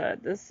this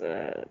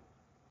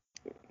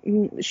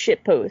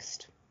shit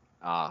post.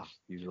 Ah,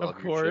 you love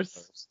Of your shit course.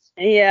 posts.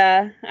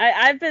 Yeah,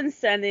 I've been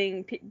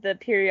sending the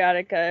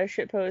periodic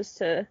shit posts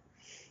to,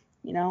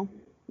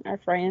 our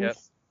friends.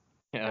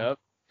 Yep. Yeah. Yep.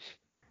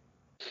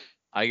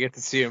 I get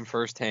to see him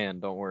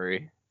firsthand. Don't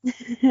worry.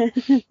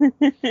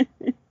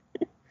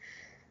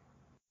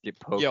 Get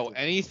poked. Yo,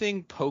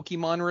 anything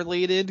Pokemon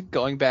related,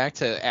 going back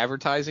to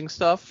advertising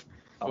stuff,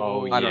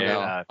 Oh, I don't yeah.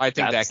 know. I think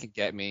that That's- could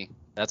get me.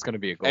 That's gonna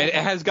be a goal. And it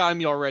has gotten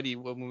me already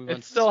when we went It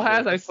to still see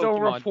has. the I still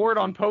Pokemon report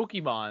on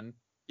movie. Pokemon.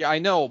 Yeah, I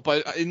know,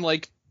 but in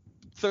like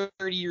 30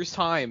 years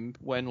time,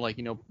 when like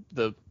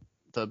the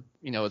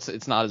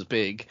it's not as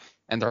big,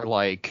 and they're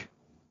like,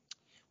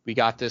 we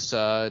got this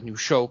new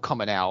show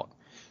coming out,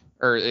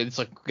 or it's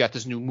like we got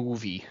this new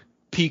movie.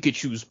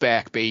 Pikachu's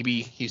back,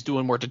 baby. He's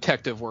doing more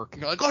detective work.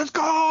 You're like, let's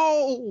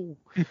go.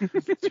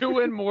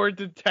 Doing more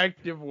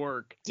detective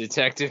work.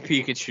 Detective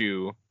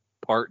Pikachu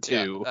Part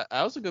 2. Yeah,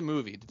 that was a good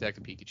movie,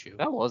 Detective Pikachu.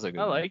 That was a good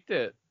I one. liked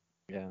it.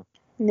 Yeah.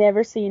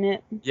 Never seen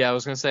it. Yeah, I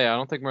was gonna say I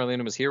don't think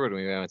Marlena was here when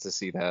we went to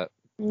see that.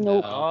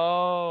 Nope. No.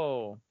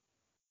 Oh.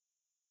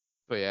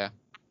 But yeah.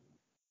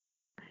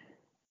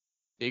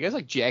 You guys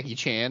like Jackie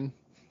Chan?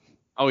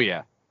 Oh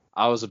yeah.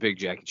 I was a big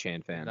Jackie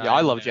Chan fan. Yeah,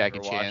 I love never Jackie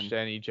watched Chan.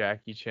 any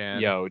Jackie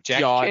Chan. Yo,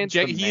 Jackie Yeah, Chan's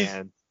Jack- the he's-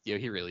 man. Yeah,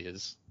 he really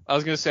is. I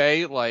was gonna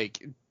say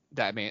like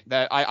that man.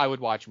 That I would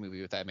watch a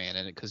movie with that man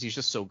in it because he's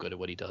just so good at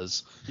what he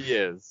does. He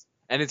is.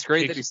 And it's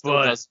great that he Kicks still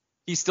butt. does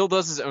he still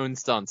does his own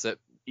stunts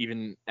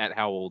even at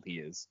how old he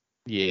is.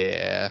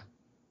 Yeah.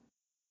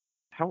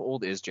 How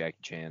old is Jackie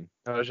Chan?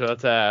 Oh, so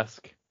let's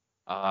ask.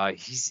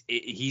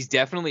 He's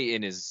definitely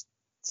in his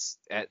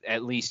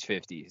at least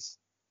 50s.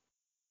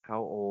 How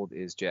old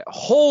is Jack?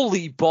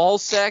 Holy ball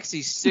sacks,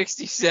 he's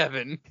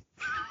 67.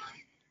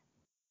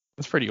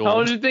 That's pretty How old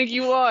old. do you think he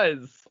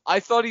was? I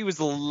thought he was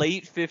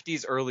late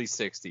 50s, early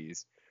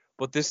 60s.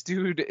 But this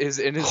dude is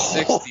in his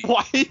 60s.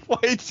 Why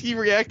is he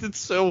reacted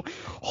so?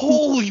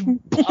 Holy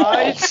balls!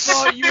 I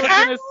thought you were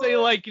gonna say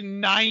like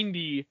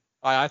 90.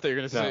 I thought you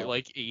were gonna say No.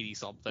 like 80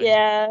 something.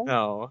 Yeah.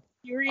 No.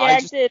 You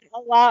reacted a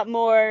lot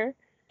more.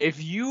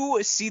 If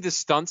you see the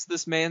stunts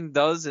this man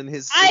does in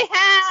his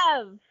I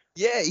have.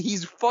 yeah,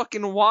 he's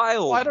fucking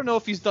wild. Well, I don't know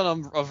if he's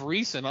done of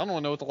recent. I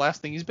don't know what the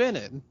last thing he's been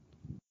in.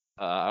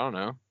 I don't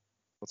know.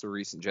 What's a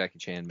recent Jackie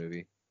Chan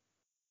movie?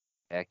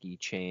 Jackie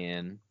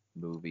Chan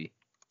movie.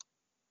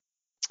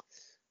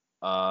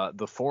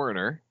 The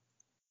Foreigner.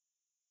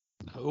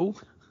 Who?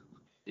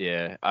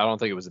 Yeah, I don't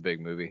think it was a big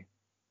movie.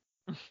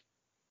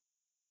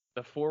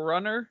 The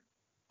Forerunner?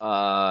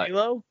 Uh,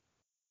 Halo?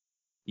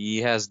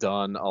 he has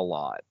done a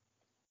lot.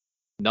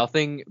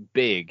 Nothing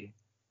big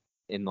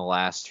in the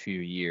last few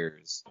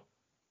years,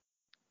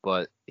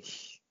 but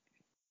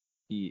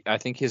I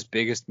think his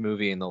biggest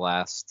movie in the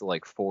last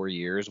like 4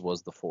 years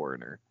was The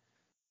Foreigner,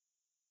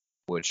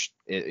 which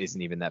it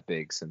isn't even that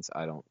big since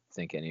I don't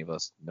think any of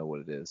us know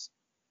what it is.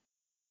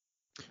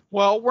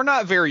 Well, we're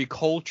not very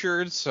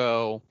cultured,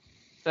 so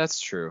That's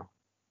true.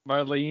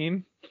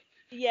 Marlene?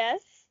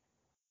 Yes.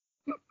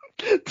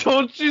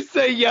 Don't you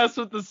say yes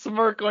with the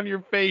smirk on your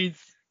face.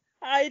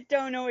 I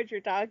don't know what you're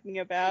talking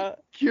about.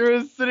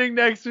 Kira's sitting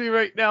next to me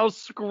right now,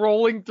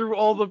 scrolling through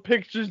all the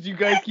pictures you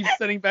guys keep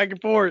sending back and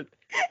forth.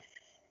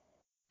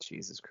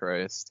 Jesus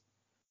Christ.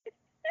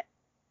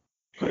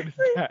 What is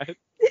that?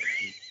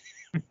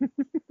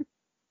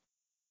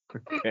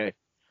 Okay.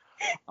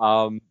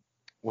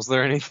 Was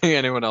there anything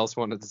anyone else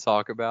wanted to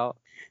talk about?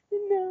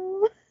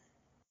 No.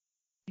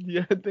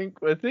 Yeah, I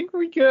think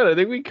we could. I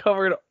think we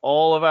covered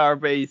all of our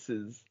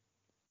bases.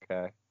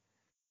 Okay.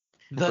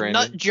 the Brandon?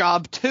 Nut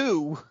Job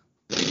 2.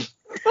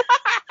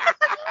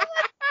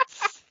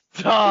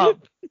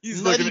 Stop.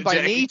 He's Nutty looking at by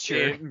Jackie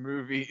nature. Chan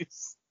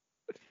movies.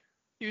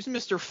 He was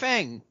Mr.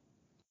 Fang.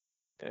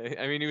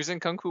 I mean, he was in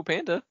Kung Fu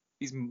Panda.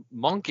 He's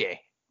Monkey.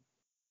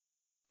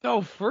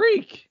 No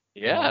freak.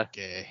 Yeah.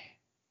 Okay.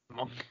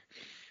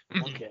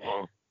 Okay.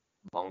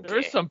 Monkey.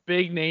 There's some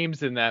big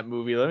names in that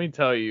movie, let me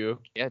tell you.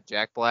 Yeah,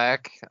 Jack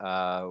Black.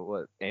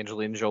 What?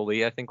 Angelina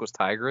Jolie, I think, was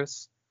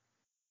Tigress.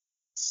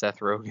 Seth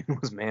Rogen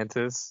was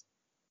Mantis.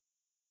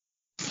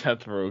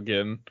 Seth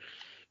Rogen.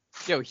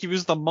 Yo, he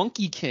was the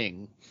Monkey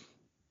King.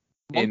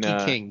 In,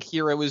 Monkey King.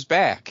 Hero is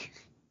back.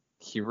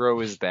 Hero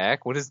is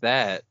back. What is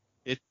that?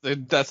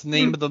 That's the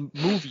name of the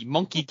movie.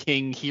 Monkey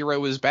King.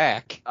 Hero is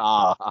back.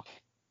 Ah,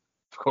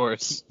 of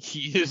course.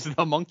 He is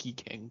the Monkey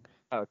King.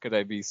 How could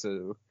I be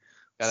so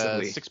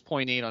Got a silly?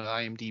 6.8 on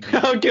IMDb.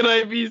 How can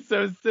I be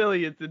so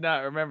silly and to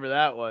not remember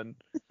that one?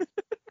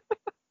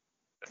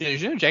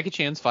 Did you know Jackie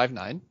Chan's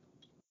 5'9"?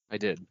 I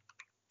did.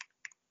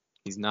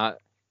 He's not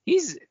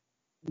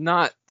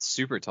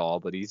super tall,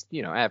 but he's,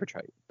 average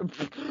height.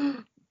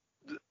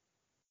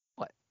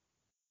 What?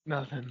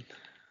 Nothing.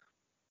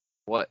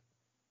 What?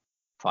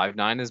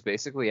 5'9" is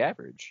basically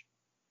average.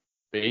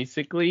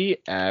 Basically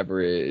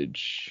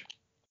average.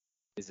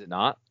 Is it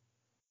not?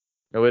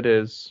 No, it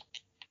is.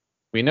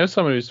 We know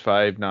someone who's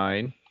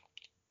 5'9".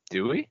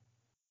 Do we?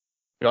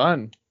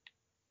 Gun.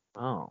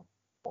 Oh,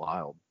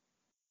 wild.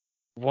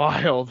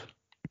 Wild.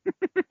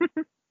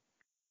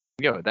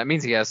 Yo, that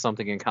means he has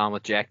something in common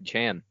with Jackie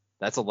Chan.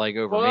 That's a leg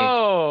over me.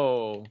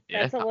 Whoa.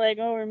 Yeah, That's a leg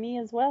over me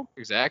as well.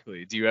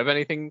 exactly. Do you have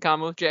anything in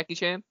common with Jackie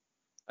Chan?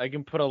 I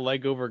can put a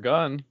leg over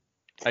gun.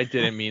 I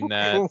didn't mean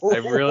that. I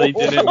really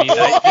didn't mean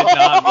that.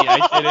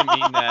 I didn't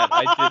mean that.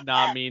 I did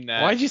not mean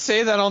that. Why'd you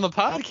say that on the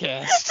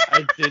podcast?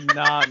 I did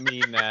not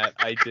mean that.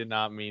 I did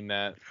not mean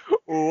that.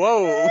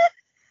 Whoa.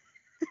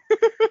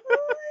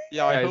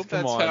 Yeah, I Guys, hope come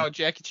that's on. how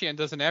Jackie Chan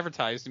doesn't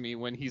advertise to me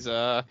when he's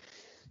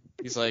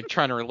He's like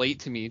trying to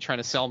relate to me, trying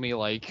to sell me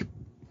like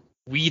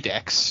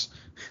Weedex.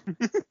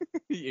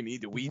 You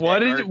need to weed What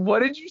that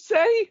did you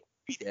say?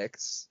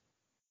 Weedex.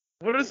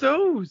 What are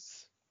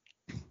those?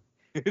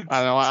 I don't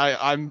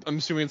know. I'm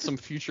assuming it's some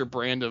future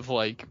brand of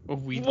like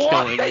weed What?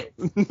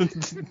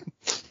 killing.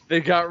 They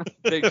got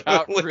rid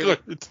of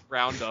Liquid.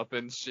 Roundup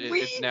and shit.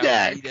 It's now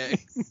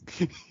Weedex.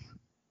 Weedex.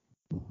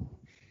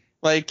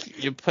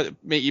 Like you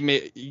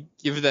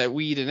give that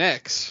weed an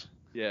X.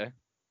 Yeah.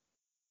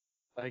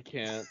 I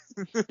can't.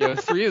 You have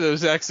 3 of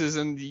those X's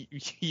and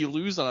you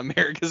lose on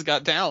America's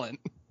Got Talent.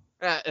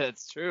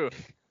 That's true.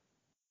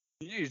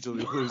 You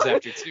usually lose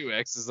after 2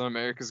 X's on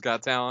America's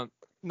Got Talent.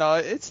 No,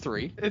 it's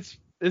 3.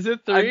 Is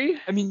it 3?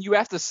 I mean, you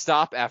have to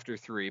stop after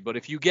 3, but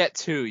if you get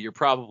 2, you're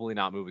probably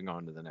not moving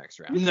on to the next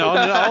round.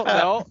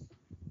 No.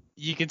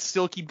 You can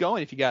still keep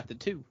going if you got the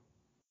 2.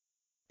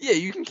 Yeah,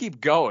 you can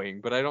keep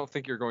going, but I don't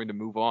think you're going to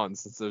move on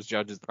since those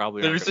judges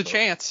probably aren't There's a gonna vote.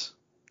 chance.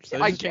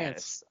 There's I a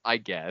chance.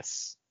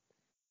 guess.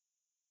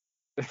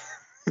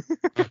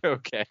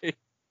 Okay. It's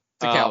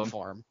a cow Um,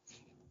 farm.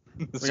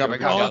 This We got is my gonna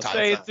cow Don't be talk.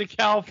 say it's a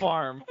cow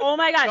farm. Oh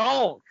my god.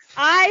 Don't.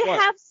 I What?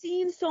 have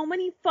seen so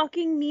many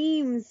fucking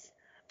memes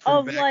from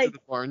of Back like to the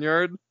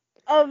Barnyard.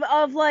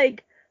 of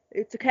like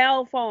it's a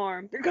cow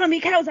farm. There are gonna be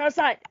cows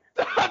outside.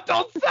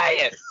 Don't say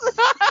it.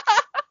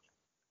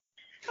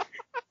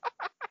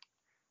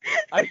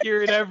 I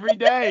hear it every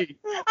day.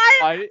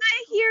 I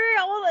hear it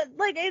all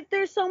like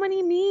there's so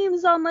many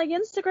memes on like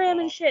Instagram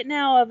and shit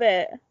now of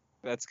it.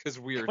 That's because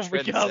we are Oh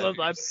my God,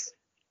 trendsetters.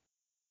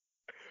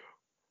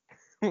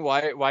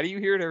 Why do you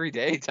hear it every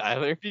day,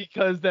 Tyler?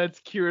 Because that's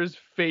Kira's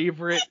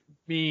favorite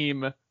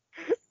meme.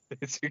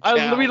 It's a We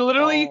cow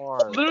literally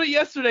farm.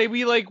 yesterday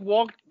we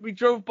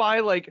drove by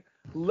like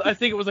I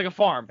think it was like a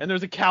farm and there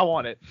was a cow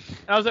on it.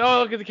 And I was like, oh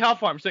look at the cow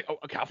farm. She's like, oh,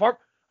 a cow farm?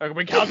 There are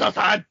gonna be cows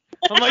outside.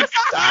 I'm like,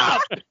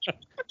 stop!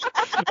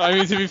 I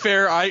mean, to be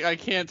fair, I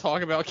can't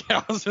talk about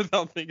cows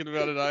without thinking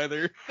about it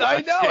either.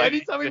 I know.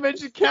 Anytime we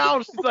mention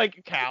cows, she's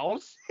like,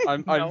 cows?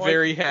 I'm No,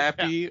 very I-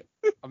 happy.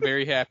 I'm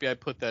very happy I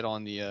put that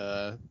on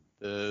the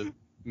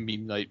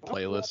meme night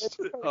playlist.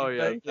 Oh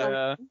yeah.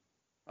 Yeah.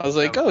 I was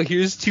like, oh,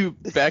 here's 2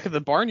 Back of the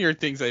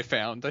Barnyard things I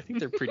found. I think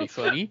they're pretty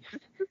funny.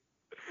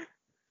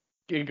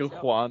 Giga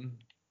Juan.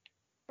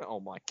 Oh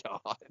my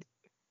god.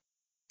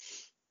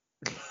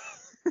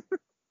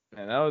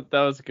 Man, that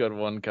was a good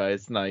one,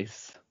 guys.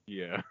 Nice.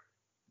 Yeah.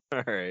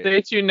 All right.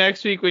 Stay tuned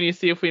next week when you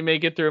see if we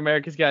make it through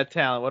America's Got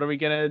Talent. What are we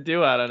gonna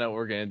do? I don't know what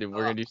we're gonna do.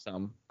 We're gonna do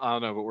some. I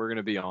don't know, but we're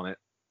gonna be on it.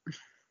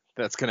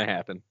 That's gonna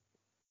happen.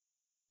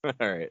 All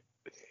right.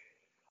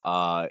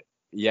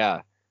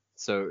 Yeah.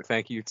 So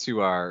thank you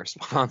to our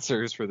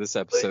sponsors for this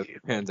episode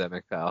of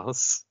Pandemic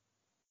Pals.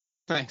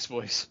 Thanks,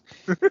 boys.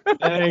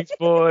 Thanks,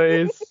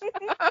 boys.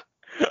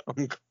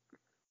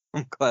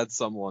 I'm glad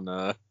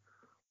someone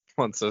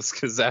wants us,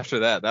 because after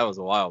that was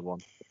a wild one.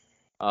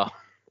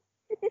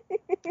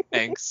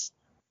 Thanks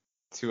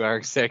to our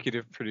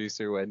executive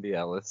producer Wendy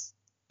Ellis.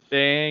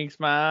 Thanks,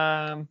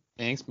 Mom.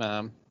 Thanks,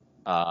 Mom.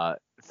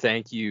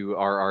 Thank you,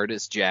 our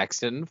artist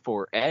Jackson,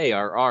 for A,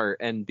 our art,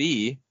 and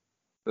B,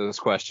 those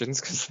questions,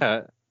 because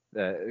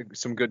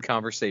some good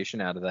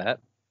conversation out of that.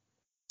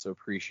 So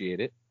appreciate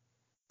it.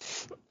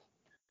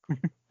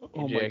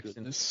 Oh my Jackson.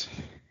 goodness.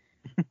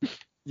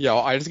 Yo,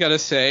 I just gotta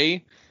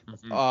say,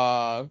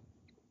 Mhm.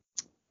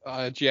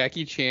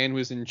 Jackie Chan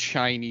was in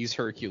Chinese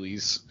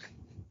Hercules.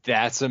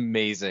 That's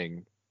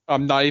amazing.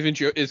 I'm not even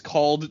joking. It's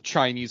called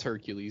Chinese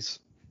Hercules.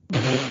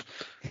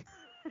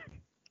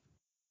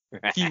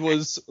 He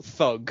was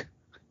Thug.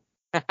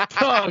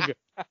 Thug.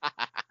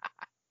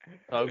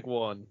 Thug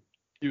 1.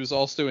 He was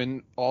also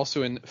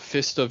in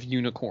Fist of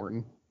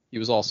Unicorn. He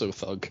was also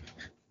Thug.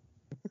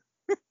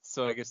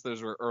 So I guess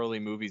those were early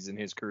movies in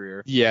his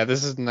career. Yeah, this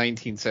is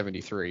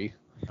 1973.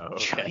 Oh, okay.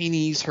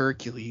 Chinese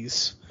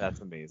Hercules. That's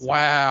amazing.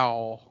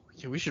 Wow.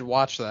 Yeah, we should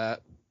watch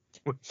that.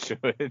 We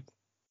should.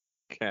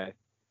 Okay.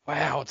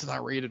 Wow, it's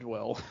not rated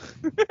well.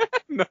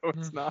 No,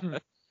 it's not.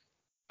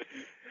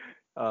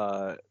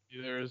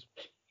 There's,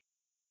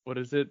 what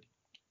is it?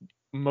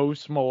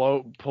 Most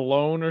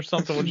Malone or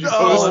something? What did you Oh,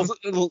 call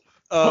it?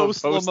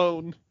 Post Post-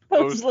 Lamone.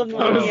 Post Post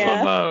Lamone,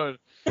 yeah. Malone.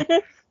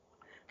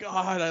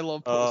 God, I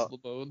love Post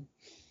Lamone.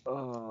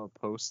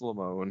 Post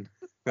Lamone.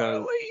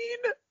 Eileen.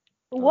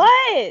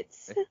 What?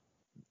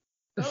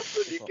 That's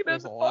what you can end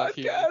There's the a lot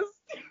here.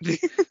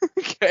 podcast.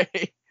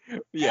 Okay.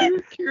 Yeah.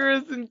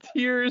 Kira's in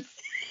tears.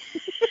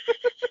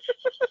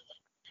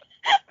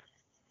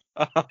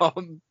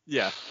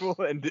 Yeah. We'll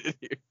end it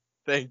here.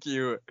 Thank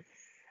you,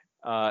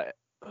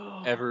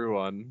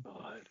 everyone,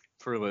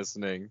 for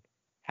listening.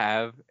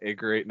 Have a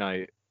great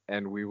night,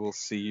 and we will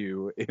see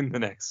you in the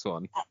next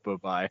one.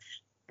 Bye-bye.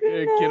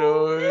 Yeah,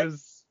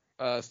 kiddos.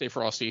 Stay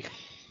frosty.